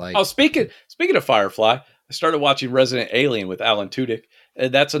I was like, oh, speaking of Firefly, I started watching Resident Alien with Alan Tudyk.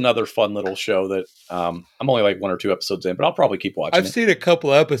 And that's another fun little show that I'm only like 1 or 2 episodes in, but I'll probably keep watching. I've seen a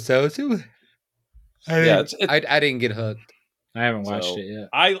couple episodes. I didn't get hooked. I haven't watched it yet.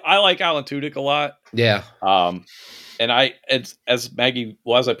 I like Alan Tudyk a lot. Yeah. And as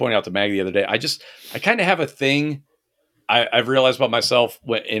I pointed out to Maggie the other day, I kind of have a thing I've realized about myself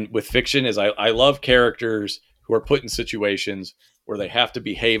with fiction is I love characters who are put in situations where they have to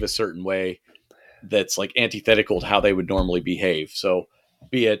behave a certain way that's like antithetical to how they would normally behave. So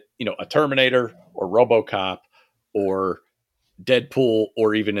be it, a Terminator or RoboCop or Deadpool,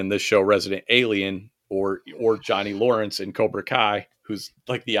 or even in this show, Resident Alien, or Johnny Lawrence in Cobra Kai, who's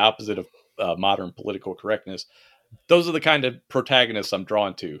like the opposite of modern political correctness. Those are the kind of protagonists I'm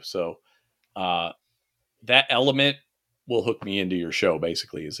drawn to. So that element will hook me into your show,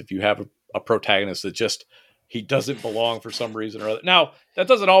 basically, is if you have a protagonist that he doesn't belong for some reason or other. Now, that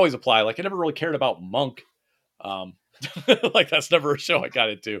doesn't always apply. Like, I never really cared about Monk. Like, that's never a show I got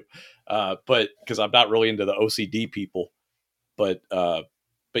into. But because I'm not really into the OCD people. But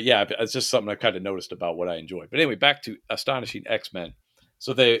yeah, it's just something I kind of noticed about what I enjoy. But anyway, back to Astonishing X-Men.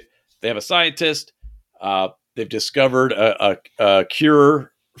 So they have a scientist. They've discovered a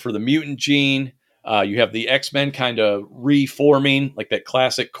cure for the mutant gene. You have the X-Men kind of reforming, like that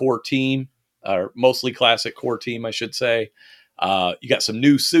classic core team, or mostly classic core team, I should say. You got some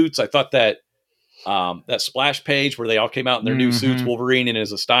new suits. I thought that splash page where they all came out in their new suits, Wolverine and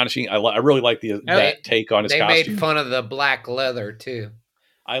his astonishing. I really like that take on his costume. They made fun of the black leather too.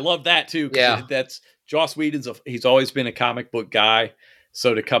 I love that too. Yeah, that's Joss Whedon's. He's always been a comic book guy,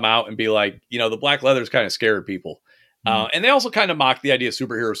 so to come out and be like, the black leather's kind of scared people, and they also kind of mock the idea of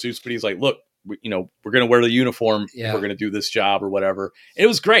superhero suits. But he's like, look, we're going to wear the uniform. Yeah. We're going to do this job or whatever. It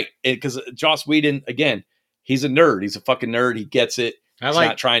was great because Joss Whedon, again, he's a nerd. He's a fucking nerd. He gets it. He's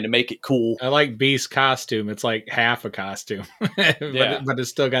not trying to make it cool. I like Beast's costume. It's like half a costume, but it's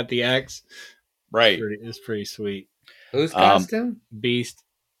still got the X. Right. It's pretty sweet. Whose costume? Beast.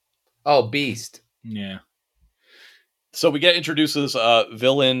 Oh, Beast. Yeah. So we get introduced to this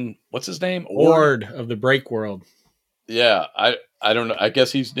villain. What's his name? Ord of the Break World. Yeah. I don't know. I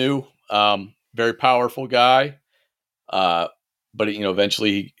guess he's new. Very powerful guy. But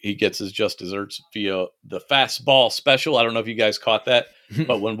eventually he gets his just desserts via the fastball special. I don't know if you guys caught that,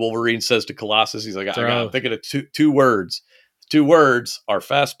 but when Wolverine says to Colossus, he's like, I'm thinking of two words. 2 words are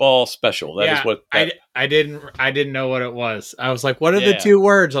fastball special. That is what I didn't know what it was. I was like, what are the 2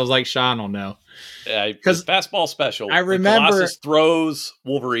 words? I was like, Sean will know. Because fastball special. I remember Colossus throws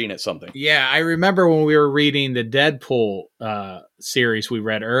Wolverine at something. Yeah, I remember when we were reading the Deadpool series we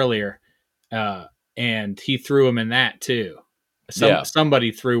read earlier, and he threw him in that too.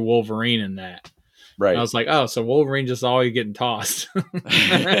 Somebody threw Wolverine in that. Right. And I was like, oh, so Wolverine just always getting tossed.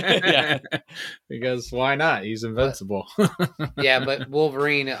 Yeah. Because why not? He's invincible. Yeah, but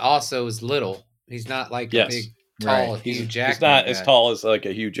Wolverine also is little. He's not like a big, tall Hugh Jackman. He's not as tall as like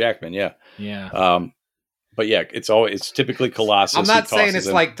a Hugh Jackman. Yeah. Yeah. But yeah, it's typically Colossus. I'm not saying it's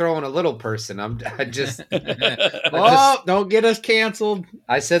like throwing a little person. I just don't get us canceled.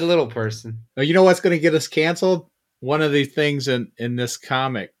 I said little person. You know what's going to get us canceled? One of these things in this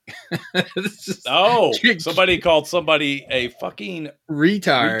comic. Somebody called somebody a fucking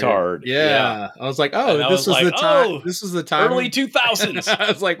retard. Yeah. I was like, this was the time. This was the time. Early 2000s.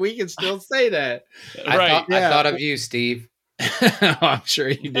 I was like, we can still say that. I thought of you, Steve. I'm sure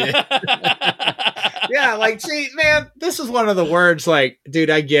you did. Yeah, like, see, man, this is one of the words, like,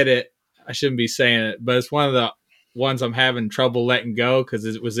 dude, I get it. I shouldn't be saying it, but it's one of the ones I'm having trouble letting go because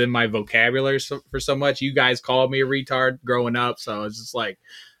it was in my vocabulary for so much. You guys called me a retard growing up, so it's just like,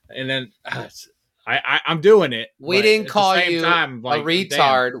 and then I'm doing it. We didn't call you a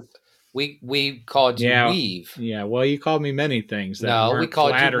retard. Damn. We called you weave. Yeah, well, you called me many things that weren't we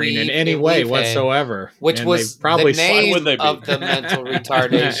called flattering you in any way whatsoever. Which was probably the name of the mental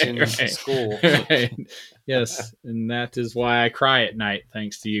retardation school. Right. Yes, and that is why I cry at night.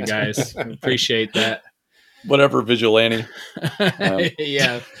 Thanks to you guys, Appreciate that. Whatever, vigilante.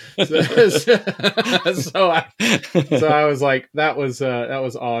 Yeah. So I was like, that was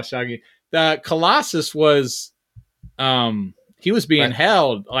all shocking. The Colossus was, he was being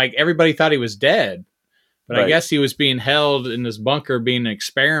held, like everybody thought he was dead, but I guess he was being held in this bunker, being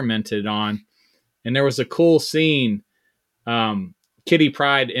experimented on. And there was a cool scene. Kitty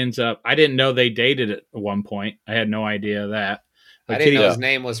Pryde ends up. I didn't know they dated at one point. I had no idea that. But I didn't know his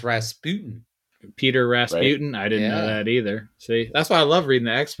name was Rasputin. Peter Rasputin. Right. I didn't know that either. See, that's why I love reading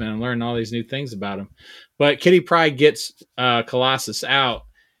the X-Men and learning all these new things about him. But Kitty Pryde gets Colossus out,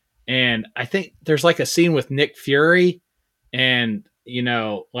 and I think there's like a scene with Nick Fury, and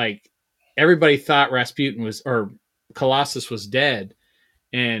like everybody thought Colossus was dead,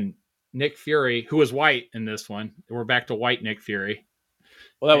 and Nick Fury, who was white in this one, we're back to white Nick Fury.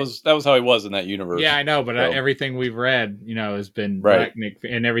 Well, that was how he was in that universe. Yeah, I know, but everything we've read, has been black Nick,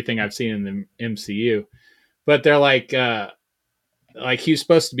 and everything I've seen in the MCU. But they're like he was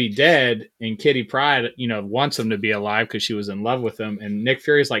supposed to be dead, and Kitty Pryde, wants him to be alive because she was in love with him. And Nick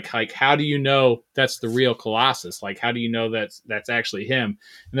Fury's like, how do you know that's the real Colossus? Like, how do you know that's actually him?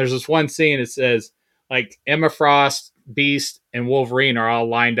 And there's this one scene. It says like Emma Frost, Beast, and Wolverine are all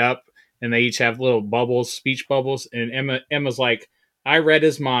lined up, and they each have little bubbles, speech bubbles. And Emma's like, I read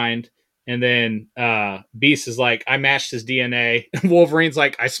his mind. And then Beast is like, I matched his DNA. Wolverine's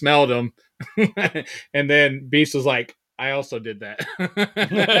like, I smelled him. And then Beast was like, I also did that.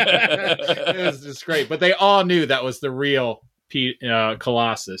 It was just great. But they all knew that was the real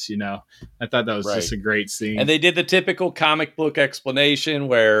Colossus, I thought that was just a great scene. And they did the typical comic book explanation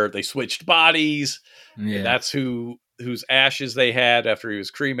where they switched bodies. Yeah. That's whose ashes they had after he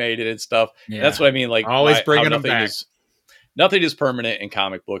was cremated and stuff. Yeah. That's what I mean. Like, always bringing them back. Nothing is permanent in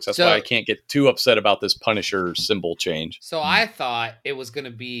comic books. That's why I can't get too upset about this Punisher symbol change. So I thought it was going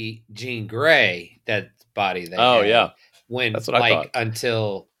to be Jean Grey, that body. That's what I thought.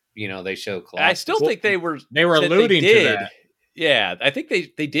 Until they show Colossus. I still think they were alluding to that. Yeah, I think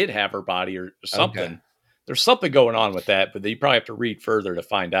they did have her body or something. Okay. There's something going on with that, but you probably have to read further to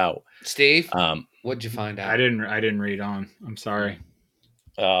find out. Steve, what'd you find out? I didn't read on. I'm sorry.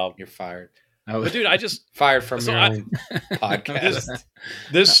 You're fired. But dude, I just fired from your own podcast.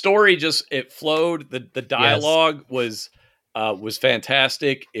 This story it flowed. The dialogue was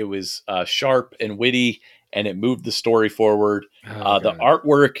fantastic. It was sharp and witty, and it moved the story forward. The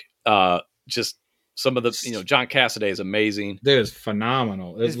artwork, just some of the John Cassaday is amazing. It was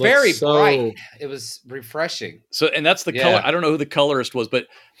phenomenal. It's very bright. It was refreshing. So, and that's the color. I don't know who the colorist was, but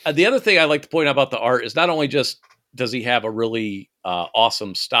the other thing I like to point out about the art is not only just does he have a really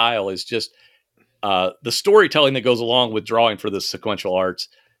awesome style, is just the storytelling that goes along with drawing for the sequential arts.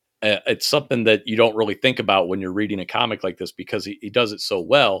 It's something that you don't really think about when you're reading a comic like this, because he does it so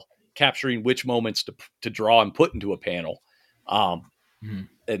well, capturing which moments to draw and put into a panel.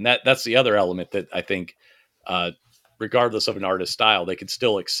 And that's the other element that I think, regardless of an artist's style, they can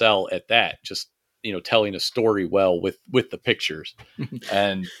still excel at that. Just, telling a story well with the pictures.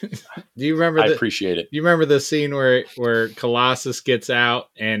 And do you remember? I appreciate it. Do you remember the scene where Colossus gets out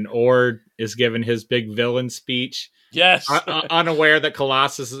and Ord is giving his big villain speech? Yes, unaware that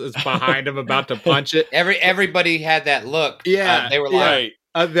Colossus is behind him, about to punch it. Everybody had that look. Yeah, they were like.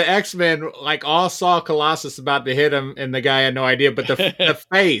 The X-Men all saw Colossus about to hit him, and the guy had no idea. But the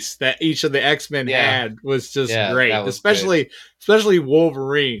face that each of the X-Men had was just great, especially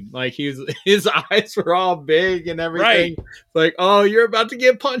Wolverine. Like his eyes were all big and everything. Right. Like, oh, you're about to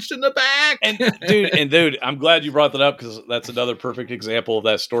get punched in the back. And dude, I'm glad you brought that up, because that's another perfect example of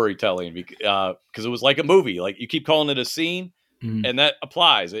that storytelling. Because it was like a movie. Like, you keep calling it a scene. Mm-hmm. And that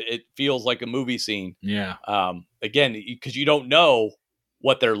applies. It feels like a movie scene. Yeah. Again, because you don't know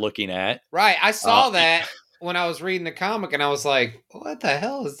what they're looking at. Right. I saw that when I was reading the comic, and I was like, what the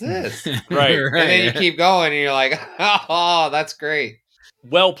hell is this? Right. And then you keep going, and you're like, oh, that's great.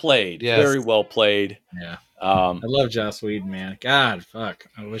 Well played. Yes. Very well played. Yeah. I love Joss Whedon, man. God, fuck.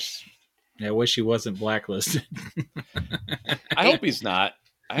 I wish he wasn't blacklisted. I hope he's not.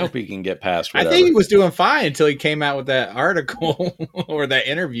 I hope he can get past whatever. I think he was doing fine until he came out with that article or that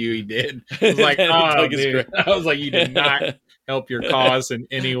interview he did. I was like, oh, dude. I was like, you did not help your cause in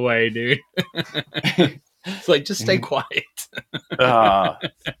any way, dude. It's like, just stay quiet.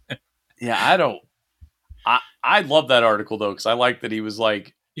 Yeah, I love that article, though, because I like that he was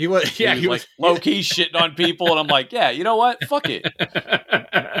like, he was like low key shitting on people, and I'm like, yeah, you know what? Fuck it.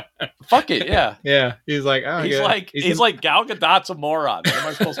 Fuck it, yeah. Yeah. He's like, oh, he's like Gal Gadot's a moron. What am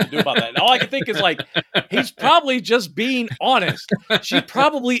I supposed to do about that? And all I can think is like, he's probably just being honest. She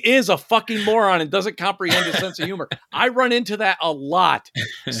probably is a fucking moron and doesn't comprehend his sense of humor. I run into that a lot.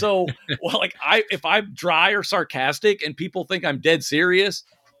 So, if I'm dry or sarcastic and people think I'm dead serious,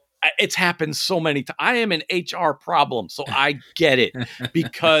 it's happened so many times. I am an HR problem, so I get it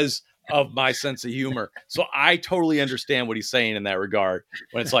because of my sense of humor. So I totally understand what he's saying in that regard.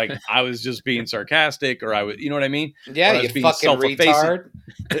 When it's like, I was just being sarcastic, or I was, you know what I mean? Yeah, you fucking retard.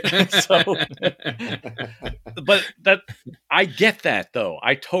 But I get that, though.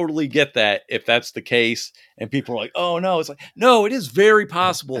 I totally get that if that's the case. And people are like, oh no, it's like, no, it is very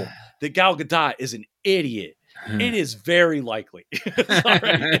possible that Gal Gadot is an idiot. It is very likely.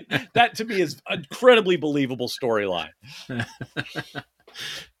 Sorry. That to me is an incredibly believable storyline.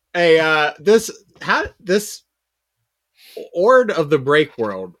 Hey, this Ord of the Break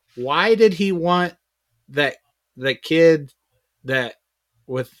World. Why did he want that kid that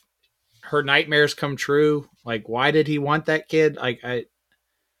with her nightmares come true? Like, why did he want that kid? Like, I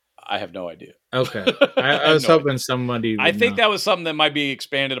have no idea. Okay, I was hoping somebody. I think that was something that might be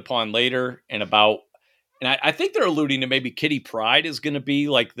expanded upon later, and I think they're alluding to maybe Kitty Pryde is going to be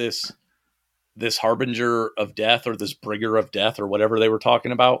like this harbinger of death or this bringer of death or whatever they were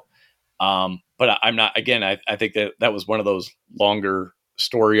talking about. But I'm not. Again, I think that was one of those longer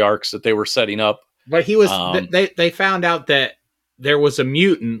story arcs that they were setting up. But he was. They found out that there was a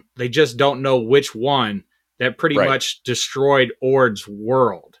mutant. They just don't know which one that pretty much destroyed Ord's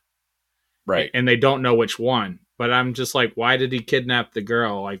world. Right. And they don't know which one. But I'm just like, why did he kidnap the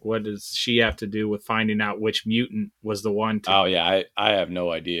girl? Like, what does she have to do with finding out which mutant was the one? Oh, yeah. I have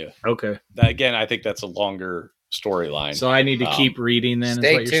no idea. Okay. Again, I think that's a longer storyline. So I need to keep reading then. Stay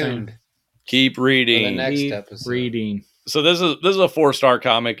is what you're tuned. Saying? Keep reading. For the next episode. Reading. So this is a 4-star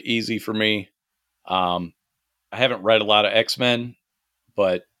comic, easy for me. I haven't read a lot of X-Men,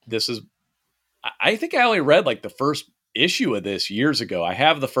 but this is, I think I only read like the first issue of this years ago. I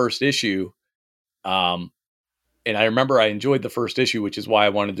have the first issue. And I remember I enjoyed the first issue, which is why I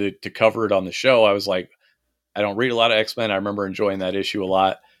wanted to cover it on the show. I was like, I don't read a lot of X-Men. I remember enjoying that issue a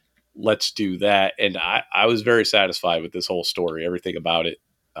lot. Let's do that. And I was very satisfied with this whole story. Everything about it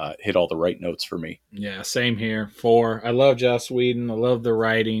hit all the right notes for me. Yeah, same here. 4. I love Joss Whedon. I love the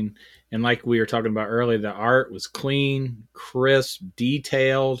writing. And like we were talking about earlier, the art was clean, crisp,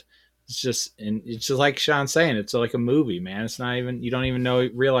 detailed. It's just like Sean's saying, it's like a movie, man. It's not even, you don't even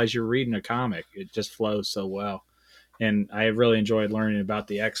realize you're reading a comic. It just flows so well. And I really enjoyed learning about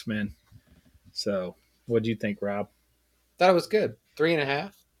the X-Men. So what do you think, Rob? Thought it was good.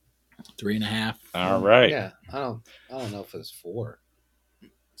 3.5. 3.5. All right. Yeah. I don't know if it was 4.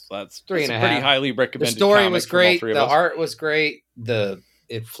 So that's 3.5. Pretty highly recommended. The story was great. The art was great.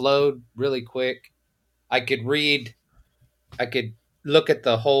 It flowed really quick. I could look at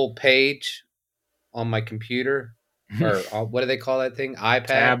the whole page on my computer, or what do they call that thing?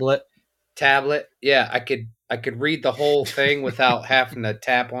 iPad? Tablet. Yeah, I could read the whole thing without having to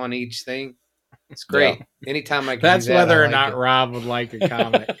tap on each thing. It's great. Yeah. Anytime I can That's do that, whether or not Rob would like a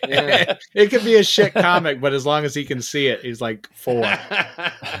comic. Yeah. It could be a shit comic, but as long as he can see it, he's like 4. No,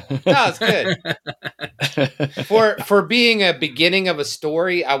 it's good. For being a beginning of a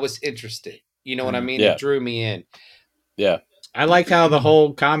story, I was interested. You know what I mean? Yeah. It drew me in. Yeah. I liked how the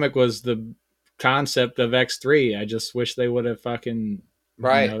whole comic was the concept of X3. I just wish they would have fucking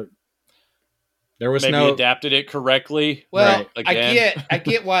there was maybe adapted it correctly. Well, right. I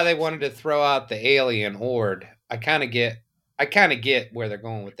get why they wanted to throw out the alien horde. I kind of get where they're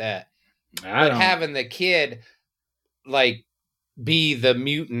going with that. But having the kid like be the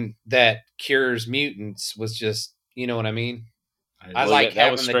mutant that cures mutants was just, you know what I mean? I like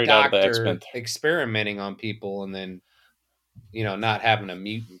having the doctor experimenting on people and then, not having a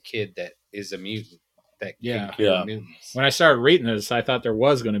mutant kid that is a mutant. Mutants. When I started reading this, I thought there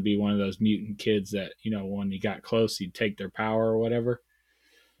was going to be one of those mutant kids that, when he got close, he'd take their power or whatever.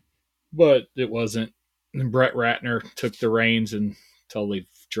 But it wasn't. And Brett Ratner took the reins and totally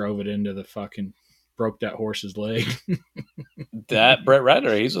drove it into the fucking, broke that horse's leg. That Brett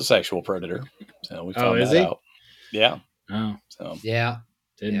Ratner, he's a sexual predator. So we found that out. Yeah. Oh. So yeah.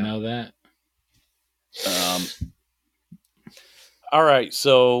 Didn't know that. All right.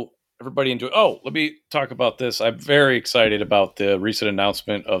 So everybody enjoy. Oh, let me talk about this. I'm very excited about the recent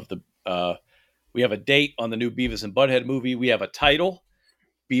announcement of we have a date on the new Beavis and Butthead movie. We have a title,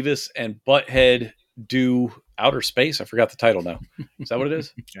 Beavis and Butthead Do Outer Space. I forgot the title now. Is that what it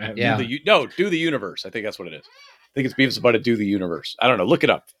is? Yeah. Do the Universe. I think that's what it is. I think it's Beavis and Butthead Do the Universe. I don't know. Look it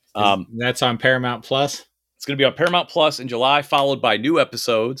up. That's on Paramount Plus. It's going to be on Paramount Plus in July, followed by new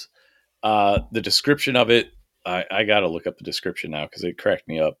episodes. The description of it, I got to look up the description now because it cracked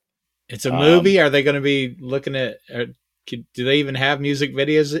me up. It's a movie. Are they going to be looking at? Do they even have music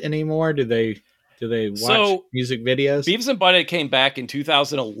videos anymore? Do they watch music videos? Beavis and Butthead came back in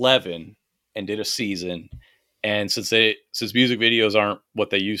 2011 and did a season, and since music videos aren't what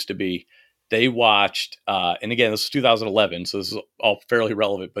they used to be, they watched. And again, this was 2011, so this is all fairly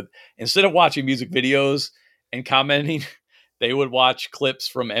relevant. But instead of watching music videos and commenting, they would watch clips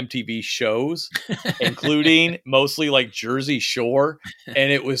from MTV shows, including mostly like Jersey Shore,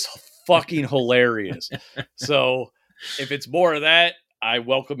 and it was fucking hilarious. So if it's more of that, I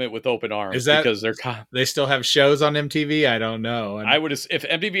welcome it with open arms. Is that because they still have shows on MTV? I don't know. I would, if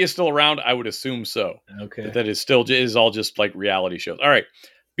MTV is still around, I would assume so. Okay, that is all just like reality shows. All right,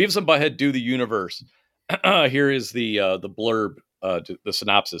 Beavis and Butthead Do the Universe. Here is the blurb, the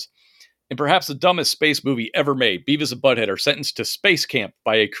synopsis. In perhaps the dumbest space movie ever made, Beavis and Butthead are sentenced to space camp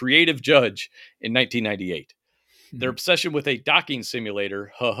by a creative judge in 1998. Their obsession with a docking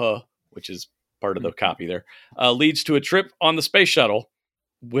simulator, which is part of the copy there, leads to a trip on the space shuttle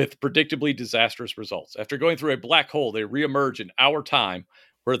with predictably disastrous results. After going through a black hole, they reemerge in our time,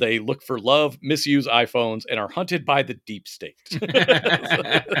 where they look for love, misuse iPhones, and are hunted by the deep state.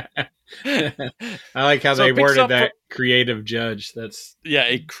 I like how they worded that creative judge. That's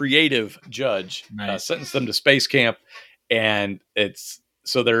a creative judge sentenced them to space camp, and it's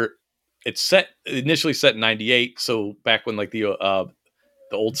initially set in 98. So back when like the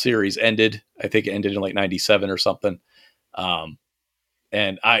old series ended, I think it ended in like 97 or something.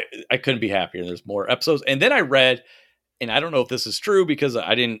 And I couldn't be happier. There's more episodes, and then I read. And I don't know if this is true because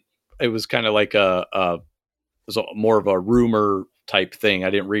it was kind of like it was more of a rumor type thing. I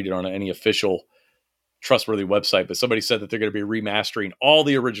didn't read it on any official trustworthy website, but somebody said that they're going to be remastering all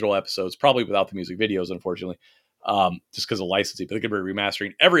the original episodes, probably without the music videos, unfortunately, just because of licensing, but they're going to be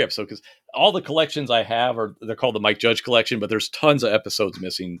remastering every episode because all the collections I have they're called the Mike Judge collection, but there's tons of episodes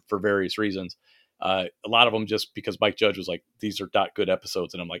missing for various reasons. A lot of them just because Mike Judge was like, these are not good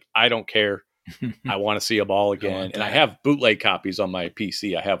episodes. And I'm like, I don't care. I want to see them all again. And I have bootleg copies on my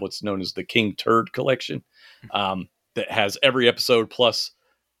PC. I have what's known as the King Turd collection that has every episode plus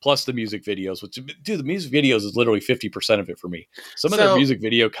the music videos, which, dude, the music videos is literally 50% of it for me. Some of their music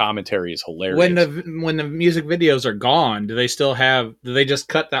video commentary is hilarious. When the music videos are gone, do they just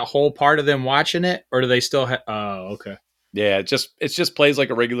cut that whole part of them watching it, or do they still have, oh, okay. Yeah, it just plays like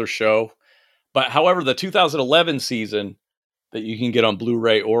a regular show. But however, the 2011 season that you can get on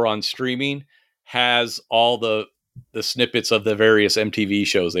Blu-ray or on streaming has all the snippets of the various MTV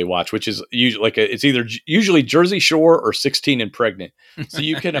shows they watch, which is usually it's usually Jersey Shore or 16 and Pregnant. So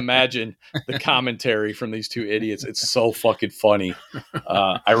you can imagine the commentary from these two idiots. It's so fucking funny.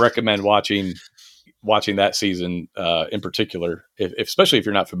 I recommend watching that season in particular, especially if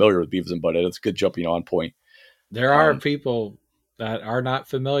you're not familiar with Beavis and Butthead. It's a good jumping on point. There are people that are not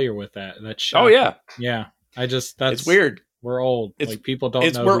familiar with that. That's shocking. Oh yeah. Yeah. It's weird. We're old. Like people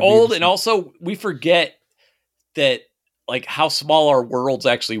don't know. We're old, and also we forget that like how small our worlds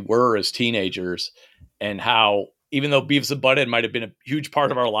actually were as teenagers, and how even though Beavis and Butthead might have been a huge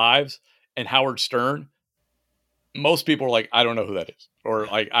part of our lives, and Howard Stern, most people are like, I don't know who that is, or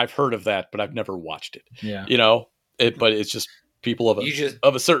like I've heard of that, but I've never watched it. Yeah, but it's just people of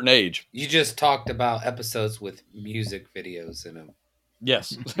a certain age. You just talked about episodes with music videos in them.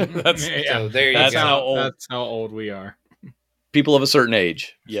 Yes, so there you go. That's how old we are. People of a certain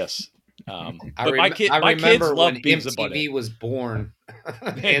age, yes. But my kids love Beavis and Butthead. MTV was born,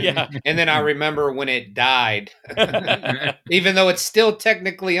 and then I remember when it died. Even though it's still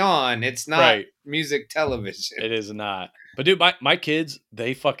technically on, it's not music television. It is not. But dude, my kids,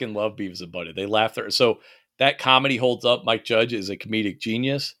 they fucking love Beavis and Butthead. They laugh there. So that comedy holds up. Mike Judge is a comedic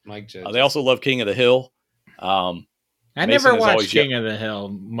genius. Mike Judge. They also love King of the Hill. I never watched King of the Hill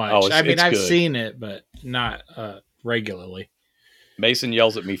much. I've seen it, but not regularly. Mason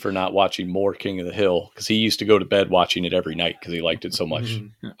yells at me for not watching more King of the Hill because he used to go to bed watching it every night because he liked it so much.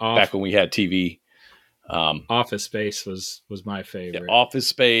 Back when we had TV. Office Space was my favorite. Yeah, Office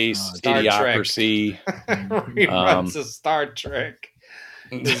Space, Idiocracy. Reruns of Star Trek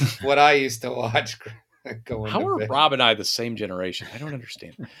is what I used to watch. How are Rob and I the same generation? I don't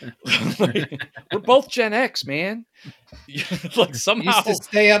understand. We're both Gen X, man. Like somehow used to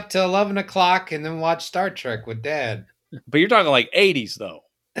stay up till 11 o'clock and then watch Star Trek with Dad. But you're talking like 80s though,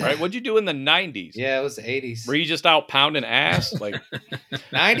 right? What'd you do in the 90s? Yeah, it was 80s. Were you just out pounding ass? Like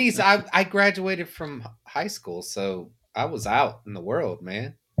 90s, I graduated from high school, so I was out in the world,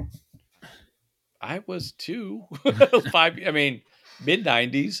 man. I was too. Mid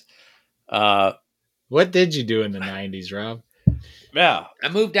 90s. What did you do in the 90s, Rob? Yeah. I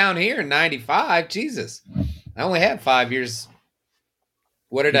moved down here in 95. Jesus. I only had 5 years.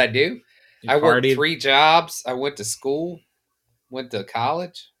 What did I do? I worked 3 jobs. I went to school, went to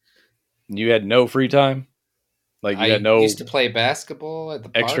college. You had no free time? Like you had no used to play basketball at the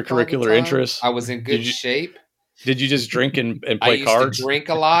park extracurricular interests? I was in good shape. Did you just drink and play cards? I used to drink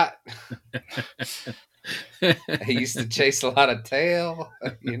a lot. I used to chase a lot of tail,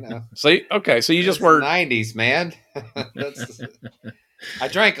 So you just were 90s, man. I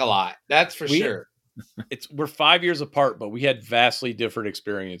drank a lot. That's for sure. We're 5 years apart, but we had vastly different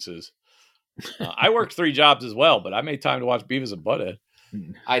experiences. I worked 3 jobs as well, but I made time to watch Beavis and Butthead.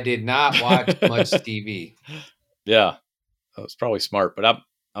 I did not watch much TV. Yeah, that was probably smart, but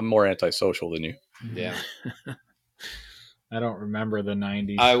I'm more antisocial than you. Yeah. I don't remember the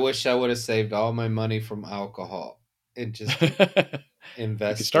 90s. I wish I would have saved all my money from alcohol and just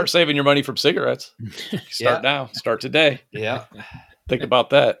Invest. You can start saving your money from cigarettes. Start now. Start today. Yeah. Think about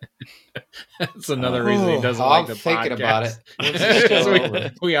that. That's another reason he doesn't like the thinking podcast. about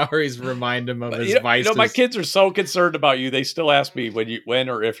it. we always remind him of his vices. You know, my kids are so concerned about you. They still ask me when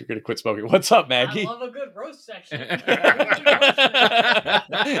or if you're going to quit smoking. What's up, Maggie? I love a good roast section.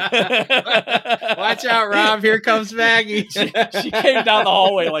 Watch out, Rob. Here comes Maggie. She came down the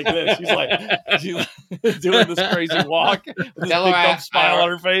hhallway like this. She's doing this crazy walk with this big dumb smile on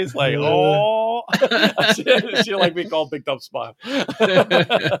her face. Like, oh. She like being called big dumb smile. Come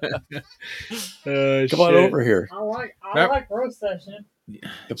on over here. I like roast session.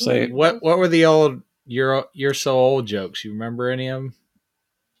 Keep saying, what were the old you're so old jokes? You remember any of them?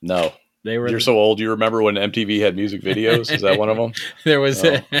 No. They were. You're so old. You remember when MTV had music videos? Is that one of them? There was.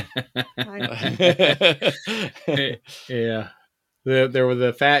 No. Yeah. There were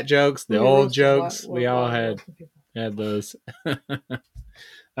the fat jokes, the old jokes. We all had those. I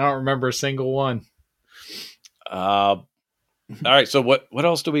don't remember a single one. All right. So what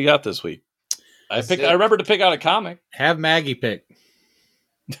else do we got this week? I remember to pick out a comic. Have Maggie pick.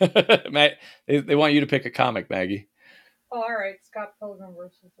 They want you to pick a comic, Maggie. Oh, all right. Scott Pilgrim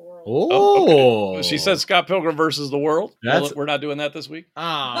versus the World. Oh, okay. She said Scott Pilgrim versus the World. We're not doing that this week.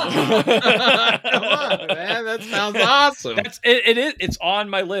 Oh, come on, man! That sounds awesome. It's on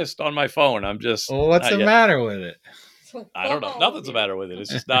my list on my phone. I'm just. Well, what's the matter with it? I don't know. Nothing's the matter with it.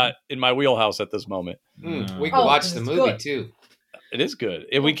 It's just not in my wheelhouse at this moment. We can watch the movie too. It is good.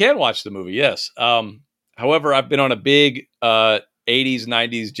 We can watch the movie. Yes. However, I've been on a big 80s,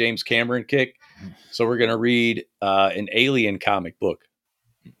 90s James Cameron kick. So we're going to read an Alien comic book.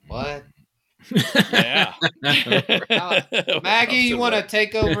 What? Yeah. Maggie, you want to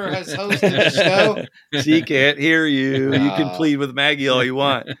take over as host of the show? She can't hear you. You can plead with Maggie all you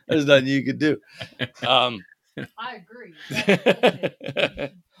want. There's nothing you can do. I agree.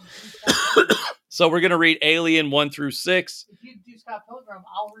 So we're going to read Alien 1 through 6. If you do Scott Pilgrim,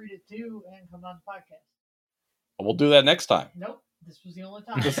 I'll read it too and come on the podcast. We'll do that next time. Nope. This was the only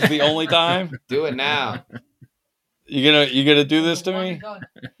time. This is the only time? Do it now. You gonna do this to me?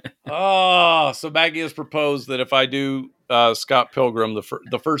 Oh, so Maggie has proposed that if I do Scott Pilgrim,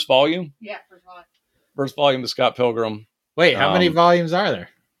 the first volume? Yeah, first volume. First volume of Scott Pilgrim. Wait, how many volumes are there?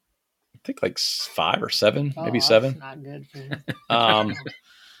 I think like 5 or 7, maybe 7. Not good for you.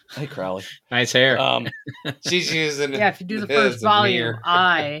 Hey, Crowley. Nice hair. She's using. Yeah, if you do the first volume,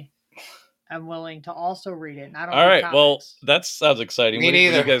 I am willing to also read it. And I don't. All right. Well, that sounds exciting. Me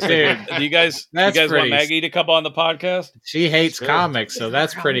neither. Do you guys want Maggie to come on the podcast? She hates comics, so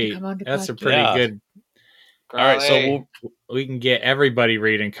that's pretty. That's a pretty good. All right, so we can get everybody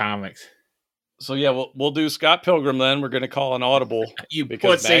reading comics. So yeah, we'll do Scott Pilgrim then. We're going to call an audible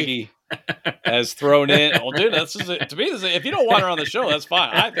because Maggie has thrown in. Oh, dude, to me. If you don't want her on the show, that's fine.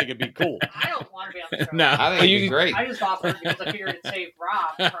 I think it'd be cool. I don't want to be on the show. No, I think it'd be great. I just offered because I figured it'd save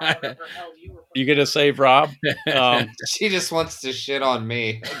Rob from whatever hell you were. You gonna save Rob? She just wants to shit on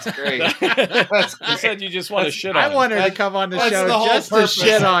me. That's great. You said you just want to shit on. I want her to come on the show just to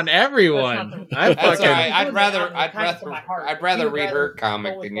shit on everyone. I'd rather read her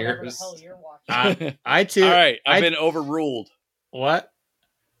comic than yours. I too. All right, I've been overruled. What?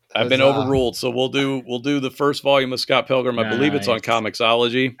 I've been overruled. So we'll do the first volume of Scott Pilgrim. I believe it's on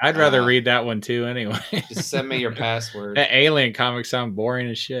Comixology. I'd rather read that one too. Anyway, just send me your password. That Alien comics sound boring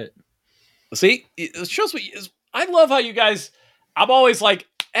as shit. See, it shows me. I love how you guys. I'm always like,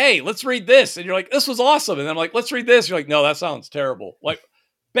 "Hey, let's read this," and you're like, "This was awesome," and I'm like, "Let's read this." You're like, "No, that sounds terrible." Like,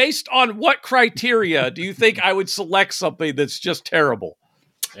 based on what criteria do you think I would select something that's just terrible?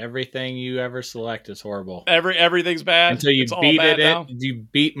 Everything you ever select is horrible. Everything's bad until you beat it. You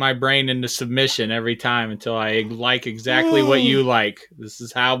beat my brain into submission every time until I like exactly what you like. This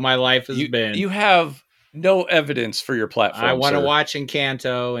is how my life has been. You have no evidence for your platform. I want to watch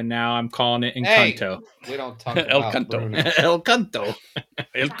Encanto, and now I'm calling it Encanto. We don't talk about El Canto. El Canto.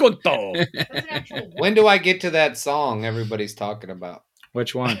 El Canto. When do I get to that song everybody's talking about?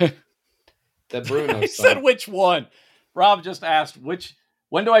 Which one? The Bruno song. He said which one? Rob just asked which.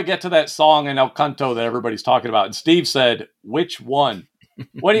 When do I get to that song in El Canto that everybody's talking about? And Steve said, which one?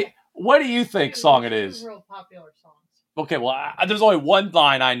 What do you think song it is? Real popular songs. Okay, well, there's only one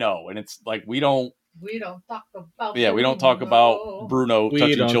line I know, and it's like we don't talk about. Yeah, we don't talk about Bruno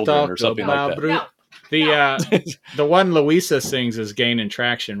touching children or something like that. The one Louisa sings is gaining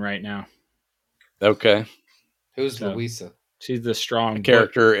traction right now. Okay. Who's Louisa? She's the strong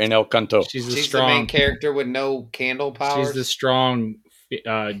character in El Canto. She's the main character with no candle powers. She's the strong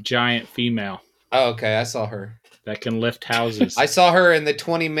giant female. Oh, okay. I saw her. That can lift houses. I saw her in the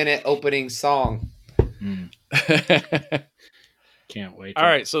 20-minute opening song. can't wait. All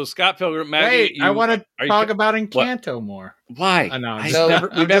right, so Scott Pilgrim, Maggie. Wait, I want to talk about Encanto more. Why? No,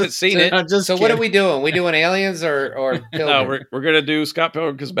 we haven't seen it. So what are we doing? We doing aliens or Pilgrim? No, we're gonna do Scott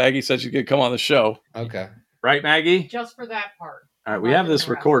Pilgrim because Maggie said she's gonna come on the show. Okay. Right, Maggie? Just for that part. All right, we have this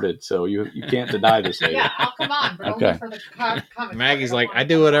recorded, so you can't deny this. Yeah, I'll come on, but only for the comic. Maggie's like, I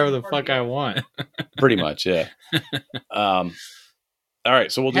do whatever the fuck I want. Pretty much, yeah. All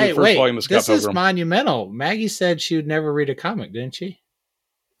right, so we'll do the first volume of Scott Pilgrim. This is monumental. Maggie said she would never read a comic, didn't she?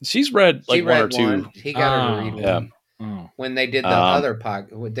 She's read one or two. He got her to read one. Yeah. When they did the other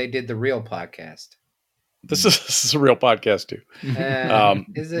they did the real podcast. This is a real podcast too.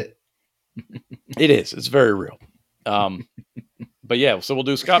 Is it? It is. It's very real. But yeah, so we'll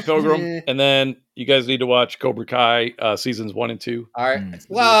do Scott Pilgrim, and then you guys need to watch Cobra Kai seasons 1 and 2. All right.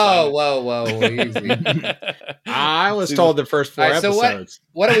 Whoa, easy. I was told the first 4 episodes. So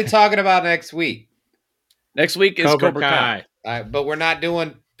what are we talking about next week? Next week is Cobra Kai. All right, but we're not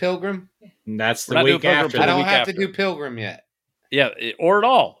doing Pilgrim. That's the week after. I don't have to do Pilgrim yet. Yeah, or at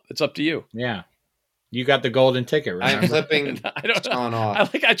all. It's up to you. Yeah. You got the golden ticket, right? I'm flipping Sean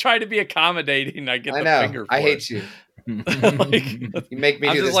off. I try to be accommodating. I get the finger for I hate you. You make me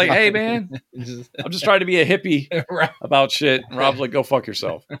I'm do just this. Like, hey, man. I'm just trying to be a hippie about shit. And Rob's like, go fuck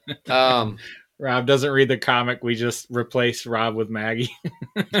yourself. Rob doesn't read the comic. We just replace Rob with Maggie.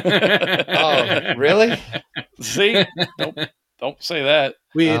 Oh, really? See? Don't say that.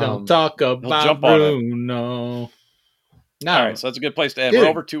 We don't talk about Bruno. No. All right, so that's a good place to end. We're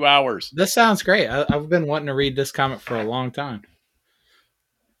over 2 hours. This sounds great. I've been wanting to read this comic for a long time.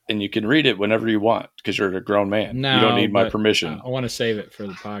 And you can read it whenever you want because you're a grown man. No, you don't need my permission. I want to save it for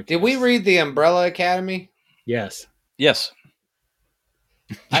the podcast. Did we read The Umbrella Academy? Yes. Yes.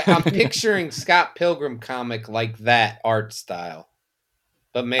 I'm picturing Scott Pilgrim comic like that art style,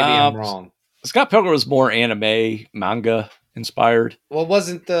 but maybe I'm wrong. Scott Pilgrim was more anime, manga inspired. Well,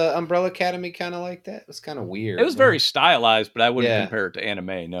 wasn't the Umbrella Academy kind of like that? It was kind of weird. It was very stylized, but I wouldn't compare it to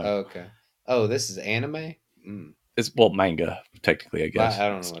anime. No. Okay. Oh, this is anime? It's manga technically, I guess. I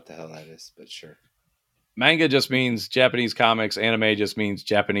don't know what the hell that is, but sure. Manga just means Japanese comics. Anime just means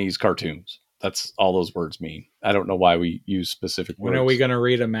Japanese cartoons. That's all those words mean. I don't know why we use specific words. When are we going to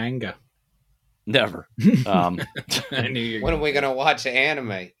read a manga? Never. When are we going to watch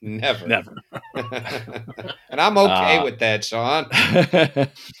anime? Never. Never. And I'm okay with that, Sean.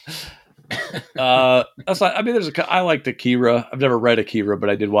 I like Akira. I've never read Akira,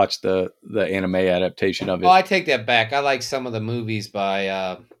 but I did watch the anime adaptation of it. Oh, I take that back. I like some of the movies by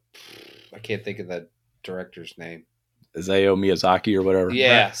I can't think of the director's name. Hayao Miyazaki or whatever.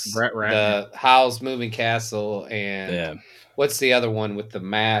 Yes. Brett Ratner. The Howl's Moving Castle and what's the other one with the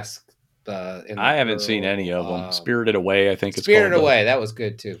mask? I haven't seen any of them. Spirited Away, I think it's called. Spirited Away, that was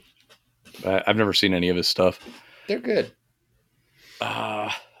good too. I've never seen any of his stuff. They're good. All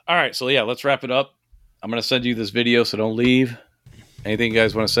right, so yeah, let's wrap it up. I'm going to send you this video, so don't leave. Anything you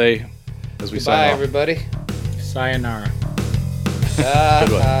guys want to say as we sign off? Bye, everybody. Sayonara.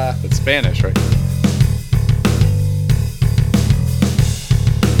 It's Spanish, right?